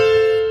 right?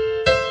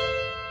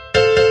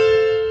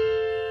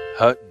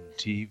 Hutton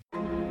TV.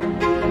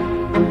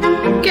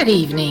 Good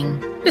evening.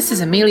 This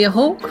is Amelia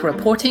Hawke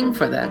reporting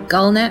for the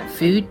Gullnet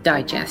Food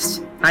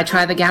Digest. I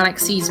try the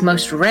galaxy's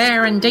most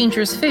rare and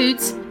dangerous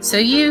foods, so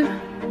you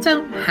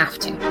don't have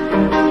to.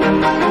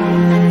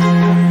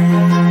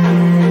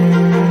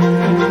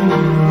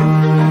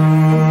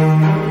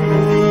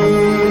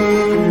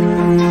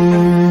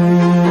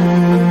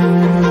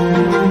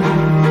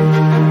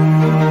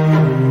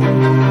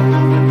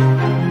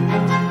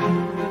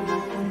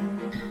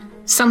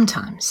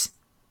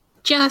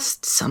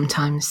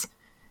 sometimes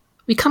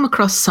we come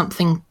across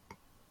something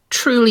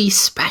truly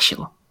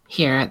special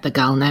here at the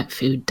Galnet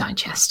Food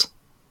Digest.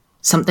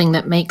 Something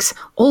that makes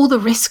all the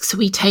risks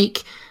we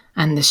take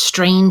and the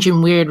strange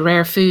and weird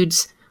rare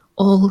foods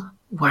all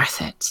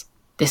worth it.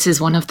 This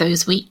is one of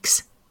those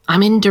weeks.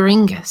 I'm in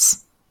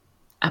Doringus,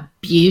 a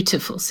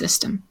beautiful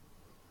system.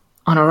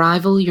 On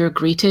arrival, you're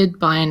greeted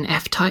by an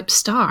F-type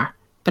star.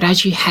 But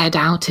as you head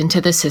out into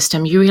the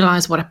system, you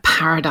realise what a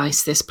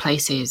paradise this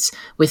place is,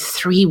 with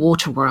 3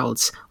 water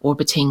worlds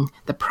orbiting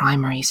the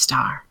primary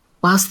star.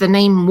 Whilst the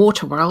name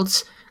water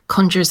worlds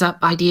conjures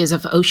up ideas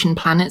of ocean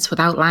planets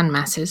without land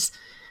masses,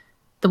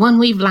 the one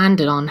we've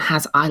landed on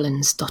has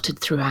islands dotted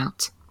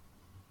throughout.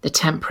 The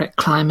temperate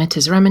climate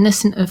is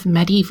reminiscent of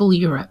medieval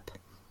Europe,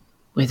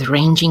 with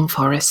ranging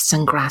forests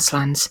and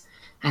grasslands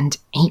and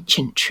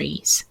ancient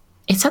trees.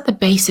 It's at the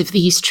base of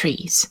these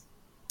trees,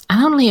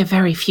 and only a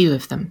very few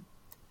of them,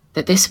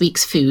 that this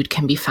week's food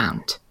can be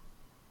found,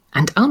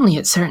 and only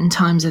at certain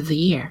times of the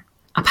year.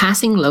 A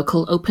passing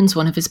local opens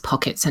one of his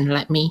pockets and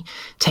let me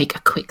take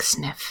a quick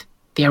sniff.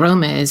 The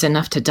aroma is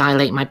enough to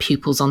dilate my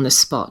pupils on the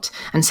spot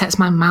and sets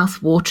my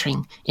mouth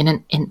watering in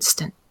an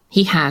instant.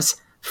 He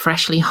has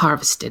freshly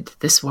harvested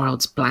this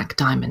world's black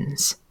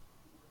diamonds,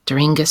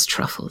 Doringus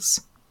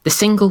truffles. The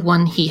single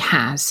one he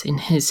has in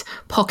his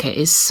pocket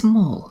is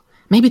small,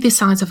 maybe the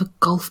size of a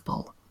golf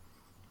ball.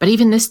 But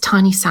even this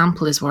tiny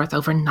sample is worth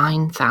over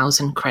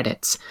 9,000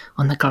 credits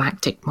on the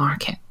galactic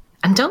market.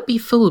 And don't be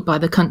fooled by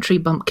the country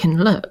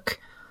bumpkin look.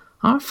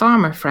 Our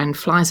farmer friend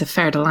flies a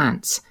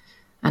fer-de-lance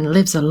and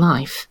lives a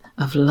life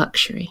of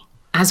luxury.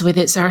 As with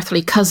its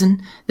earthly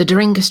cousin, the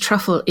Doringus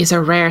truffle is a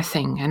rare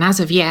thing, and as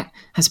of yet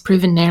has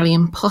proven nearly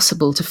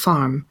impossible to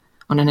farm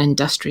on an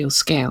industrial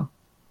scale.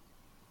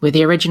 With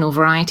the original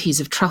varieties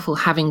of truffle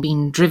having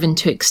been driven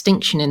to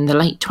extinction in the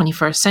late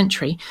 21st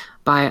century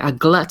by a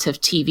glut of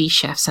TV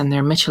chefs and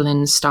their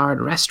Michelin-starred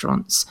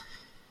restaurants,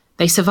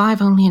 they survive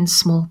only in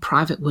small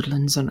private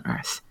woodlands on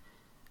Earth,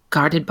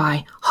 guarded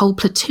by whole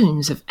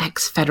platoons of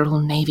ex-Federal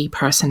Navy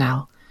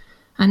personnel,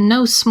 and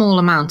no small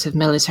amount of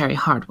military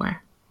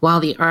hardware. While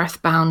the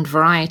earthbound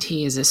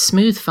variety is a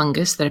smooth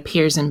fungus that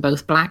appears in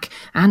both black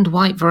and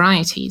white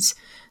varieties,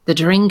 the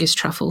Doringus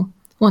truffle,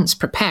 once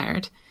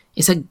prepared,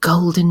 is a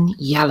golden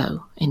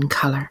yellow in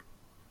colour.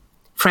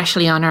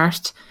 Freshly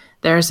unearthed,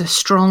 there is a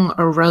strong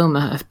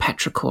aroma of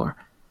petrichor,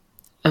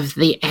 of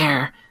the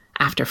air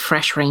after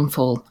fresh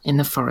rainfall in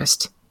the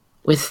forest,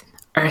 with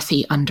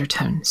earthy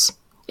undertones.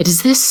 It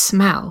is this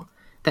smell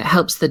that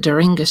helps the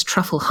Doringus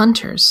truffle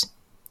hunters,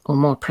 or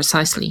more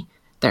precisely,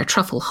 their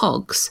truffle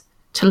hogs,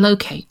 to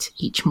locate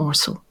each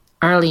morsel.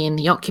 Early in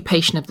the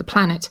occupation of the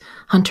planet,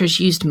 hunters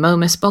used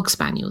Momus bog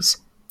spaniels,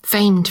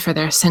 famed for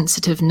their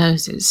sensitive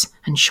noses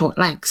and short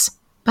legs.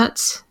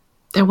 But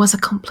there was a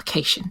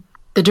complication.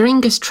 The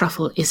Doringus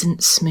truffle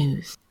isn't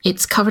smooth.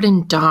 It's covered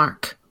in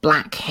dark,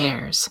 black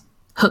hairs,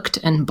 hooked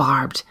and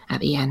barbed at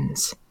the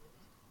ends.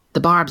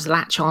 The barbs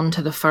latch on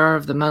to the fur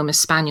of the Momus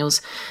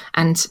spaniels,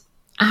 and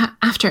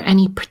after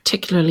any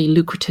particularly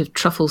lucrative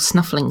truffle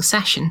snuffling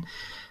session,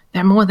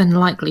 they're more than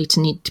likely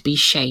to need to be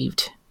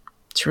shaved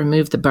to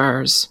remove the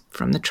burrs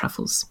from the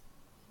truffles.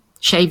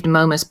 Shaved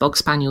Momus bog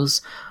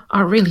spaniels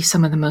are really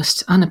some of the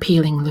most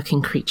unappealing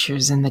looking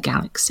creatures in the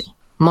galaxy.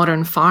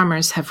 Modern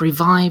farmers have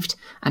revived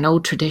an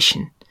old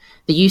tradition,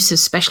 the use of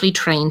specially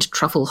trained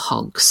truffle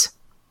hogs,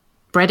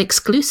 bred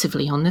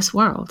exclusively on this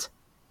world.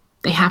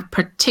 They have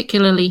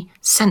particularly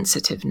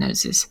sensitive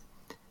noses,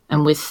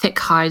 and with thick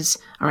hides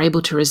are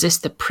able to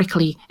resist the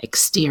prickly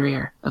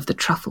exterior of the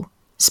truffle.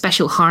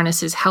 Special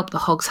harnesses help the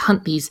hogs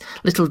hunt these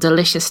little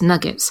delicious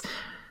nuggets,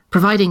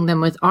 providing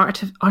them with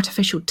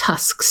artificial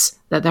tusks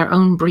that their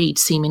own breed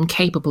seem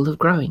incapable of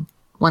growing.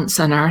 Once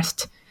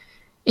unearthed,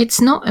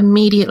 it's not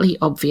immediately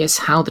obvious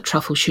how the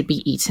truffle should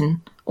be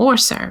eaten or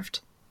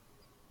served.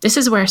 This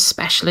is where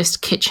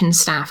specialist kitchen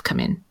staff come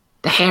in.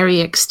 The hairy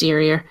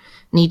exterior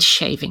needs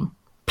shaving,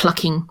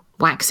 plucking,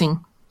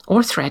 waxing,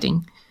 or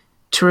threading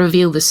to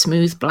reveal the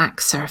smooth black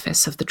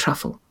surface of the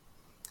truffle,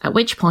 at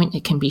which point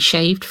it can be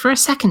shaved for a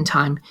second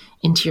time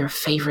into your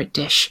favourite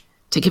dish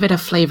to give it a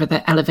flavour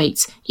that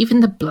elevates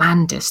even the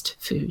blandest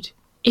food.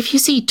 If you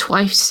see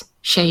twice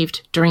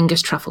shaved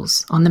Doringus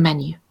truffles on the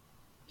menu,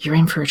 you're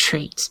in for a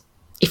treat.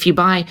 If you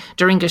buy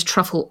Doringus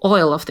truffle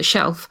oil off the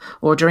shelf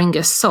or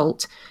Doringus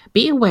salt,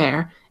 be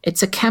aware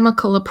it's a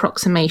chemical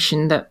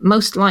approximation that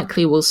most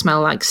likely will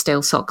smell like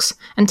stale socks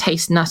and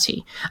taste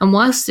nutty, and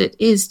whilst it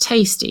is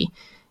tasty,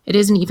 it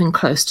isn't even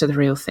close to the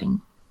real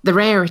thing. The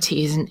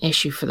rarity is an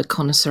issue for the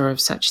connoisseur of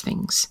such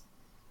things.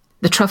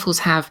 The truffles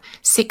have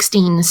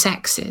 16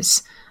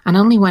 sexes, and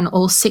only when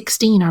all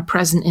 16 are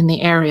present in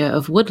the area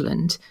of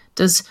woodland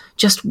does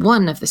just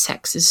one of the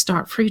sexes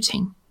start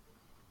fruiting,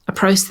 a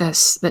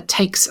process that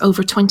takes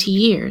over 20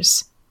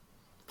 years.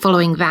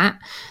 Following that,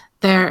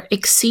 they're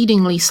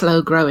exceedingly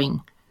slow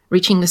growing,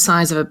 reaching the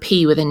size of a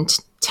pea within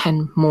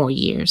 10 more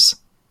years.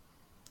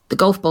 The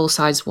golf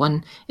ball-sized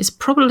one is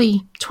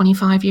probably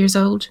 25 years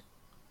old.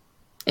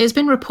 It has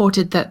been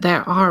reported that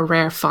there are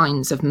rare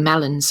finds of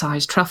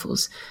melon-sized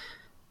truffles,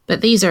 But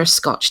these are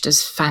scotched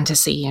as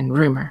fantasy and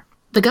rumour.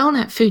 The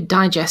Galnet Food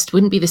Digest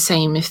wouldn't be the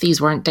same if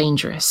these weren't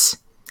dangerous.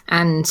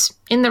 And,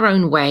 in their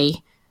own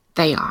way,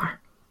 they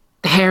are.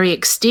 The hairy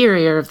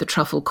exterior of the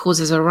truffle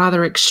causes a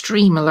rather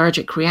extreme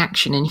allergic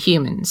reaction in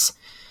humans.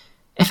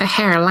 If a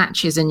hair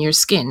latches in your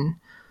skin,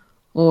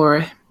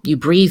 or you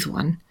breathe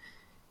one,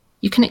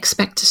 you can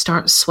expect to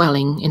start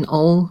swelling in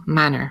all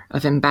manner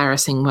of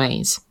embarrassing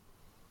ways.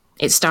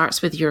 It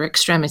starts with your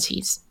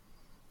extremities,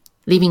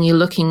 leaving you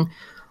looking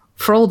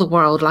for all the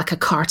world like a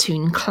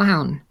cartoon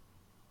clown.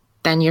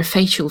 Then your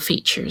facial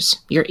features,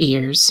 your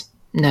ears,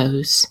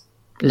 nose,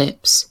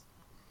 lips.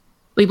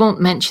 We won't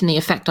mention the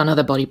effect on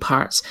other body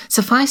parts.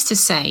 Suffice to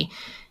say,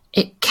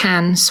 it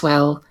can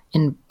swell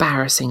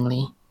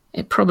embarrassingly.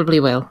 It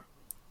probably will.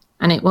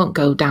 And it won't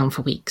go down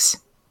for weeks,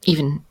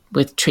 even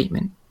with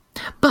treatment.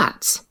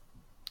 But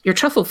your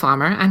truffle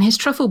farmer and his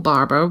truffle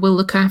barber will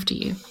look after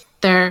you.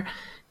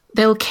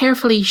 They'll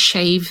carefully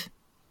shave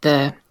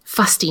the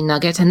fusty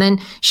nugget and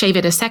then shave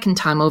it a second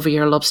time over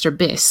your lobster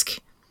bisque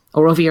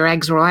or over your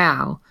eggs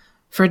royale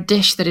for a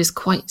dish that is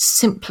quite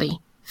simply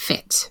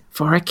fit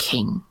for a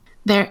king.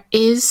 There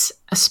is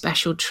a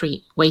special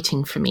treat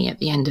waiting for me at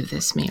the end of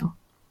this meal.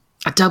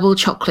 A double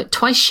chocolate,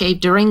 twice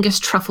shaved Doringus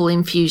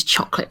truffle-infused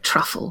chocolate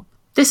truffle.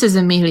 This is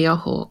Amelia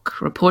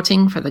Hawke,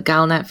 reporting for the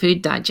Galnet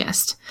Food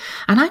Digest,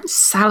 and I'm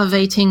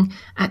salivating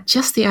at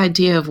just the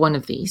idea of one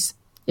of these.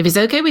 If it's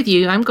okay with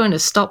you, I'm going to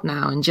stop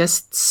now and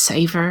just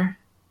savour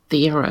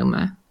the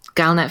aroma.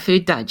 Galnet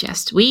Food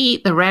Digest. We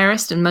eat the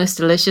rarest and most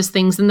delicious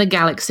things in the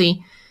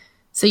galaxy,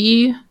 so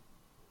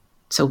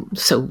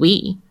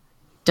we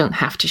don't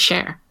have to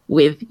share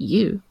with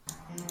you.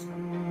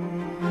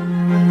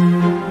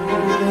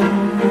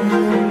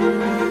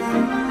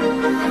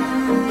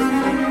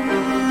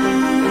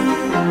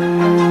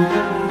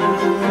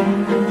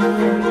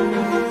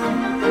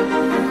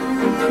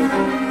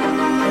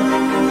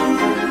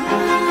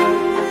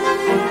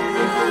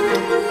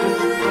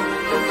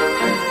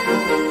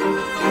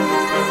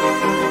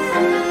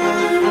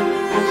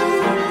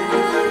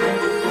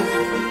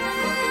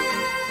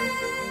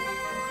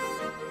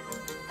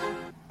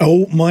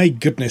 Oh my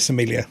goodness,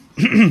 Amelia.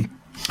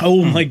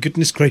 Oh my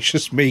goodness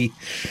gracious me.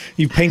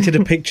 You painted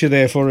a picture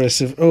there for us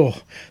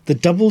of, the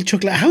double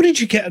chocolate. How did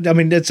you get,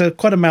 it's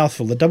quite a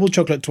mouthful. The double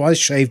chocolate twice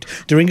shaved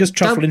Doringus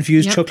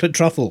truffle-infused chocolate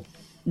truffle.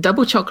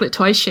 Double chocolate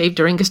twice shaved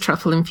Doringus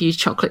truffle-infused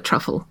chocolate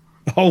truffle.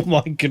 Oh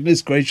my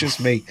goodness gracious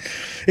me.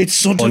 It's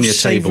sort of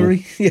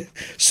savoury. Yeah,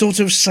 sort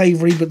of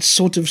savoury, but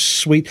sort of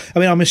sweet.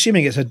 I'm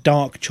assuming it's a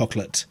dark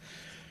chocolate.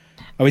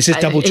 Oh, it says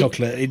double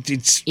chocolate.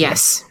 It's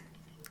yes.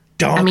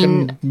 Dark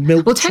and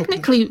milk. Well,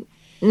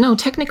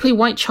 technically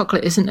white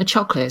chocolate isn't a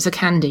chocolate, it's a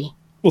candy.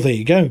 Well, there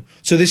you go.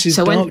 So this is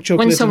dark chocolate.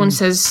 When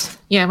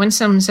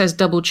someone says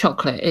double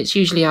chocolate, it's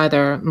usually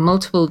either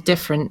multiple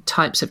different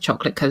types of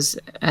chocolate, because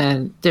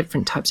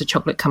different types of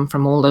chocolate come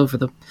from all over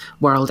the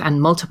world,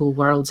 and multiple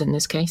worlds in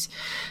this case.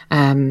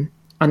 And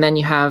then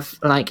you have,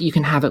 you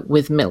can have it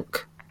with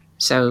milk.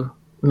 So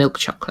milk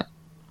chocolate.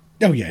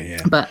 Oh,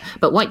 yeah. But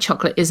white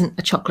chocolate isn't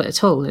a chocolate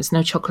at all. There's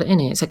no chocolate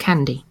in it. It's a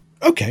candy.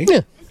 Okay.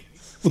 Yeah.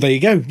 Well, there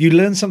you go. You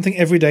learn something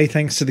every day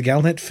thanks to the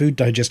Galnet Food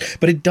Digest.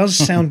 But it does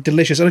sound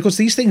delicious. And, of course,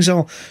 these things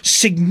are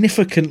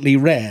significantly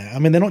rare.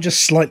 They're not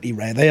just slightly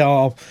rare. They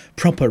are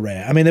proper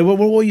rare. What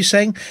were you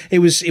saying? It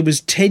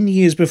was 10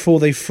 years before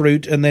they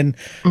fruit, and then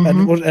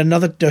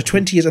another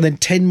 20 years, and then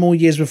 10 more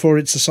years before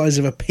it's the size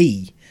of a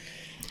pea.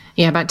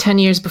 Yeah, about 10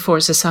 years before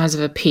it's the size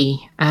of a pea.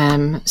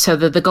 So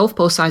the golf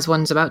ball size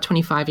one's about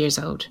 25 years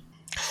old.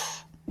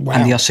 Wow.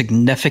 And they are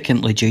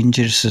significantly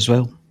dangerous as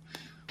well.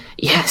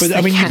 Yes,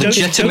 but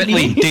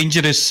legitimately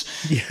dangerous.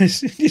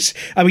 Yes.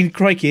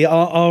 Crikey,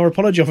 our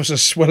apology officer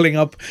swelling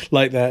up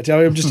like that.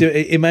 I'm just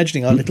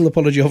imagining our little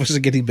apology officer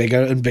getting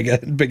bigger and bigger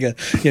and bigger.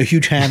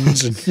 Huge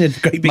hands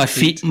and great big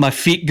feet. My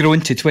feet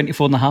growing to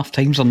 24.5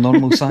 times their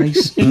normal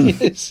size.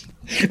 Yes.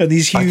 And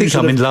these huge. I think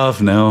I'm in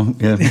love now.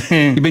 Yeah.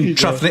 You've been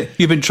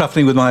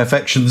truffling with my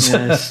affections.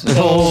 Yes.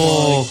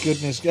 Oh my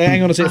goodness!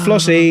 Hang on a sec,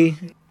 Flossie.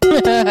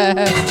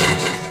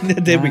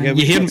 There we go.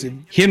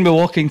 You hear me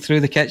walking through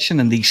the kitchen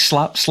and these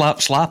slap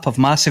of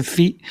massive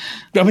feet.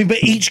 But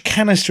each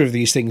canister of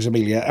these things,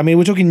 Amelia,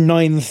 we're talking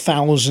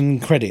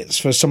 9,000 credits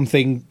for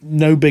something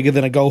no bigger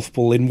than a golf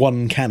ball in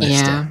one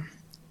canister. Yeah.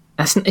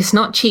 It's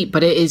not cheap,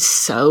 but it is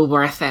so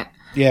worth it.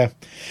 Yeah.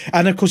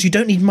 And of course, you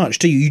don't need much,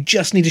 do you? You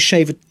just need to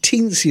shave a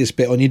teensiest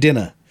bit on your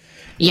dinner.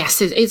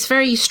 Yes, it's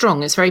very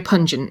strong. It's very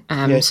pungent.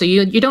 So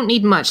you don't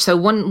need much. So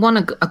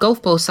a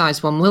golf ball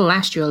size one will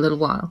last you a little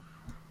while.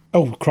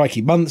 Oh,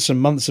 crikey, months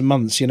and months and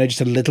months, just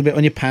a little bit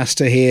on your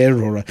pasta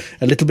here, or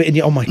a little bit in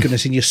your,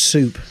 in your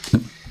soup.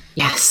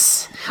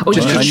 Yes. Or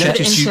you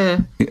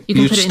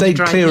stayed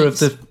clear of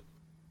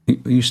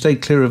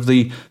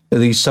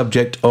the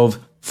subject of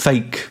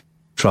fake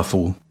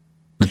truffle.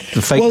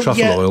 The fake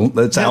truffle oil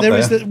that's out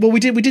there. We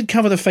did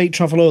cover the fake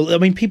truffle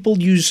oil. People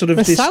use sort of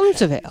the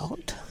sounds of it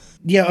odd.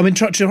 Yeah,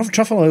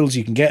 truffle oils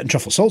you can get, and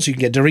truffle salts you can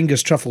get,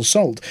 Doringus truffle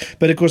salt.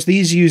 But of course,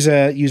 these use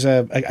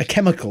a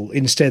chemical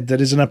instead that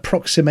is an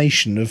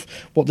approximation of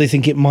what they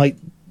think it might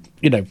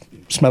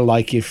smell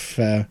like if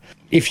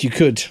you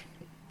could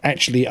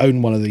actually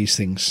own one of these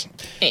things.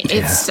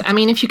 I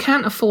mean, if you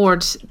can't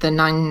afford the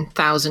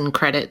 9,000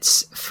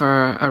 credits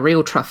for a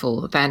real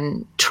truffle,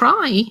 then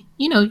try.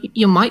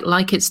 You might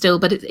like it still,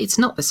 but it's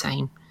not the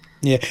same.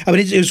 Yeah, I mean,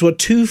 it was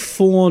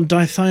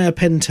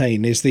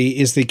 2,4-dithionpentane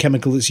is the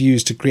chemical that's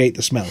used to create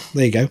the smell.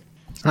 There you go.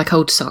 Like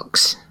old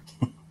socks.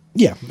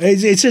 Yeah,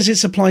 it says it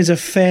supplies a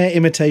fair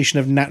imitation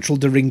of natural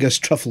Doringus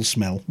truffle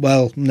smell.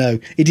 Well, no,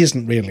 it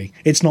isn't really.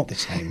 It's not the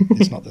same.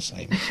 It's not the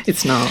same.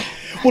 It's not.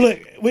 Well,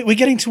 look, we're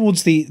getting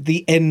towards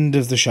the end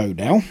of the show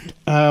now.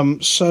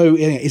 So,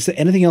 is there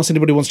anything else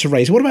anybody wants to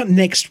raise? What about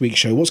next week's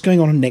show? What's going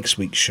on next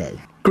week's show?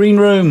 Green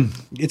Room.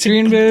 It's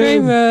Green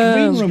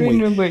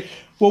Room week.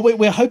 Well,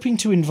 we're hoping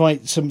to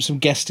invite some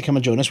guests to come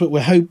and join us.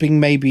 We're hoping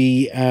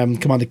maybe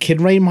Commander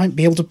Kinray might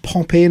be able to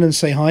pop in and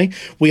say hi.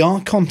 We are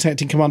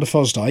contacting Commander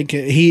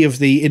Fosdyke, he of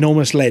the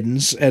enormous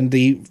lens and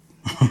the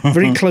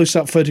very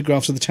close-up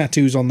photographs of the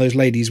tattoos on those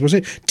ladies. Was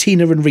it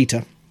Tina and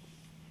Rita?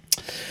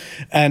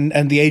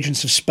 And the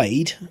agents of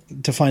Spade,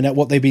 to find out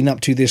what they've been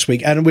up to this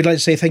week. And we'd like to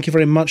say thank you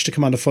very much to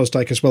Commander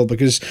Fosdyke as well,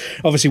 because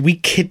obviously we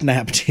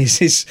kidnapped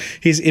his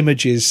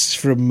images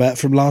from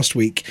last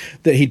week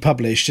that he'd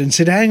published and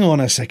said, hang on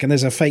a second,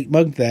 there's a fake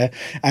mug there.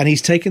 And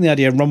he's taken the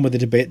idea and run with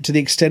it a bit, to the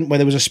extent where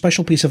there was a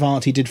special piece of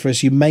art he did for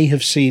us you may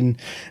have seen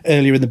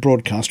earlier in the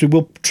broadcast. We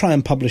will try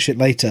and publish it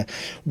later,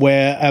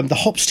 where the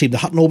HOPS team, the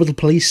Hutton Orbital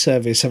Police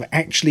Service, have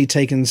actually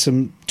taken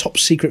some top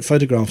secret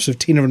photographs of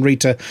Tina and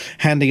Rita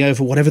handing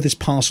over whatever this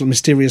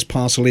mysterious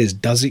parcel is.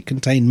 Does it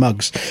contain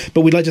mugs?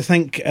 But we'd like to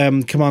thank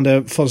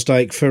Commander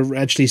Fosdyke for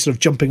actually sort of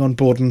jumping on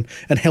board and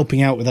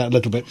helping out with that a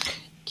little bit.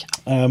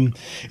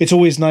 It's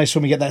always nice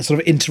when we get that sort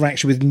of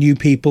interaction with new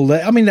people.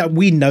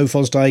 We know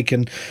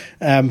Fosdyke,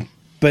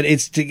 but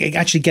it's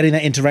actually getting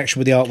that interaction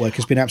with the artwork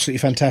has been absolutely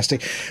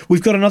fantastic.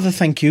 We've got another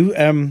thank you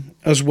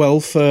as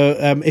well for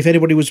if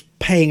anybody was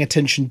paying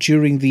attention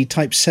during the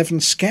Type 7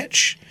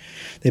 sketch,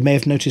 they may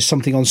have noticed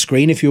something on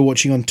screen if you're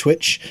watching on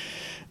Twitch.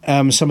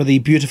 Some of the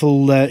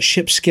beautiful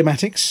ship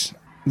schematics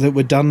that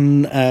were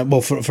done,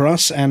 for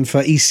us and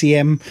for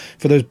ECM,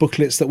 for those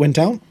booklets that went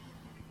out.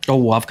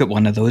 Oh, I've got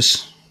one of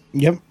those.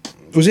 Yep.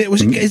 Is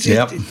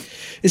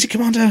it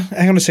Commander?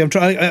 Hang on a second.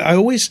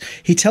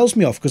 He tells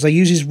me off because I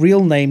use his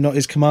real name, not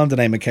his commander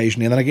name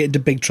occasionally, and then I get into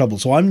big trouble.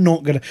 So I'm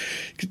not going to...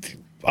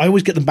 I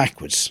always get them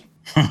backwards.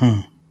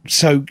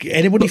 So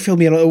anybody fill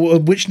me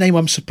in which name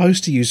I'm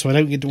supposed to use so I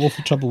don't get into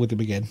awful trouble with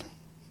him again.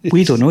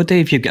 We don't know,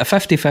 Dave. You've got a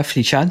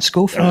 50-50 chance.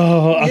 Go for it.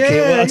 Oh, okay.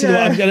 Yeah, well, I'll tell you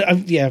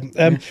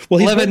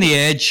what. Live on the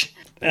edge.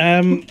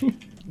 No,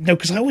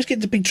 because I always get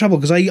into big trouble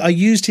because I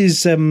used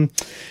his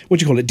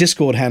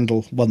Discord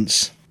handle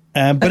once.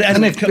 But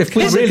if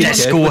we really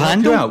Discord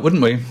handle out,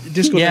 wouldn't we?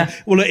 Discord. Yeah.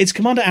 Well, it's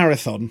Commander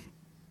Arathon,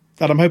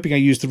 and I'm hoping I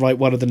used the right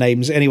one of the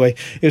names. Anyway,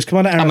 it was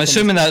Commander Arathon. I'm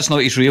assuming that's not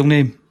his real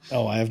name.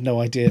 Oh, I have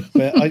no idea,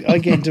 but I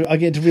get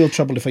into real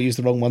trouble if I use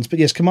the wrong ones. But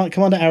yes, Commander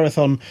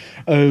Arathon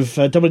of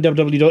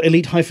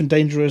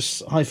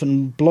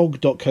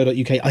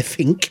www.elite-dangerous-blog.co.uk, I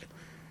think.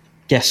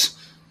 Yes.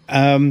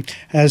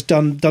 Has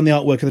done the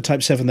artwork of the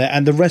Type 7 there,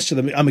 and the rest of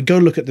them. I mean, go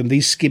look at them.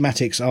 These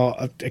schematics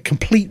are a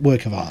complete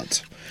work of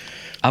art.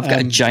 I've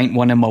got a giant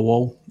one in my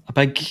wall, a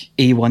big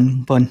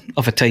A1 one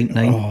of a Type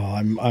 9. Oh,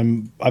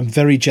 I'm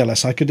very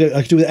jealous. I could do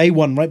with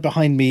A1 right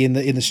behind me in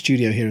the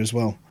studio here as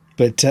well.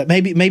 But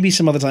maybe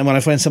some other time when I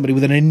find somebody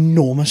with an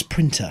enormous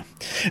printer.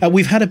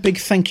 We've had a big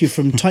thank you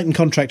from Titan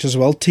Contractors as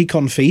well,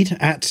 Tcon Feed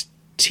at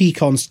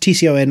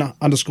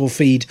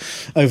TCON_feed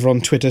over on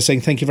Twitter,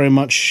 saying thank you very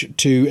much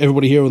to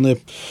everybody here on the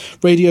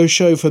radio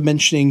show for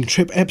mentioning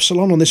Trip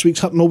Epsilon on this week's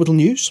Hutton Orbital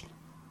News.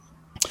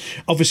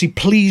 Obviously,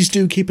 please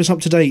do keep us up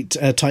to date,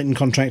 Titan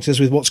Contractors,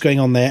 with what's going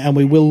on there, and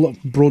we will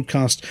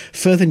broadcast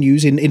further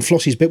news in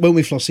Flossie's bit, won't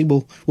we, Flossie?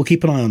 We'll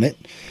keep an eye on it.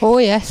 Oh,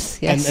 yes.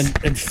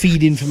 And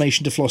feed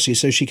information to Flossie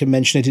so she can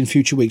mention it in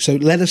future weeks. So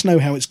let us know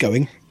how it's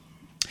going,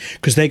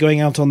 because they're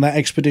going out on that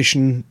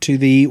expedition to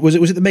the... Was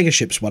it the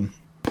Megaships one?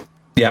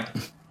 Yeah.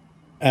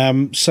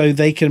 So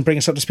they can bring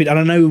us up to speed. And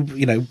I know,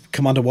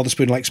 Commander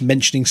Wotherspoon likes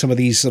mentioning some of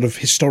these sort of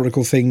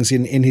historical things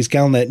in his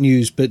Galnet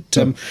news, but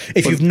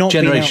if you've not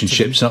Generation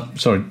ships.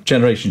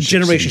 Generation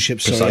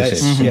ships,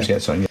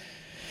 sorry.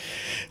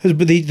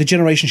 But the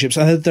generation ships,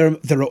 and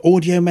there are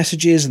audio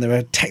messages and there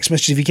are text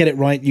messages. If you get it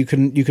right, you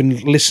can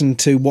listen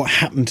to what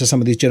happened to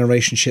some of these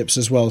generation ships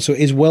as well. So it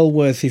is well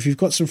worth, if you've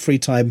got some free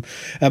time,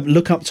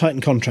 look up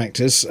Titan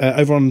Contractors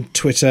over on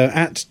Twitter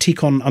at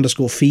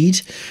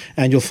Tcon_feed,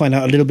 and you'll find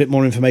out a little bit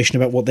more information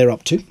about what they're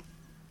up to.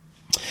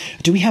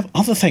 Do we have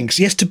other thanks?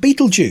 Yes, to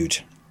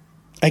Beetlejude.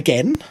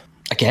 Again,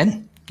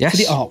 yes. For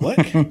the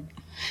artwork.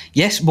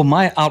 Yes, well,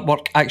 my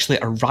artwork actually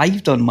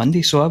arrived on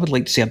Monday, so I would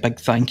like to say a big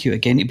thank you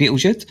again to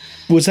Beetlejude.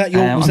 Was that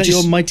your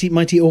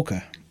mighty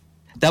orca?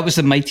 That was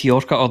the mighty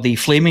orca, or the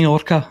flaming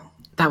orca.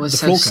 That was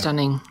so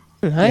stunning.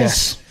 Nice.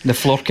 Yes, the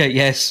florca,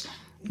 yes.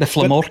 The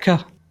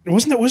flamorca.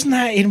 Wasn't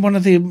that in one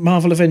of the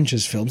Marvel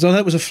Avengers films? Oh,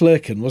 that was a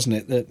Flurkin,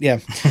 wasn't it? Yeah.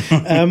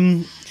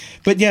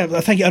 But yeah,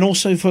 thank you, and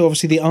also for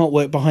obviously the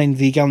artwork behind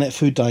the Galnet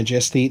Food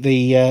Digest,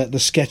 the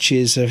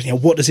sketches of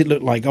what does it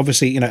look like.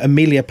 Obviously,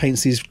 Amelia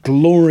paints these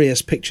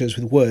glorious pictures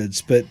with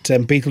words, but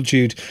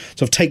Beetlejude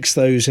sort of takes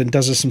those and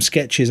does us some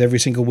sketches every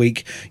single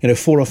week.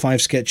 4 or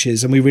 5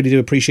 sketches, and we really do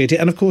appreciate it.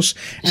 And of course,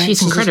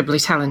 she's incredibly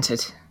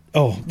talented.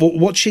 Oh,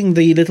 watching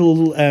the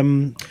little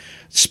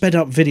sped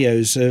up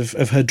videos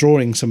of her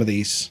drawing some of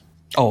these.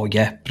 Oh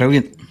yeah,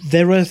 brilliant.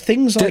 There are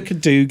things I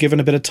could do given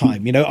a bit of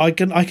time. I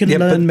can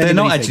learn many. They're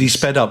not many actually things.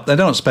 sped up. They're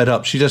not sped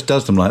up. She just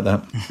does them like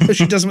that. But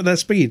she does them at that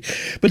speed.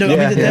 But no,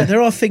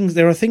 there are things.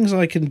 There are things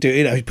I can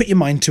do. Put your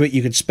mind to it.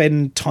 You could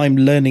spend time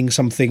learning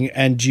something,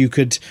 and you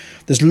could.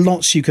 There's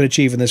lots you could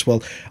achieve in this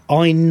world.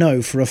 I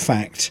know for a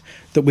fact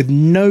that with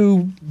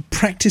no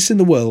practice in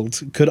the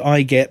world could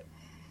I get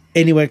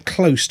anywhere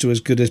close to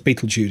as good as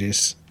Beetlejude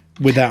is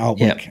with that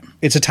artwork. Yep.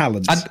 It's a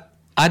talent.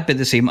 I'd be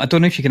the same. I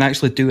don't know if you can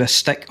actually do a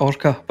stick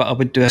orca, but I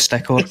would do a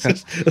stick orca.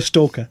 A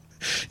stalker.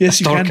 Yes,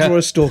 you can draw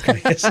a stalker.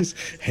 Yes, his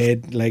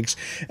head, legs.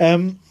 So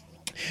thank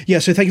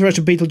you very much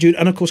to Beetlejude,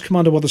 and of course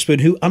Commander Wotherspoon,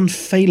 who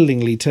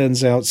unfailingly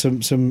turns out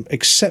some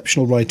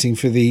exceptional writing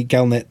for the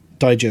Galnet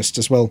Digest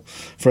as well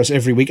for us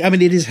every week. I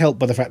mean, it is helped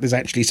by the fact there's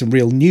actually some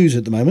real news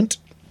at the moment,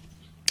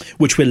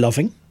 which we're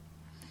loving.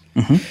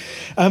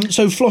 Mm-hmm.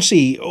 So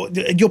Flossie,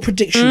 your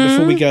prediction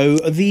before we go,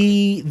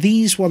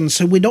 these ones,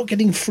 so we're not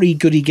getting free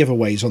goodie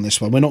giveaways on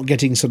this one. We're not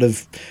getting sort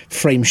of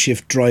frame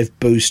shift drive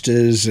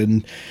boosters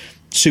and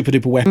super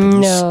duper weapons.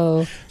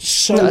 No.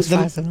 So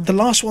the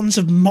last ones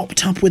have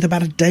mopped up with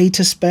about a day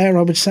to spare,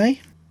 I would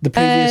say. The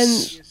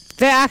previous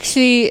they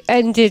actually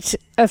ended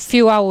a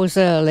few hours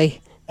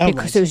early.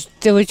 Because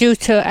they were due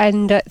to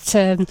end at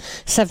 7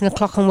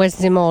 o'clock on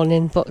Wednesday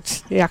morning,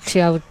 but they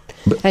actually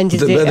ended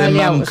their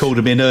mum called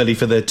them in early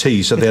for their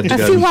tea, so they had to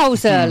go. A few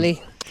hours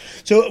early.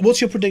 So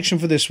what's your prediction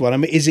for this one? I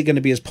mean, is it going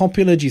to be as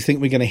popular? Do you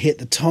think we're going to hit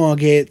the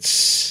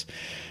targets?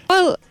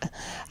 Well,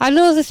 I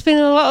know there's been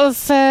a lot of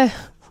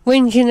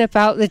whinging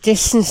about the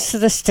distance to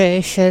the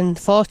station,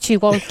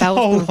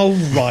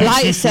 41,000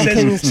 light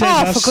seconds.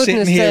 For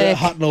goodness sake.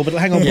 Hutton Orbital.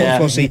 Hang on,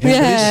 Flossie.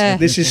 Yeah.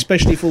 This is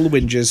especially for all the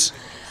whingers.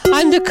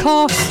 And of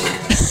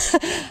course,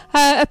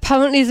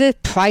 apparently the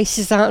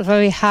prices aren't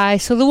very high,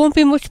 so there won't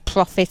be much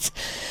profit.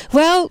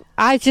 Well,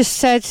 I just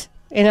said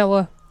in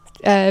our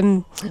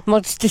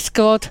mods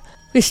Discord,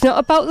 it's not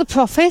about the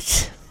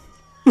profit.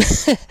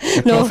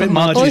 Profit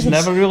margins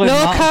never really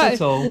matter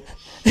at all.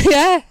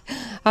 Yeah,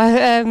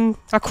 I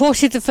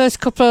quoted the first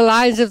couple of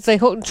lines of the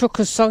Hutton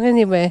Truckers song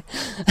anyway.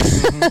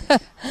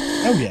 Mm-hmm.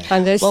 Oh yeah,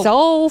 and it's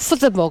all for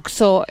the mug.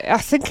 So I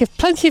think if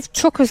plenty of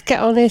truckers get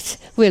on it,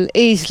 we'll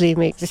easily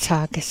make the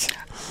target.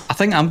 I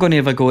think I'm going to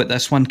have a go at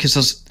this one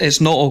because it's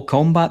not all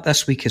combat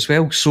this week as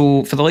well.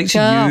 So for the likes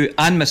of you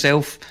and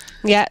myself,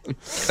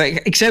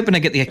 except when I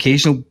get the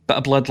occasional bit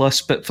of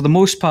bloodlust, but for the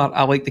most part,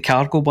 I like the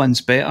cargo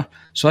ones better.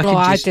 So I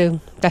can just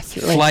do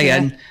definitely fly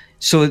in.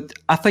 So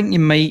I think you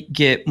might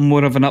get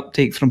more of an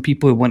uptake from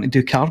people who want to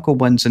do cargo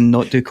ones and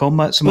not do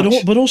combat so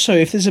much. But also,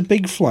 if there's a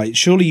big flight,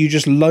 surely you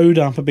just load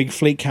up a big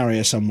fleet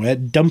carrier somewhere,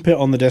 dump it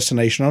on the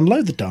destination,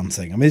 unload the darn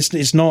thing. I mean,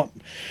 it's not...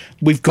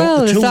 We've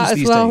got the tools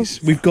these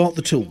days. We've got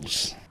the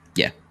tools.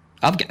 Yeah.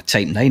 I've got a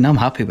Type 9. I'm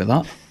happy with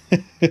that.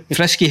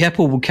 Frisky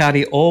Hippo will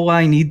carry all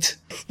I need.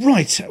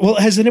 Right. Well,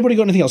 has anybody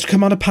got anything else?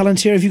 Commander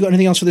Palantir, have you got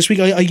anything else for this week?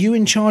 Are you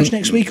in charge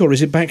next week, or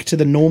is it back to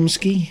the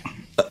Normski?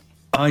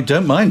 I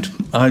don't mind.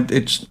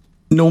 It's...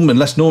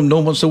 unless Norm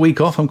wants a week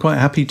off, I'm quite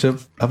happy to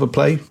have a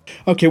play.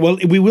 Okay, well,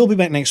 we will be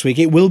back next week.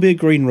 It will be a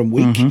Green Room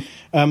week.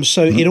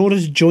 Mm-hmm. In order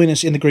to join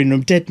us in the Green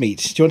Room, Dead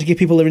Meat, do you want to give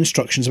people their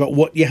instructions about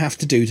what you have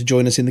to do to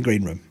join us in the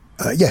Green Room?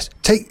 Yes,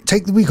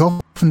 take the week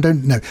off and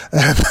don't know.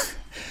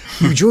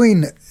 You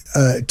join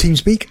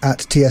TeamSpeak at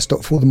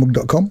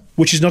ts.forthemug.com.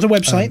 Which is not a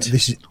website.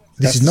 This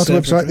is not a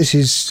website. This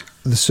is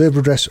the server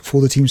address for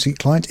the TeamSpeak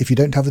client. If you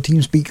don't have the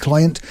TeamSpeak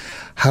client,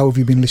 how have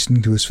you been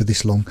listening to us for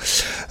this long?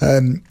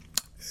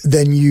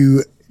 Then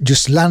you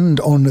just land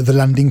on the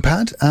landing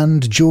pad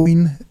and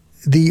join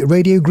the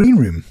Radio Green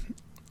Room.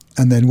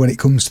 And then when it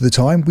comes to the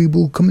time, we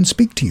will come and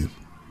speak to you.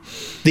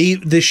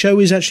 The show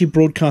is actually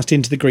broadcast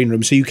into the Green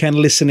Room, so you can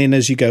listen in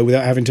as you go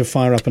without having to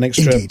fire up an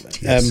extra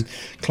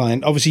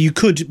client. Obviously, you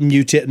could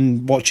mute it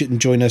and watch it and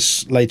join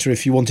us later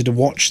if you wanted to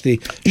watch the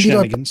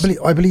shenanigans.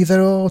 I believe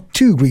there are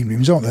 2 Green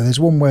Rooms, aren't there?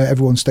 There's one where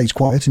everyone stays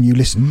quiet and you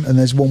listen, and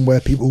there's one where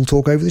people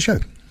talk over the show.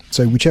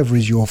 So whichever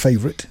is your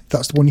favourite,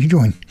 that's the one you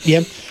join.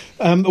 Yeah.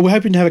 We're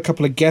hoping to have a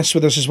couple of guests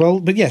with us as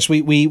well. But yes,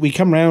 we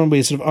come round,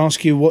 we sort of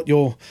ask you what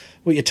your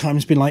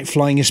time's been like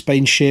flying a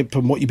spaceship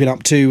and what you've been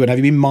up to, and have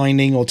you been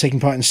mining or taking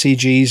part in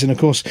CGs. And of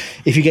course,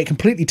 if you get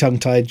completely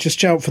tongue-tied, just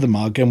shout for the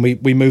mug and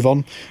we move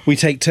on. We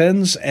take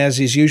turns, as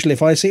is usually.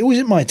 If I say, is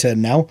it my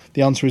turn now?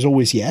 The answer is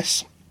always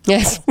yes.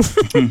 Yes.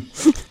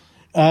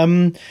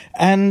 And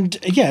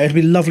yeah, it'd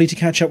be lovely to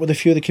catch up with a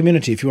few of the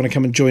community if you want to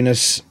come and join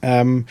us.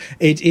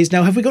 It is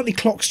now. Have we got any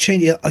clocks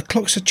change?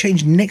 Clocks are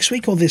changed next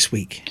week or this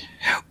week?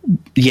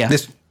 Yeah,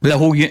 The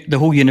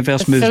whole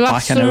universe It's moves the back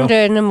last an hour.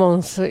 Sunday in the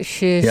month,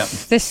 which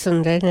is this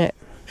Sunday, isn't it?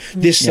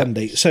 This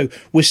Sunday. So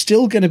we're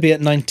still going to be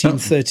at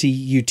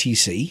 1930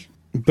 UTC,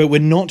 but we're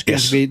not going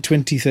to be at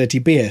 2030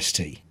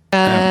 BST.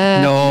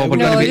 No, we're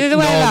going to be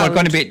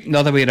the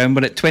other way around.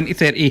 We're at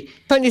 2030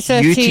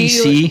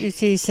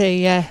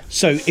 UTC, yeah.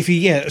 So if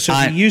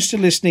you're used to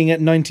listening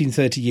at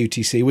 1930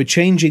 UTC, we're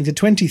changing to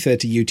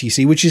 2030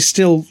 UTC, which is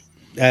still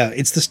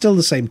still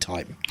the same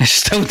time. It's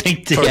still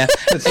 90. Yeah,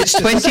 it's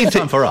 20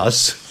 time for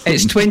us.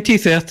 It's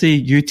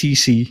 2030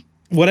 UTC.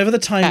 Whatever the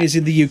time is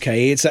in the UK,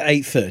 it's at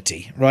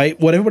 8:30, right?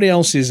 What everybody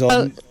else is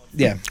on.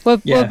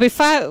 We'll be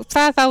 5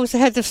 hours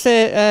ahead of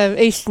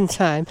Eastern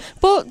time,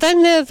 but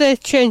then they're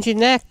changing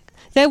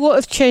they won't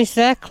have changed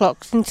their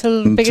clocks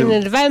until the beginning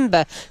of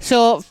November.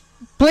 So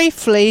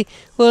briefly,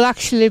 we'll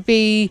actually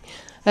be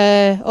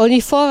only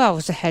 4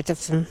 hours ahead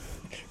of them.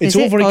 It's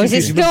all very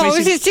confusing.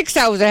 Is it 6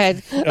 hours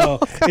ahead?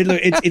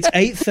 It's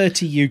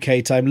 8:30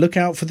 UK time. Look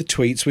out for the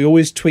tweets. We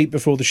always tweet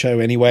before the show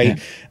anyway.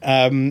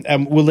 And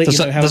we'll let you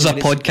know how there's a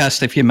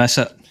podcast if you miss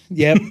it.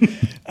 Yeah,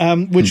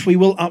 which we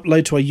will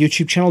upload to our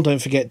YouTube channel.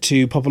 Don't forget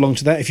to pop along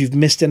to that if you've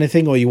missed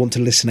anything or you want to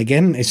listen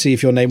again and see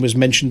if your name was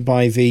mentioned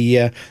by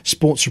the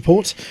sports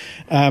report.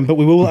 But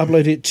we will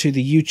upload it to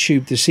the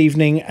YouTube this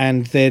evening,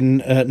 and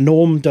then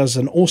Norm does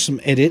an awesome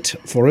edit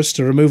for us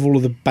to remove all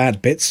of the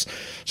bad bits,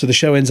 so the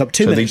show ends up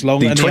 2 minutes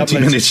long. The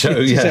 20-minute show,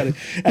 exactly.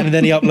 And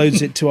then he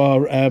uploads it to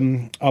our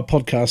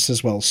podcast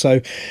as well.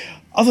 So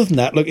other than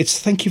that, look,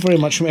 thank you very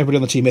much from everybody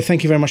on the team here.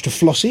 Thank you very much to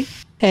Flossie.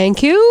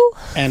 Thank you.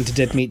 And to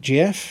Dead Meat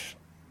GF.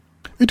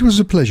 It was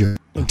a pleasure.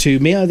 And to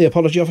Mia, the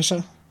apology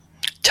officer.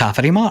 Ta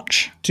very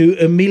much. To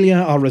Amelia,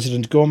 our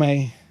resident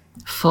gourmet.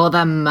 For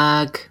the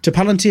mug. To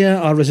Palantir,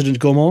 our resident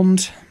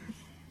gourmand.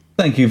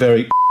 Thank you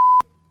very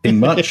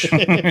much.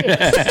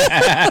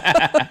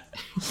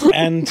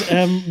 And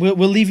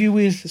we'll leave you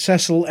with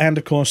Cecil and,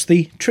 of course,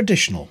 the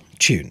traditional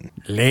tune.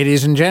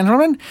 Ladies and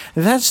gentlemen,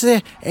 that's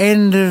the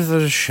end of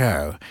the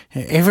show.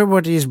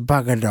 Everybody's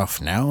buggered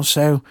off now,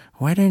 so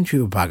why don't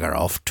you bugger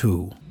off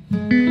too?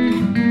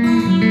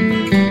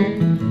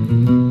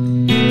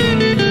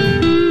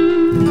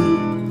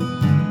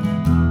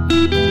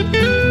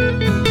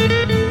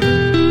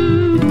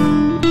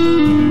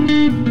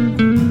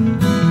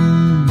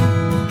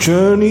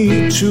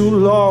 Journey too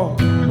long,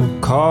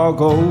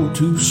 cargo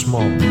too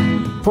small.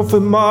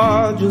 Profit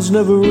margins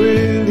never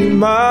really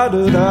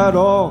mattered at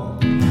all.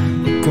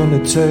 We're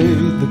gonna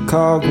take the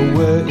cargo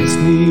where it's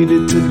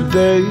needed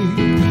today.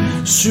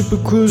 Super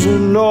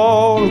cruising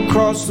all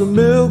across the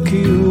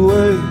Milky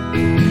Way.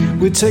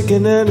 We're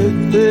taking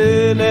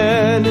anything,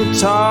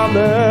 anytime,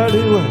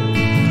 anyway.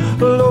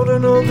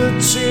 Loading all the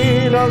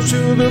teen out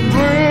to the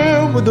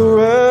brim with the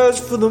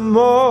rest for the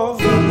more,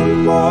 for the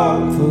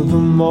more, for the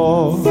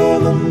more, for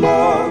the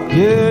more.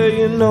 Yeah,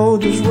 you know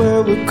just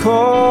where we're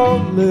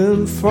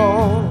coming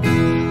from.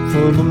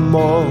 For the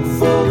more,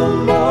 for the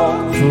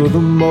more, for the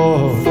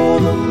more, for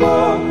the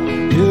more.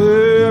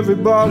 Yeah,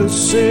 everybody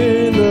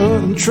sing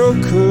the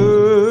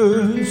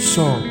trucker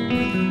song.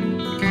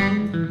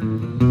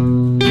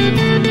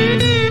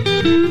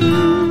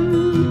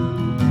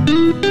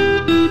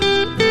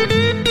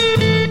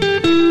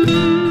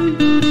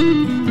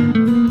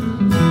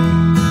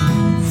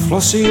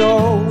 Flossie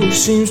always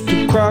seems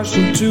to crash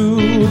into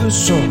the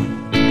sun.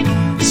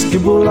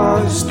 Skibble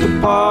lights the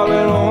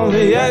pilot on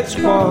the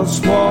Xbox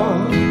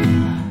One.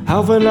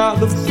 Alvin at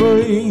the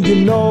frame, you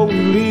know he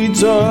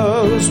leads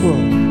us well.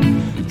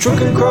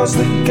 Trucking across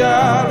the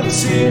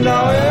galaxy,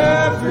 now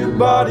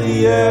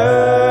everybody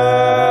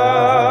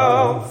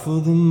out.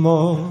 For the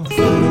more,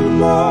 for the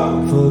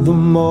more, for the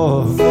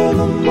more, for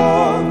the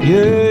more.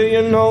 Yeah,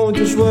 you know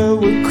just where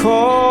we're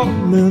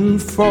coming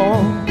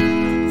from.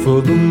 For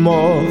the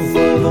more,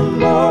 for the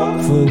more,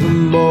 for the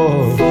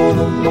more, for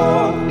the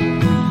more.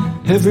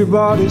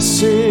 Everybody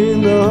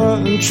sing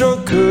the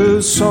trucker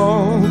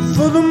song.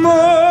 For the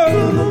more,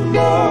 for the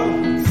more,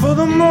 for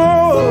the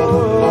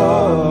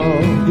more.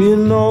 You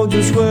know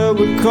just where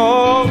we're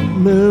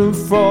coming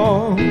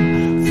from.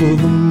 For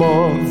the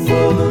more,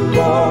 for the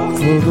more,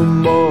 for the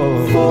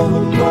more, for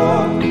the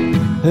more.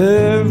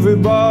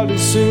 Everybody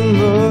sing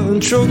the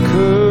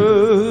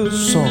trucker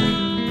song.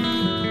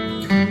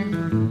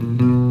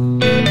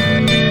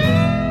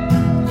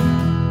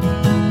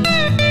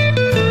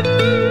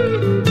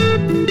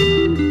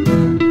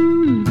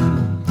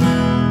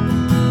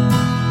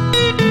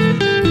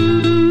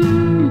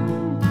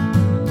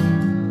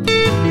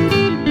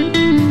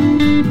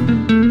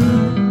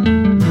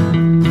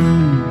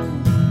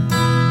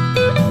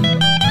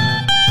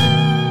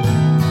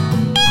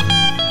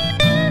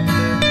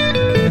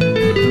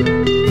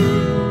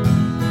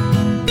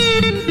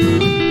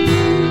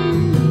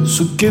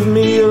 Give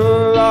me a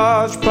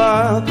large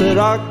path that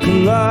I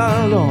can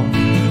land on,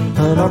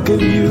 and I'll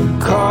give you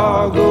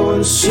cargo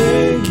and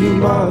sing you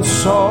my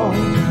song.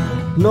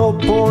 No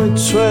point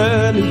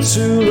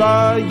 22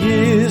 light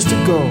years to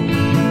go,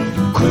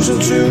 cruising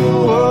to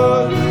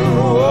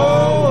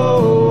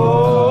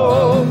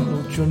no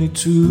journey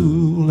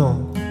too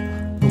long,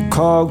 no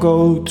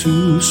cargo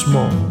too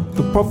small.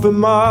 The profit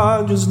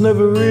margins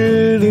never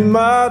really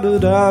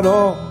mattered at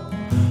all.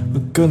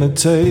 We're gonna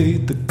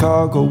take the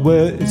cargo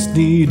where it's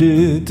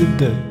needed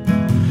today.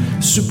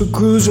 Super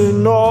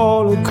cruising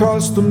all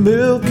across the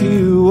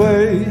Milky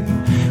Way.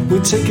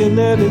 We're taking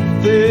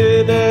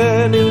anything,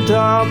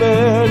 anytime,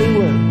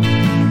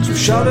 anywhere. So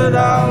shout it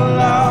out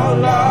loud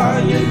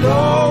like you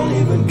don't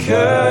even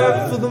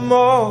care. For the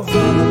more, for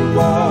the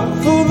more,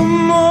 for the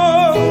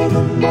more, for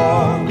the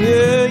more.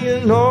 Yeah,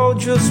 you know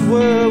just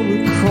where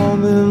we're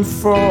coming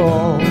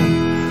from.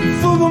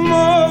 For the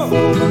more,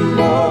 for the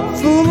more,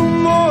 for the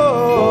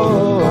more.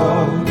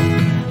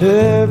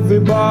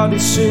 Everybody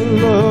sing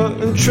the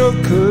and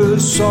trucker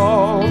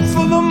song.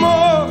 For the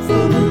more,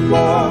 for the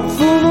more,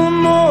 for the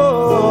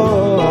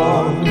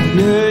more.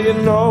 Yeah, you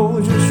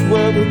know just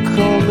where we're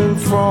coming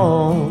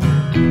from.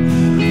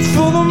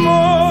 For the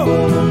more,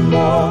 for the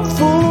more,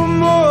 for the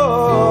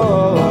more.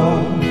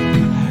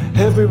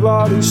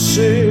 Everybody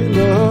sing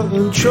the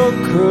and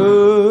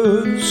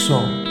trucker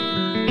song.